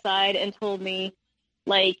pulled me aside and told me,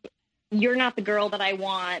 like, you're not the girl that I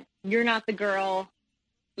want. You're not the girl,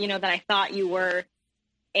 that I thought you were.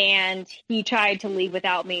 And he tried to leave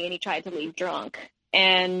without me, and he tried to leave drunk.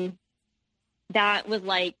 And that was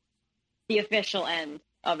like the official end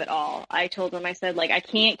of it all. I told him, I said, like, I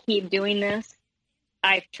can't keep doing this.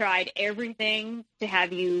 I've tried everything to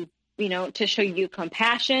have you, to show you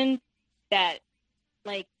compassion, that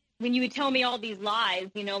like, when you would tell me all these lies,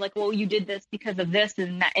 like, well, you did this because of this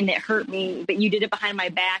and that, and it hurt me, but you did it behind my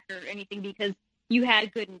back or anything because you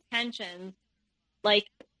had good intentions. Like,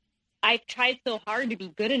 I've tried so hard to be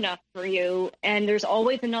good enough for you, and there's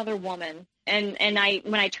always another woman. And when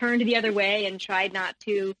I turned the other way and tried not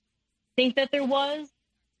to think that there was,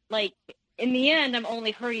 like, in the end, I'm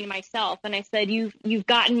only hurting myself. And I said, you've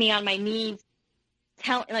gotten me on my knees,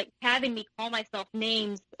 having me call myself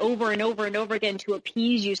names over and over and over again to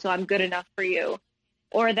appease you so I'm good enough for you.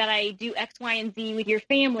 Or that I do X, Y, and Z with your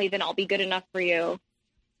family, then I'll be good enough for you.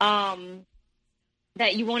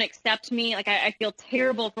 That you won't accept me. Like, I feel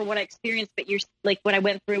terrible for what I experienced, but you're like what I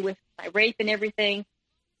went through with my rape and everything.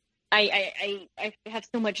 I have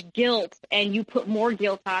so much guilt, and you put more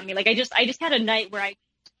guilt on me. Like, I just had a night where I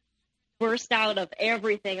burst out of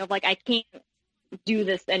everything of like, I can't do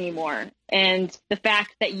this anymore. And the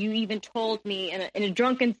fact that you even told me in a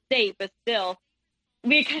drunken state, but still,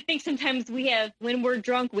 I think sometimes when we're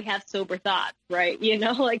drunk, we have sober thoughts, right?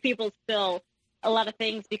 Like, people spill a lot of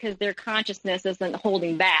things because their consciousness isn't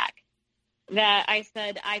holding back. That I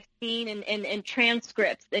said, I've seen in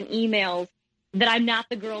transcripts and emails that I'm not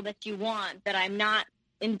the girl that you want, that I'm not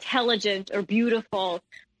intelligent or beautiful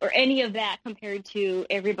or any of that compared to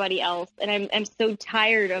everybody else. And I'm so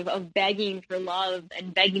tired of begging for love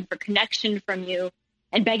and begging for connection from you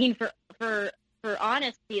and begging for for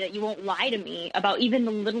honesty, that you won't lie to me about even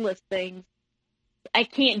the littlest things. I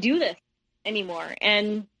can't do this anymore.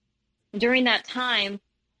 And during that time,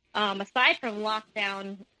 aside from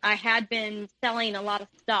lockdown, I had been selling a lot of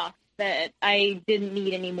stuff that I didn't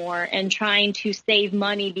need anymore and trying to save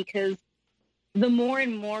money, because the more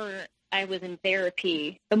and more I was in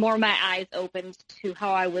therapy, the more my eyes opened to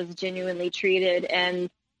how I was genuinely treated. And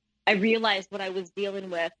I realized what I was dealing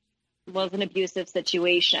with was an abusive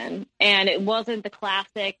situation. And it wasn't the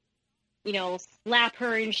classic, slap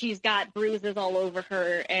her and she's got bruises all over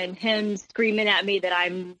her, and him screaming at me that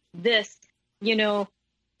I'm this, that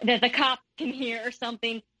the cops can hear or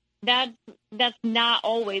something. That's not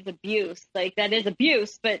always abuse. Like, that is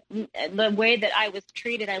abuse, but the way that I was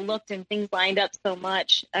treated, I looked and things lined up so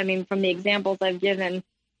much. I mean, from the examples I've given,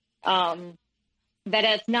 that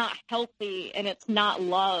it's not healthy and it's not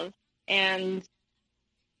love. And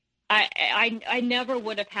I never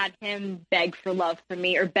would have had him beg for love from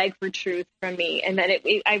me or beg for truth from me. And that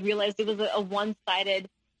I realized it was a one-sided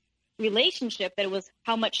relationship, that it was,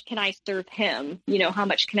 how much can I serve him? How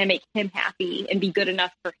much can I make him happy and be good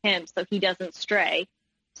enough for him so he doesn't stray?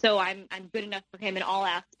 So I'm good enough for him in all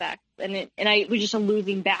aspects. And it was just a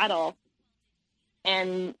losing battle.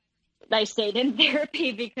 And I stayed in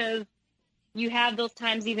therapy because you have those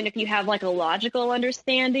times, even if you have like a logical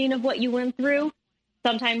understanding of what you went through,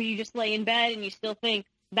 sometimes you just lay in bed and you still think,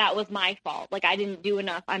 that was my fault. Like, I didn't do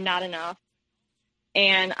enough. I'm not enough.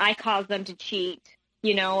 And I caused them to cheat,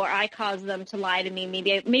 or I caused them to lie to me.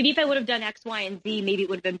 Maybe if I would have done X, Y, and Z, maybe it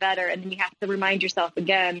would have been better. And then you have to remind yourself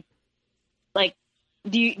again, like,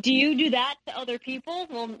 do you do that to other people?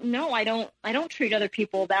 Well, no, I don't treat other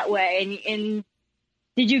people that way. And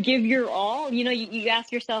did you give your all? You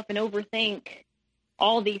ask yourself and overthink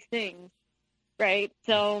all these things, right?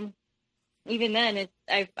 So even then,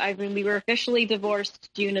 we were officially divorced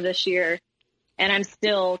June of this year, and I'm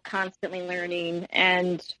still constantly learning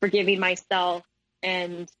and forgiving myself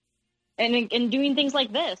and doing things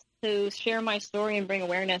like this to share my story and bring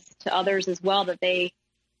awareness to others as well, that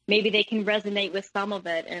maybe they can resonate with some of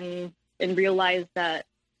it and realize that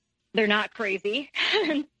they're not crazy.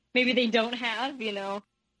 Maybe they don't have,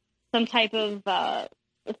 some type of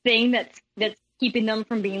thing that's keeping them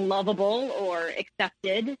from being lovable or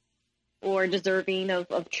accepted or deserving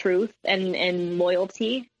of truth and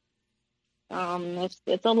loyalty.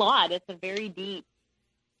 It's a lot. It's a very deep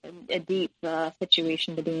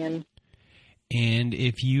situation to be in. And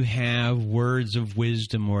if you have words of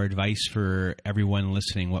wisdom or advice for everyone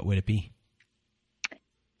listening, what would it be?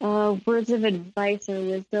 Words of advice or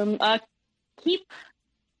wisdom.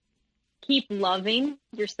 Keep loving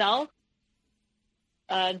yourself.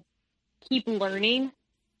 Keep learning.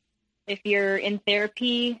 If you're in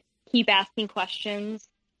therapy, keep asking questions.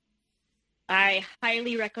 I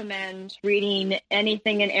highly recommend reading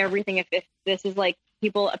anything and everything. If this is like,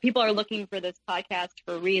 people are looking for this podcast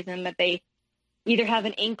for a reason, that they either have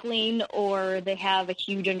an inkling or they have a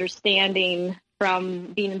huge understanding from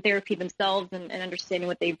being in therapy themselves and understanding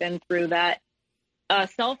what they've been through, that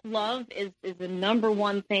self-love is the number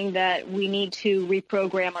one thing that we need to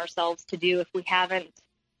reprogram ourselves to do if we haven't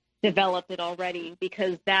developed it already,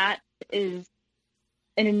 because that is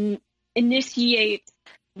initiates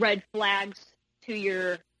red flags to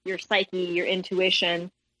your psyche, your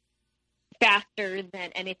intuition, faster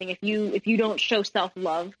than anything. If you don't show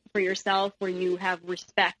self-love for yourself, where you have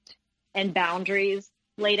respect and boundaries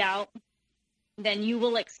laid out, then you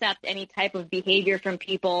will accept any type of behavior from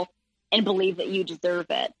people and believe that you deserve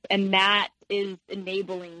it. And that is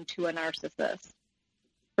enabling to a narcissist,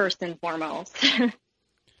 first and foremost,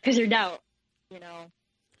 because you're doubt,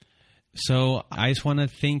 So I just want to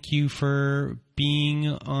thank you for being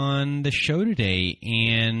on the show today.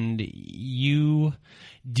 And you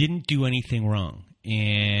didn't do anything wrong,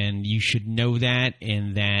 and you should know that,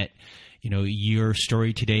 and that, your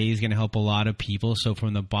story today is going to help a lot of people. So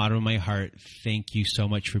from the bottom of my heart, thank you so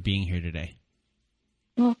much for being here today.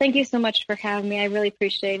 Well, thank you so much for having me. I really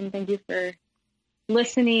appreciate it, and thank you for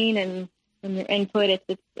listening and your input.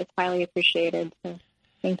 It's highly appreciated. So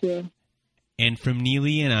thank you. And from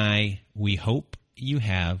Neely and I, we hope you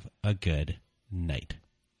have a good night.